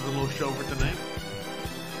 There's a little show for tonight.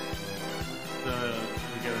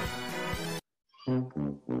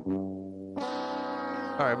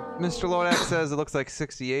 All right, Mr. Lodak says it looks like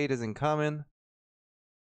 68 isn't coming.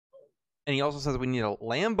 And he also says we need a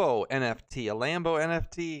Lambo NFT. A Lambo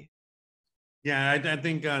NFT. Yeah, I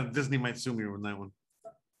think Disney might sue me on that one.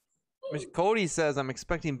 Mr. Cody says I'm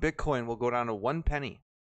expecting Bitcoin will go down to 1 penny.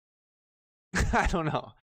 I don't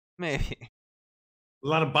know. Maybe. A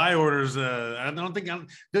lot of buy orders. I don't think I'm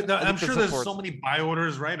sure there's supports- so many buy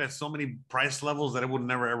orders, right? At so many price levels that it would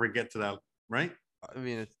never ever get to that, right? I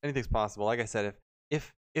mean, anything's possible. Like I said,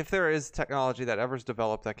 if there is technology that ever's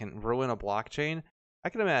developed that can ruin a blockchain, I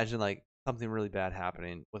can imagine like something really bad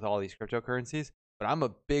happening with all these cryptocurrencies. But I'm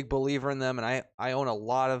a big believer in them, and I own a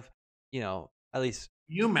lot of, at least.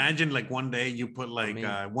 You imagine like one day you put like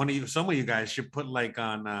some of you guys should put like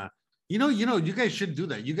on you guys should do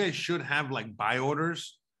that. You guys should have like buy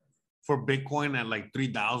orders for Bitcoin at like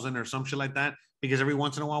 3,000 or some shit like that, because every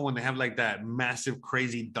once in a while when they have like that massive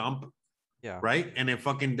crazy dump, Yeah. right, and it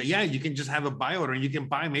fucking you can just have a buy order and you can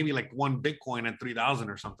buy maybe like 1 Bitcoin at 3,000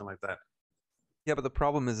 or something like that. Yeah, but the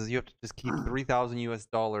problem is you have to just keep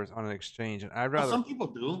 $3,000 on an exchange, and I'd Well, rather. some people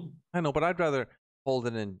do. I know, but I'd rather hold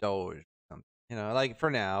it in Doge, or something, like for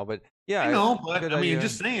now. But yeah, I know, but good I mean, idea.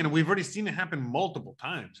 just saying, we've already seen it happen multiple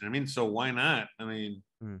times. I mean, so why not? I mean,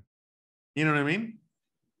 you know what I mean?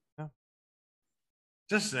 Yeah.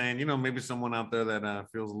 Just saying, maybe someone out there that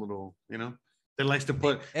feels a little, that likes to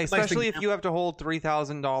put, Especially if you have to hold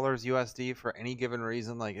 $3,000 USD for any given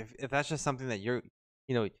reason, like if that's just something that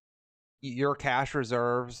your cash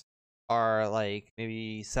reserves are like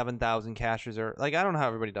maybe 7,000 cash reserve. Like I don't know how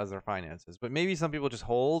everybody does their finances, but maybe some people just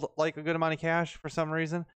hold like a good amount of cash for some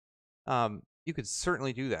reason. You could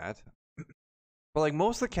certainly do that. But like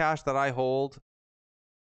most of the cash that I hold,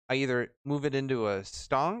 I either move it into a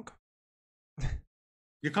stonk.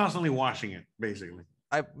 You're constantly washing it, basically.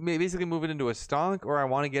 I basically move it into a stonk, or I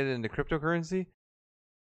want to get it into cryptocurrency,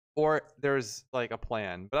 or there's like a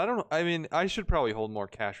plan. But I don't know. I mean, I should probably hold more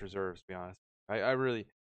cash reserves, to be honest. I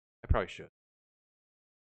probably should.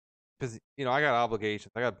 Because I got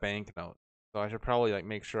obligations. I got bank notes, so I should probably like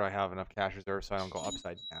make sure I have enough cash reserves so I don't go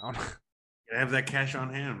upside down. You have that cash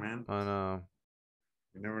on hand, man. I know.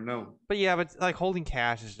 You never know. But yeah, but like holding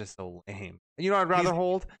cash is just so lame. I'd rather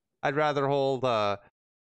hold. I'd rather hold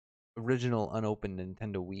original unopened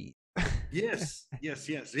Nintendo Wii. Yes.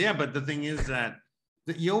 Yeah, but the thing is that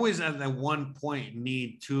you always at that one point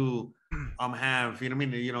need to have, I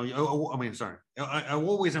mean, sorry. I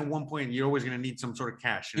always at one point you're always gonna need some sort of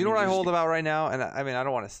cash. You know what I hold about right now, and I mean I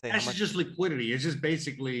don't want to say cash is just liquidity. It's just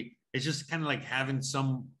basically kind of like having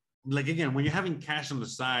some, like, again, when you're having cash on the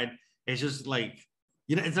side, it's just like,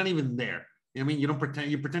 it's not even there. I mean, you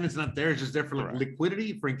pretend it's not there. It's just there for like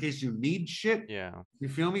liquidity, for in case you need shit. Yeah. You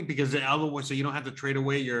feel me? Because otherwise, so you don't have to trade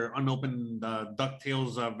away your unopened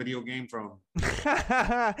DuckTales video game from.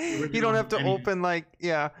 You don't have to open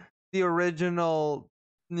the original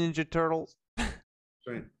Ninja Turtles.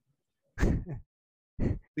 Right.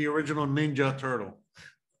 The original Ninja Turtle.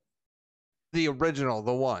 The original,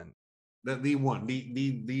 the one. The one,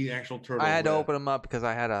 the actual turtle. I had to open them up because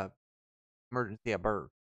I had a emergency at birth.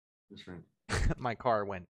 That's right. My car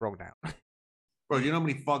broke down. Bro, you know how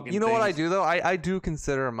many fucking. You know what I do though? I do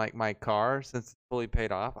consider my car, since it's fully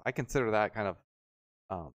paid off. I consider that kind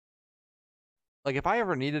of, like if I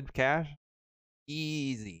ever needed cash,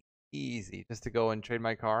 easy, just to go and trade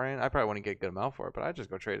my car in. I probably wouldn't get a good amount for it, but I just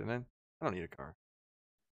go trade it in. I don't need a car.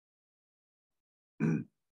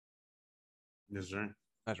 Yes, sir.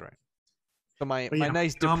 That's right. So my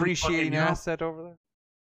nice depreciating asset over there.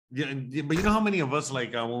 Yeah, but you know how many of us,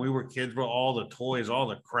 like when we were kids, bro, all the toys, all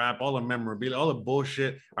the crap, all the memorabilia, all the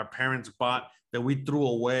bullshit our parents bought that we threw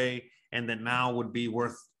away and that now would be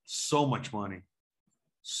worth so much money,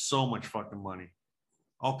 so much fucking money,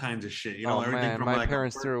 all kinds of shit. Everything man, from my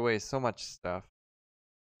parents threw away so much stuff.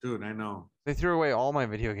 Dude, I know. They threw away all my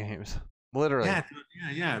video games, literally.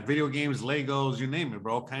 Yeah. Video games, Legos, you name it,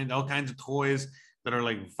 bro. All kinds of toys that are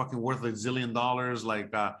like fucking worth $1 zillion,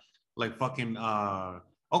 like fucking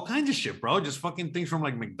all kinds of shit, bro. Just fucking things from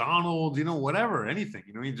like McDonald's, whatever, anything,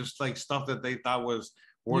 just like stuff that they thought was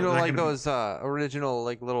worth. Like those original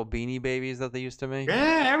like little Beanie Babies that they used to make.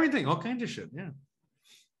 Yeah, everything, all kinds of shit. Yeah.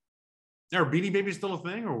 Are Beanie Babies still a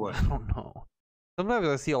thing or what? I don't know. Sometimes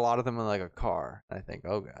I see a lot of them in like a car, and I think,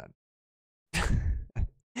 oh god,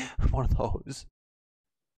 one of those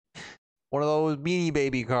Beanie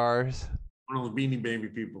Baby cars. One of those Beanie Baby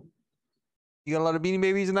people. You got a lot of Beanie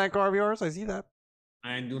Babies in that car of yours? I see that.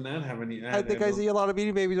 I do not have any. I think I see a lot of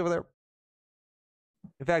Beanie Babies over there.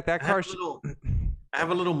 In fact, that car. I have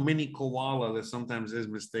a little mini koala that sometimes is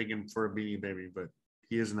mistaken for a Beanie Baby, but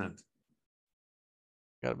he is not.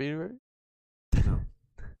 Got a Beanie Baby? No.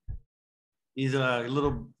 He's a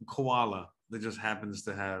little koala that just happens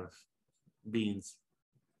to have beans.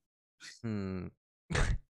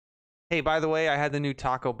 Hey, by the way, I had the new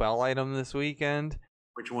Taco Bell item this weekend.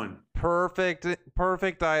 Which one? Perfect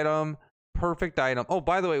item. Perfect item. Oh,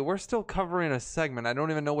 by the way, we're still covering a segment. I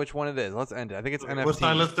don't even know which one it is. Let's end it. I think it's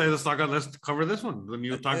NFT. Let's cover this one. The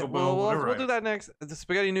new Taco Bell. We'll do that next. The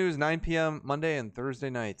Spaghetti News, 9 p.m. Monday and Thursday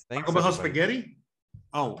nights. Thanks. Taco Bell spaghetti?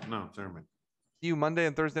 Oh no, sorry, man. See you Monday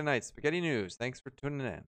and Thursday nights. Spaghetti News. Thanks for tuning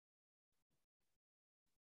in.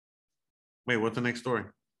 Wait, what's the next story?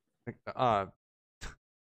 Taco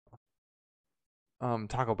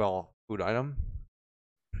Bell food item.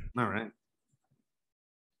 All right.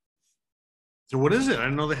 So what is it? I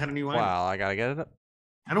didn't know they had a new item. Wow, I gotta get it.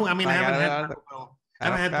 I haven't had Taco Bell. I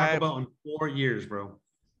haven't had Taco Bell in 4 years, bro.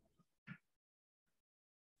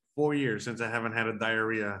 4 years since I haven't had a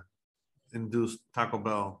diarrhea-induced Taco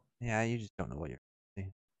Bell. Yeah, you just don't know what you're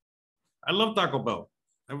saying. I love Taco Bell.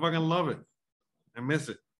 I fucking love it. I miss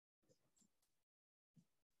it.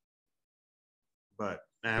 But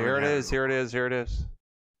here it is.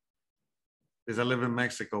 Because I live in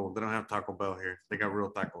Mexico. They don't have Taco Bell here. They got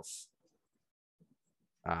real tacos.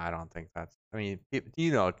 I don't think that's. I mean,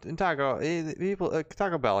 in Taco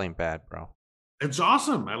Bell ain't bad, bro. It's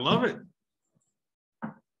awesome. I love it.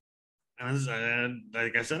 And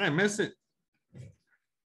like I said, I miss it.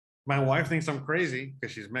 My wife thinks I'm crazy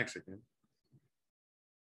because she's Mexican,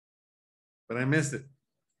 but I miss it.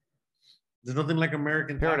 There's nothing like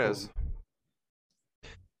American tacos. Here it is.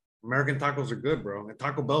 American tacos are good, bro. And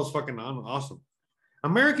Taco Bell's fucking awesome.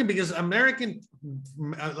 Because American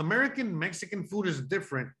Mexican food is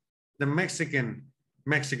different than Mexican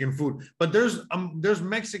food. But there's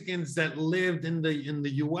Mexicans that lived in the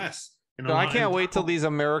U.S. So I can't wait till these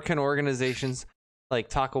American organizations like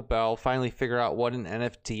Taco Bell finally figure out what an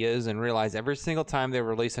NFT is and realize every single time they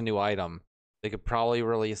release a new item, they could probably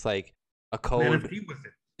release like a code. An NFT with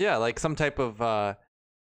it. Yeah, like some type of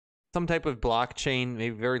blockchain,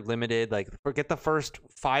 maybe very limited. Like forget the first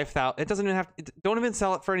 5,000. It doesn't even have. Don't even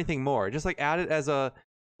sell it for anything more. Just like add it as a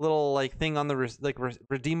little like thing on the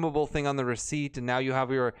redeemable thing on the receipt, and now you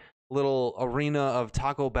have your little arena of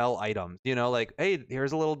Taco Bell items. You know, like hey,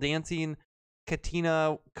 here's a little dancing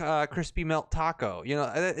Katina crispy melt taco. You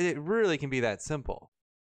know, it really can be that simple.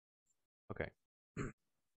 Okay.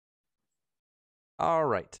 All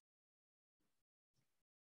right.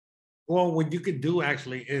 Well, what you could do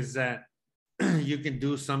actually is that you can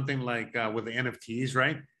do something like with the NFTs,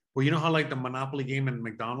 right? Well, you know how like the Monopoly game in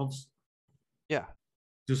McDonald's? Yeah.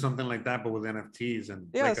 Do something like that, but with NFTs and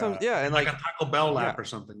yeah, like and like a Taco Bell app yeah. or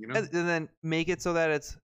something, you know? And then make it so that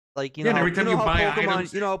it's like Yeah, and every time you how buy Pokemon,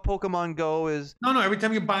 items- you know how Pokemon Go is. No, every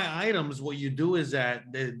time you buy items, what you do is that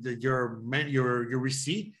your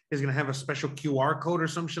receipt is gonna have a special QR code or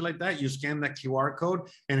some shit like that. You scan that QR code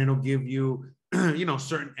and it'll give you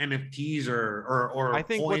certain NFTs or I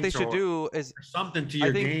think what they points should or do is something to I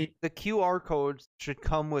your think game. the QR codes should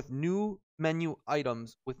come with new menu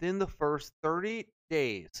items within the first 30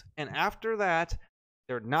 days, and after that,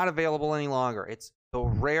 they're not available any longer. It's the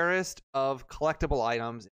rarest of collectible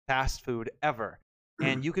items in fast food ever,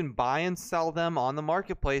 and you can buy and sell them on the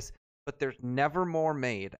marketplace, but there's never more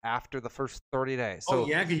made after the first 30 days. So, Oh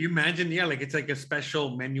yeah, can you imagine? Yeah, like it's like a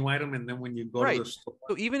special menu item, and then when you go Right. to the store,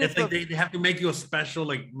 so even it's if like they have to make you a special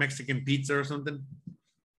like Mexican pizza or something.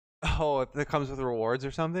 if it comes with rewards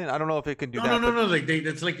or something, I don't know if it can do No, that. no, but- Like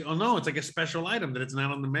it's like it's like a special item that it's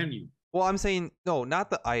not on the menu. Well, I'm saying no, not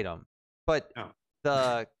the item, but Oh.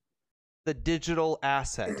 the digital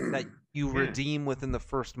asset that you Yeah. redeem within the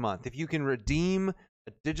first month. If you can redeem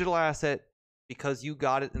a digital asset because you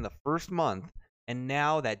got it in the first month, and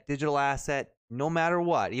now that digital asset, no matter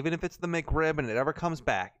what, even if it's the McRib and it ever comes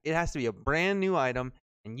back, it has to be a brand new item,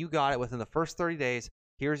 and you got it within the first 30 days.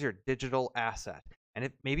 Here's your digital asset. And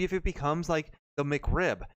maybe if it becomes like the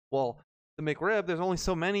McRib, well, the McRib, there's only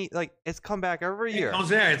so many, like it's come back every year.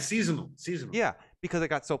 It's seasonal. Yeah, because it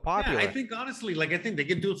got so popular. Yeah, I think honestly, like I think they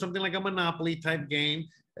could do something like a Monopoly type game,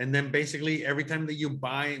 and then basically every time that you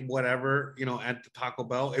buy whatever, at the Taco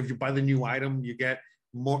Bell, if you buy the new item, you get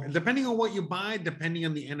more. Depending on what you buy, depending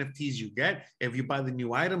on the NFTs you get. If you buy the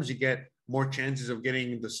new items, you get more chances of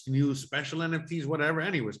getting the new special NFTs, whatever.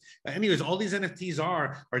 Anyways, all these NFTs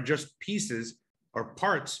are just pieces or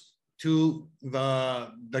parts to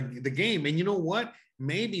the game. And you know what?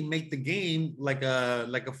 Maybe make the game like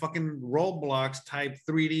a fucking Roblox type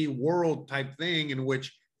 3D world type thing in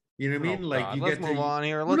which, you know what I mean? Like God, you let's get move to on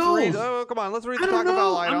here. Who Let's read. knows? Oh, come on. Let's read I the don't Taco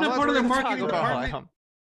Bell know. item. I'm not Let's part of read the the marketing Taco Bell department. item.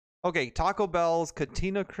 Okay, Taco Bell's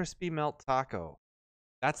Katina Crispy Melt Taco.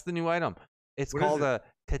 That's the new item. It's What is called it? a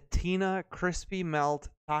Katina Crispy Melt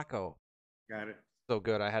Taco. Got it. So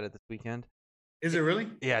good. I had it this weekend. Is it really?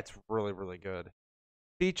 Yeah, it's really, really good.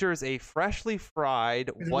 Features a freshly fried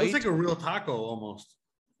It white. looks like a real taco almost.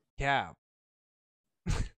 Yeah.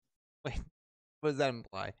 Wait, what does that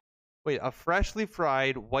imply? Wait, a freshly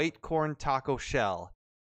fried white corn taco shell.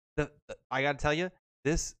 I gotta tell you,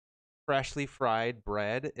 this freshly fried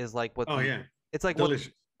bread is like what. Oh yeah, It's like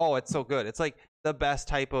delicious. Oh, it's so good. It's like the best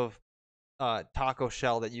type of taco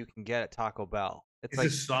shell that you can get at Taco Bell. It's Is like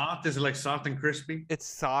it soft? Is it like soft and crispy? it's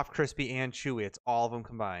soft, crispy, and chewy. It's all of them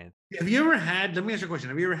combined. Have you ever had? Let me ask you a question.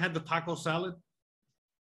 Have you ever had the taco salad?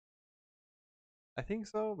 I think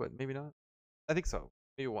so, but maybe not. I think so.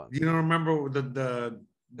 Maybe once. You don't remember the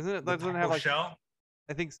Isn't it? the Doesn't it taco have like? shell?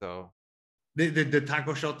 I think so. The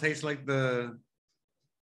taco shell tastes like the.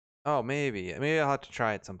 Oh, maybe. Maybe I'll have to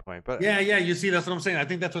try it at some point. But Yeah. You see, that's what I'm saying. I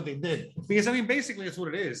think that's what they did because I mean, basically, it's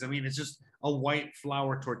what it is. I mean, it's just a white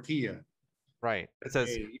flour tortilla. right. It that says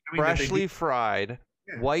they- I mean, that they freshly did- fried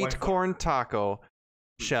yeah, white flour. corn taco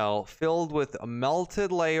shell filled with a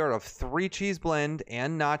melted layer of 3 cheese blend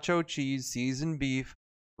and nacho cheese, seasoned beef,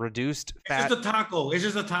 reduced It's fat, just a taco. It's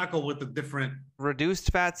just a taco with a different.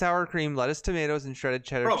 reduced fat sour cream, lettuce, tomatoes, and shredded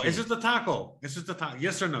cheddar Bro, cheese. it's just a taco. It's just a taco.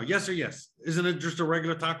 Yes or no? Yes or yes? Isn't it just a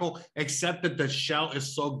regular taco? Except that the shell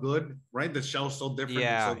is so good, right? The shell's so different.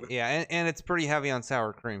 yeah, and so good. yeah, and it's pretty heavy on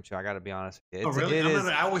sour cream too. I got to be honest with you. Oh, It's, really? it is-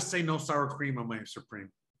 I always say no sour cream on my Supreme.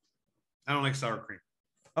 I don't like sour cream.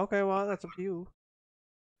 Okay, well, that's up to you.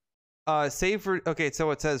 So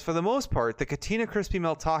it says for the most part, the Katina Crispy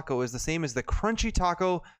Melt Taco is the same as the Crunchy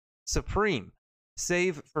Taco Supreme,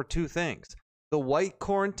 save for 2 things: the white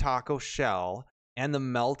corn taco shell and the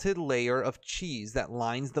melted layer of cheese that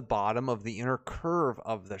lines the bottom of the inner curve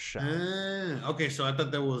of the shell. Okay, so I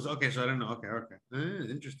thought that was okay. So I don't know. Okay.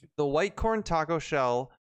 Interesting. The white corn taco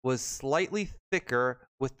shell was slightly thicker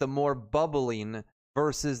with the more bubbling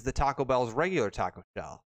versus the Taco Bell's regular taco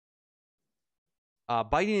shell.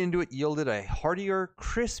 Biting into it yielded a heartier,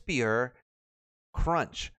 crispier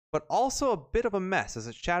crunch, but also a bit of a mess as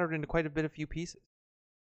it shattered into quite a bit of few pieces.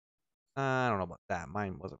 I don't know about that.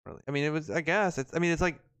 Mine wasn't really. I mean, it was. I guess it's. I mean, it's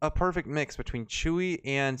like a perfect mix between chewy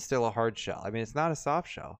and still a hard shell. I mean, it's not a soft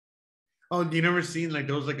shell. Oh, you never seen like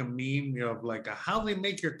those like a meme of like how they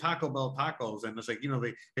make your Taco Bell tacos, and it's like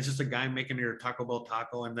it's just a guy making your Taco Bell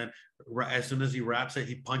taco, and then as soon as he wraps it,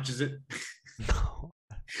 he punches it.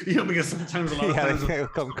 Because sometimes a lot of times they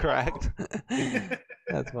come cracked.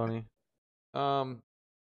 That's funny.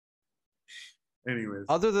 Anyways,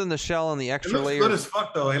 other than the shell and the extra it looks layer, good as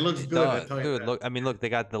fuck though. It looks good. I tell you dude, that. look. I mean, look. They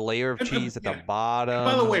got the layer of cheese at the bottom.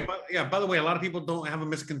 By the way, a lot of people don't have a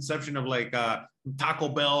misconception of like Taco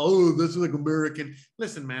Bell. Oh, this is like American.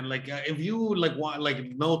 Listen, man. Like if you like want like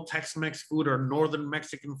no Tex-Mex food or Northern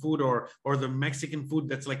Mexican food or the Mexican food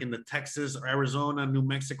that's like in the Texas or Arizona, New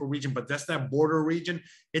Mexico region, but that's that border region.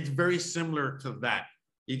 It's very similar to that.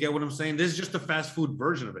 You get what I'm saying? This is just a fast food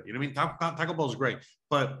version of it. You know what I mean? Taco Bell is great,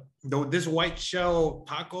 but this white shell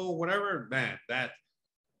taco, whatever, man, that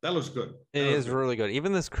looks good. It is really good.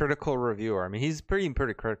 Even this critical reviewer, I mean, he's pretty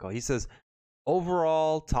critical. He says,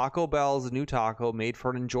 overall, Taco Bell's new taco made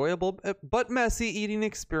for an enjoyable but messy eating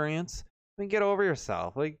experience. I mean, get over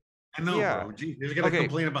yourself. Like, I know, bro. Geez, you're gonna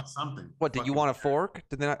complain about something. What, did you want a fork?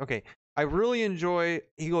 Did they not? Okay. I really enjoy.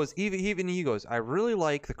 He goes. Even he goes. I really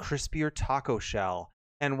like the crispier taco shell.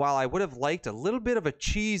 And while I would have liked a little bit of a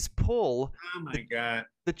cheese pull, oh my God,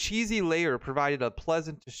 the cheesy layer provided a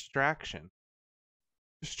pleasant distraction.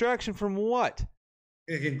 Distraction from what?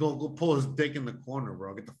 He can go pull his dick in the corner,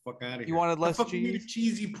 bro. Get the fuck out of here. You wanted less cheese? You need a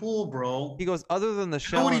cheesy pull, bro. He goes, other than the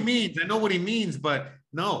shell. I know what he means, but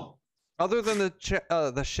no. Other than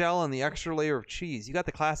the shell and the extra layer of cheese, you got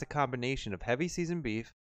the classic combination of heavy seasoned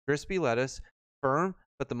beef, crispy lettuce, firm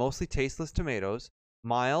but the mostly tasteless tomatoes,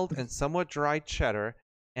 mild and somewhat dry cheddar,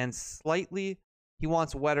 and slightly, he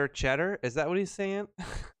wants wetter cheddar. Is that what he's saying?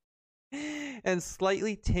 And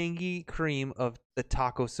slightly tangy cream of the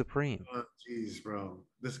Taco Supreme. Oh, jeez, bro.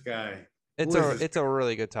 This guy. It's a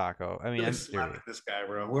really good taco. I mean, I'm serious. This guy,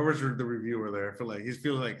 bro. Whoever's the reviewer there, I feel like he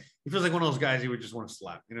feels like one of those guys you would just want to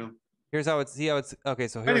slap, you know? Here's how it's. Okay,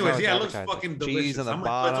 so here's anyways, how it's it looks fucking delicious. Cheese on the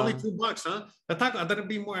bottom. It's only $2, huh? The taco. I thought it'd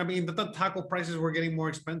be more. I mean, the taco prices were getting more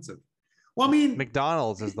expensive. Well, I mean,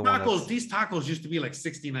 McDonald's is the one. These tacos used to be like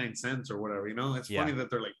 69 cents or whatever. You know, it's funny that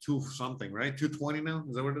they're like $2 something, right? $2.20 now.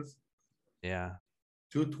 Is that what it is? Yeah.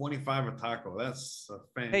 $2.25 a taco. That's a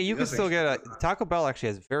fan. Hey, you can still get a Taco Bell. Actually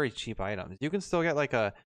has very cheap items. You can still get like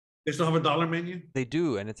a. They still have a dollar menu. They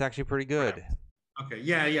do, and it's actually pretty good. Right. Okay,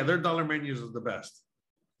 yeah. Their dollar menus is the best.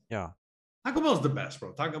 Yeah. Taco Bell's the best,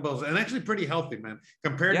 bro. Taco Bell's and actually pretty healthy, man.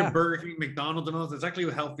 Compared to Burger King, McDonald's, and all this, it's actually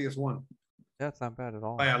the healthiest one. That's not bad at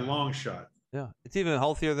all. By a long shot. Yeah, it's even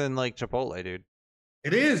healthier than like Chipotle, dude.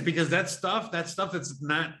 It is because that stuff that's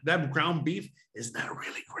not that ground beef is not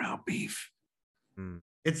really ground beef.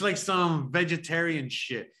 It's like some vegetarian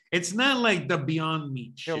shit. It's not like the Beyond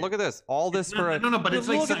Meat shit. Here, look at this. All this for no, but it's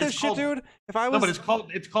like look at this shit, dude. If I was but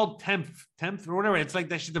it's called temp or whatever. It's like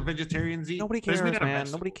that shit the vegetarians eat. Nobody cares,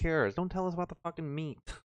 man. Nobody cares. Don't tell us about the fucking meat.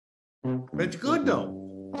 But it's good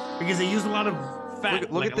though because they use a lot of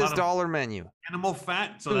fat. Look at this dollar menu. Animal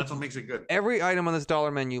fat, so that's what makes it good. Every item on this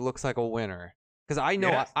dollar menu looks like a winner because I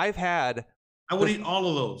know I've had. I would eat all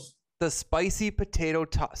of those. The spicy potato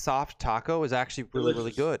soft taco is actually really,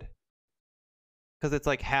 really good. Because it's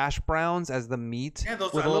like hash browns as the meat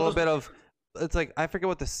with a little bit of, it's like, I forget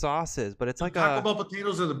what the sauce is, but it's like Taco Bell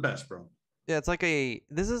potatoes are the best, bro. Yeah, it's like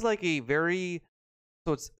this is like a very,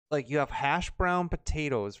 so it's like you have hash brown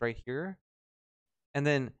potatoes right here. And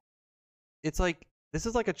then it's like, this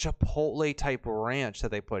is like a Chipotle type ranch that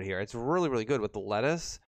they put here. It's really, really good with the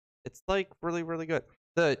lettuce. It's like really, really good.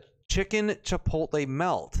 The chicken Chipotle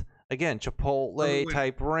melt. Again, Chipotle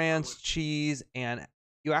type ranch, cheese, and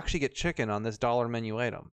you actually get chicken on this dollar menu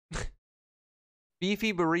item.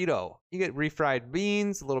 Beefy burrito. You get refried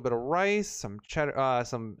beans, a little bit of rice, some cheddar,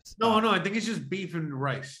 No, I think it's just beef and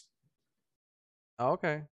rice. Oh,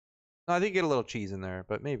 okay. No, I think you get a little cheese in there,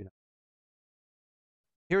 but maybe not.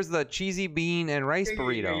 Here's the cheesy bean and rice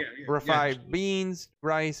burrito. Refried beans,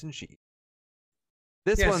 rice, and cheese.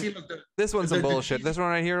 This one's some bullshit. This one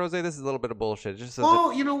right here, Jose, this is a little bit of bullshit. Just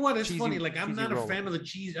you know what? It's funny. Like, I'm not a fan of the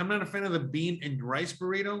cheese. I'm not a fan of the bean and rice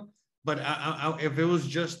burrito. But if it was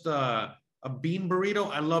just a bean burrito,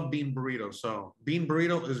 I love bean burrito. So bean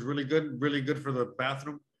burrito is really good for the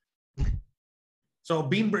bathroom. So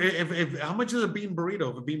if how much is a bean burrito?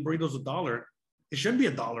 If a bean burrito is $1, it shouldn't be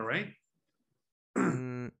 $1, right?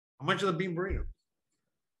 How much is a bean burrito?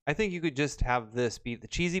 I think you could just have this be the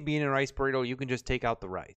cheesy bean and rice burrito. You can just take out the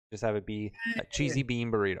rice. Just have it be a cheesy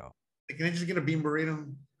bean burrito. Can I just get a bean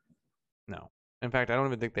burrito? No. In fact, I don't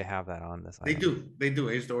even think they have that on this. They do. They do.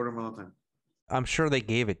 I used to order them all the time. I'm sure they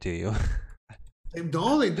gave it to you.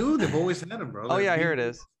 No, they do. They've always had them, bro. Oh They're yeah, bean here it burritos.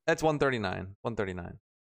 is. That's 139. 139.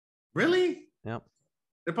 Really? Yep.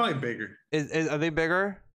 They're probably bigger. Are they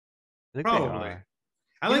bigger? I think they Probably. are.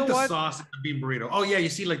 I You like know the what? sauce in the bean burrito. Oh yeah, you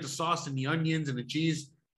see like the sauce and the onions and the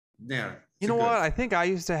cheese. Yeah. You know what? I think I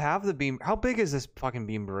used to have the bean. How big is this fucking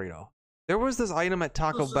bean burrito? There was this item at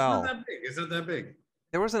Taco It's Bell. not that big. It's not that big.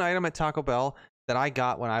 There was an item at Taco Bell that I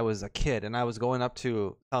got when I was a kid, and I was going up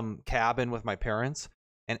to some cabin with my parents.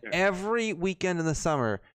 And Yeah. every weekend in the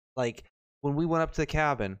summer, like when we went up to the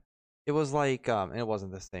cabin, it was like, and it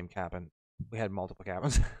wasn't the same cabin. We had multiple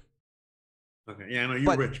cabins. Okay. Yeah, I know you're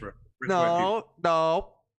But- rich, bro. Rich white people.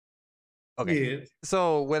 No. Okay. Yeah.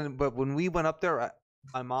 So when we went up there,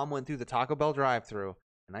 my mom went through the Taco Bell drive-through,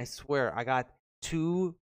 and I swear I got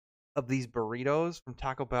 2 of these burritos from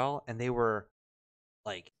Taco Bell, and they were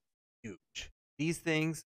like huge. These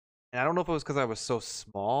things, and I don't know if it was because I was so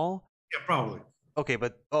small. Yeah, probably. Okay,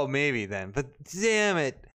 but maybe then. But damn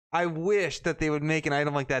it, I wish that they would make an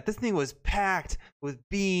item like that. This thing was packed with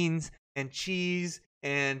beans and cheese,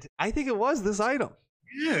 and I think it was this item.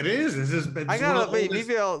 Yeah, it is. This is. It's I gotta maybe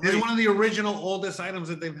It's one of the original oldest items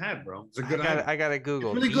that they've had, bro. It's a good item. I gotta Google.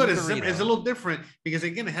 It's really bean good. burrito. It's a little different because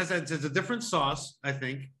again, it's a different sauce. I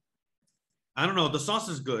think. I don't know. The sauce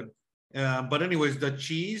is good, but anyways, the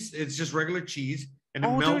cheese it's just regular cheese, and it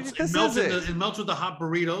Oh, dude, melts. this it melts. is It melts with the hot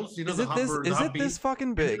burritos. You know Is the it hot this? bur- the Is hot it this beans. fucking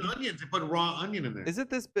And big? the onions. They put raw onion in there. Is it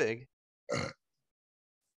this big?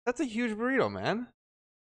 That's a huge burrito, man.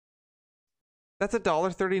 That's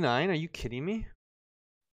 $1.39. Are you kidding me?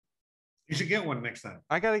 You should get one next time.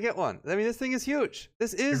 I gotta get one. I mean, this thing is huge.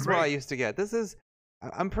 This is You're what I right. used to get. This is,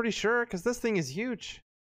 I'm pretty sure, because this thing is huge.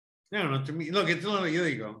 I don't know. To me, look, it's there.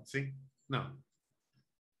 You go. See, no,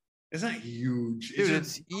 it's not huge. Dude,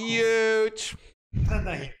 it's huge. It's not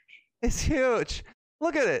that huge. It's huge.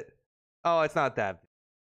 Look at it. Oh, it's not that.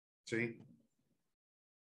 See.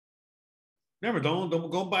 Remember, don't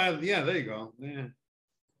go buy. Yeah, there you go. Yeah.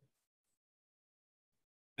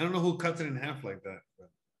 I don't know who cuts it in half like that. But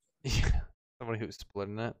Yeah. Somebody who's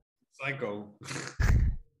splitting it. psycho.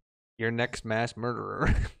 Your next mass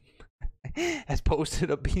murderer has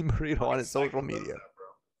posted a bean burrito on his social Psycho does media. that,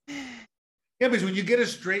 bro. Yeah, because when you get it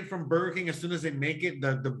straight from Burger King, as soon as they make it,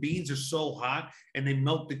 the beans are so hot and they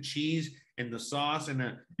melt the cheese and the sauce and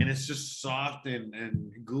it's just soft and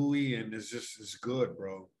gooey and it's good,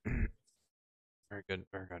 bro. Very good.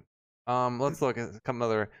 Very good. Let's look at some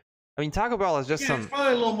other. I mean, Taco Bell is just Yeah, some. it's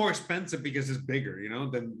probably a little more expensive because it's bigger, you know,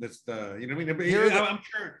 than that's the you know what I mean. But Here are the-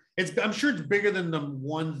 I'm sure it's bigger than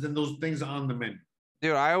those things on the menu.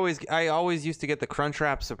 Dude, I always used to get the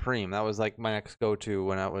Crunchwrap Supreme. That was like my next go-to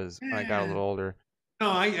when I got a little older. No,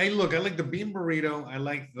 I look. I like the bean burrito. I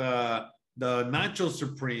like the nacho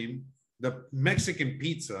supreme, the Mexican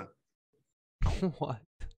pizza. What?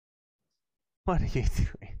 What are you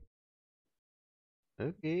doing?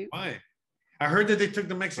 Okay. Why? I heard that they took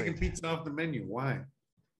the Mexican Wait. pizza off the menu. Why?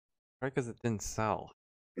 Right, because it didn't sell.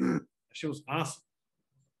 That shit was awesome.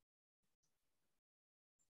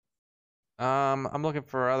 I'm looking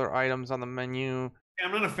for other items on the menu. Yeah,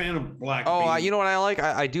 I'm not a fan of black. Oh, beans. you know what I like?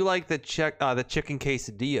 I do like the chicken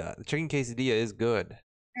quesadilla. The chicken quesadilla is good.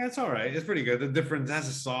 Yeah, it's all right. It's pretty good. The difference has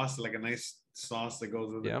a sauce, like a nice sauce that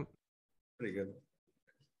goes with it. Yep, Pretty good.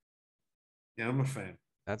 Yeah, I'm a fan.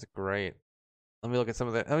 that's great. Let me look at some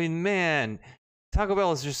of the. I mean, man, Taco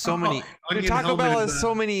Bell is just so many. Dude, Onion Taco Bell Helmet has is,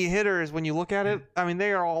 so many hitters when you look at it. I mean,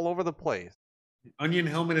 they are all over the place. Onion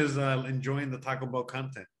Helmet is enjoying the Taco Bell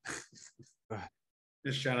content. Ugh.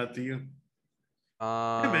 Just shout out to you.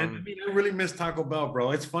 Yeah, man. I mean, I really miss Taco Bell,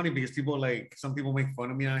 bro. It's funny because some people make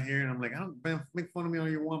fun of me out here, and I'm like, I don't man, make fun of me all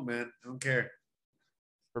you want, man. I don't care.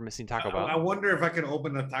 For missing Taco I Bell, wonder if I could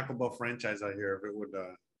open a Taco Bell franchise out here if it would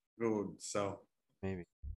sell. maybe,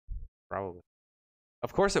 probably.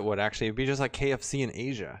 Of course it would actually. It'd be just like KFC in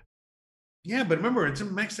Asia. Yeah, but remember, it's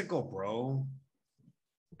in Mexico, bro.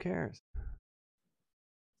 Who cares?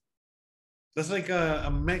 That's like a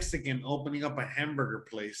Mexican opening up a hamburger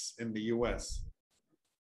place in the U.S.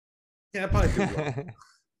 Yeah, I probably do.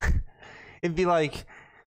 Well. It'd be like,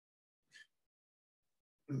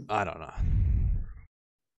 I don't know.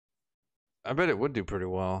 I bet it would do pretty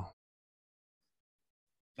well.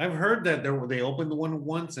 I've heard that they opened the one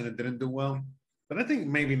once and it didn't do well, but I think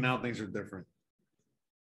maybe now things are different.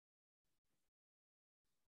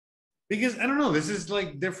 Because I don't know, this is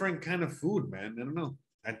like different kind of food, man. I don't know.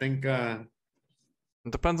 I think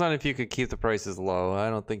It depends on if you could keep the prices low. I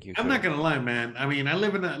don't think you I'm could. not gonna lie, man. I mean, I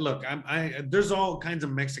live in a look. There's all kinds of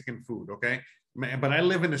Mexican food, okay, but I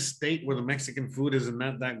live in a state where the Mexican food isn't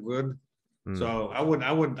that good. Mm. So I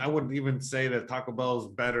would even say that Taco Bell is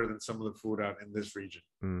better than some of the food out in this region.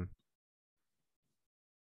 Mm.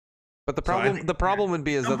 But the So I problem, think- the problem would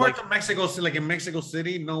be is Some that parts like of Mexico, like in Mexico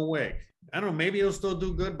City, no way. I don't know. Maybe it'll still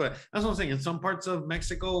do good, but that's what I'm saying. In some parts of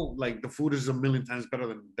Mexico, like the food is a million times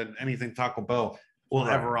better than anything Taco Bell will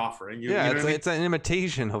Right. ever offer. And you yeah, know what I mean? it's an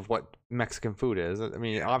imitation of what Mexican food is. I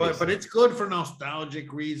mean, But obviously, it's good for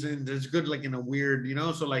nostalgic reasons. It's good like in a weird, you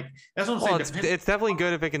know. So like that's what I'm well, saying. it's definitely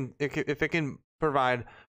good if it can provide.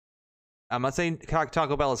 I'm not saying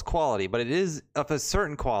Taco Bell is quality, but it is of a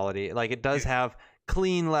certain quality. Like it does have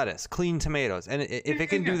clean lettuce, clean tomatoes, and if it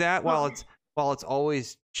can do that while it's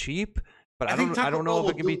always cheap, but I think don't Taco know Bell if will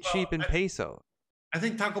it can be do cheap well. in peso. I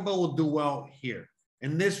think Taco Bell will do well here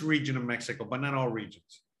in this region of Mexico, but not all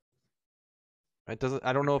regions. It doesn't.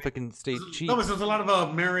 I don't know if it can stay cheap. No, but there's a lot of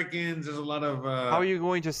Americans. There's a lot of. How are you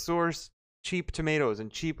going to source cheap tomatoes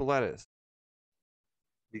and cheap lettuce?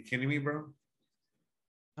 You kidding me, bro?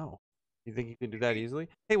 No. You think you can do that easily?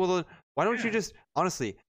 Hey, well, then why don't you just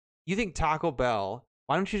honestly? You think Taco Bell?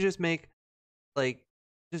 Why don't you just make like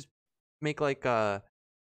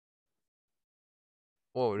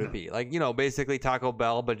what would it be? Like, you know, basically Taco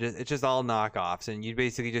Bell, but it's just all knockoffs, and you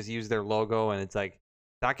basically just use their logo, and it's like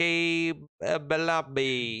Taco Bella,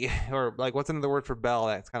 or like what's another word for bell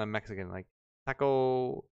that's kind of Mexican, like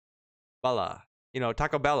Taco Bella, you know,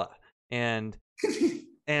 Taco Bella, and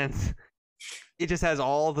it just has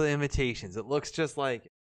all the imitations. It looks just like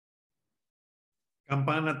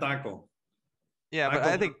Campana Taco. yeah, but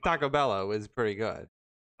I think Taco Bella was pretty good.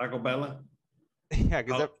 Taco Bella. Yeah,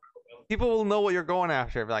 because people will know what you're going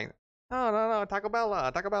after. Like, no, Taco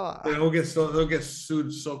Bella, Taco Bella. They'll get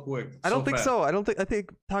sued so quick. I don't think fast. so. I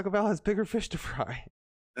think Taco Bell has bigger fish to fry.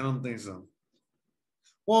 I don't think so.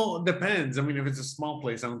 Well, it depends. I mean, if it's a small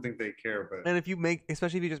place, I don't think they care. But And if you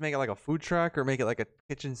especially if you just make it like a food truck or make it like a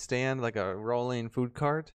kitchen stand, like a rolling food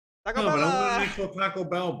cart. Taco no, but I Bella. want an actual Taco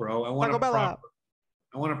Bell, bro. I want Taco Bella.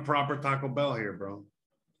 I want a proper Taco Bell here, bro.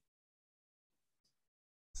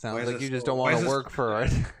 Sounds Why is like it you just so- don't why want is to it work so for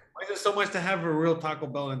it. Why is it so much to have a real Taco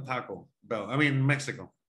Bell in Taco Bell? I mean,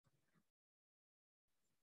 Mexico.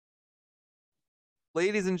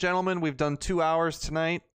 Ladies and gentlemen, we've done 2 hours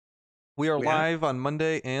tonight. We are We have? live on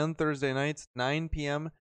Monday and Thursday nights, 9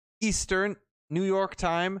 p.m. Eastern, New York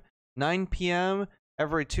time, 9 p.m.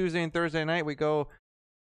 Every Tuesday and Thursday night, we go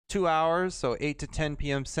 2 hours, so 8 to 10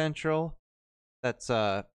 p.m. Central. That's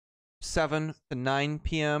 7 to 9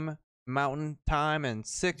 p.m. Mountain time and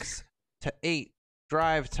 6 to 8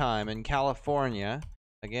 drive time in California.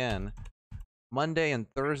 Again, Monday and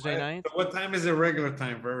Thursday night. So what time is it regular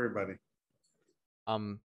time for everybody?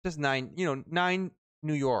 Just 9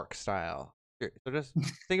 New York style. So just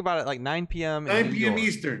think about it like 9 p.m. in 9 New p.m. York.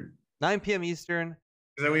 Eastern. 9 p.m. Eastern.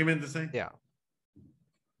 Is that what you meant to say? Yeah.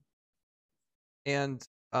 And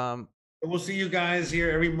We'll see you guys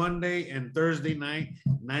here every Monday and Thursday night,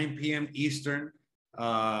 9 p.m. Eastern,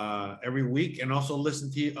 every week. And also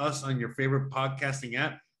listen to us on your favorite podcasting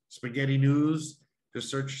app, Spaghetti News. Just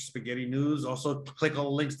search Spaghetti News. Also, click all the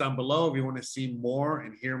links down below if you want to see more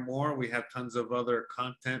and hear more. We have tons of other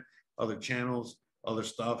content, other channels, other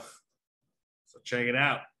stuff. So check it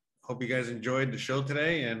out. Hope you guys enjoyed the show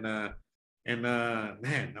today. And man,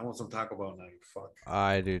 I want some Taco Bell now. You fuck.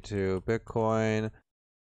 I do too. Bitcoin.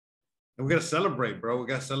 And we gotta celebrate, bro. We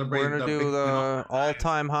gotta celebrate. We're gonna do Bitcoin the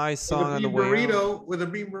all-time high song of the with a bean whale. burrito. With a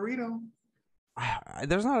bean burrito.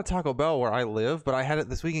 There's not a Taco Bell where I live, but I had it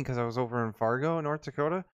this weekend because I was over in Fargo, North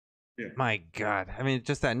Dakota. Yeah. My God, I mean,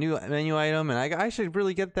 just that new menu item, and I should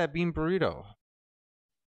really get that bean burrito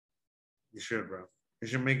You should, bro. You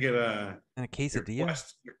should make it and a your quesadilla.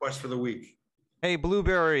 quest for the week. Hey,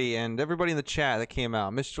 Blueberry, and everybody in the chat that came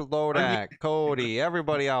out, Mr. Lodak, Cody,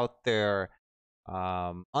 everybody out there,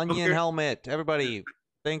 Onion Okay. Helmet, everybody.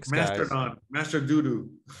 Thanks, guys. Master Doodoo.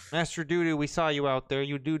 Master Doodoo, we saw you out there.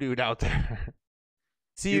 You doo-dooed out there.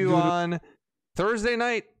 See You you doo-doo. on Thursday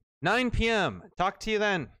night, 9 p.m. Talk to you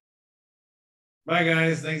then. Bye,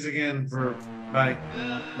 guys. Thanks again for bye.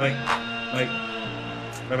 Bye. Bye.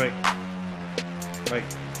 Bye. Bye. Bye.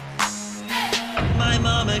 My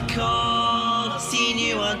mama called, seen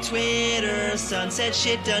you on Twitter. Son said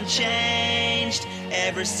shit done changed.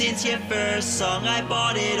 Ever since your first song, I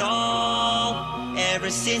bought it all. Ever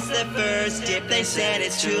since the first dip, they said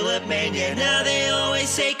it's Tulip Mania. Now they always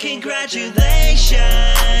say congratulations.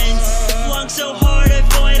 Flung so hard,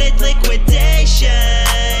 avoided liquidation.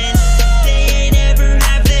 They ain't ever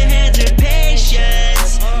have the hands or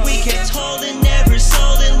patience. We kept holding, never sold.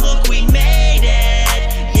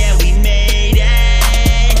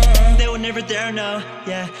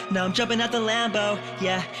 yeah. Now I'm jumping out the Lambo,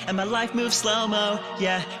 yeah. And my life moves slow-mo,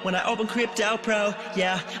 yeah. When I open Crypto Pro,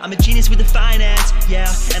 yeah. I'm a genius with the finance,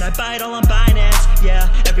 yeah. And I buy it all on Binance,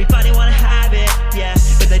 yeah. Everybody wanna have it, yeah.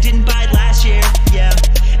 But they didn't buy it last year, yeah.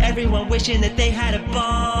 Everyone wishing that they had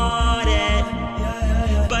bought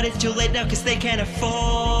it, but it's too late now cause they can't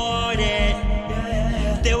afford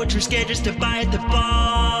it. They were too scared just to buy at the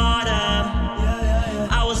bottom.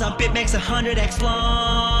 I was on BitMEX 100x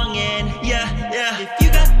long and yeah. If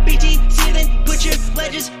you got BTC then put your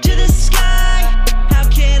ledgers to the sky. How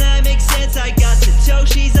can I make sense? I got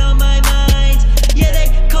Satoshis on my mind. Yeah,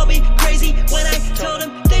 they called me crazy when I told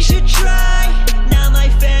them they should try. Now my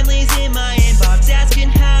family's in my inbox asking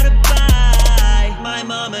how to buy. My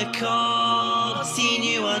mama called, seen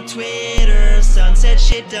you on Twitter. Son said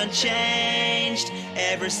shit done changed.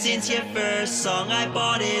 Ever since your first song I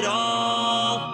bought it all.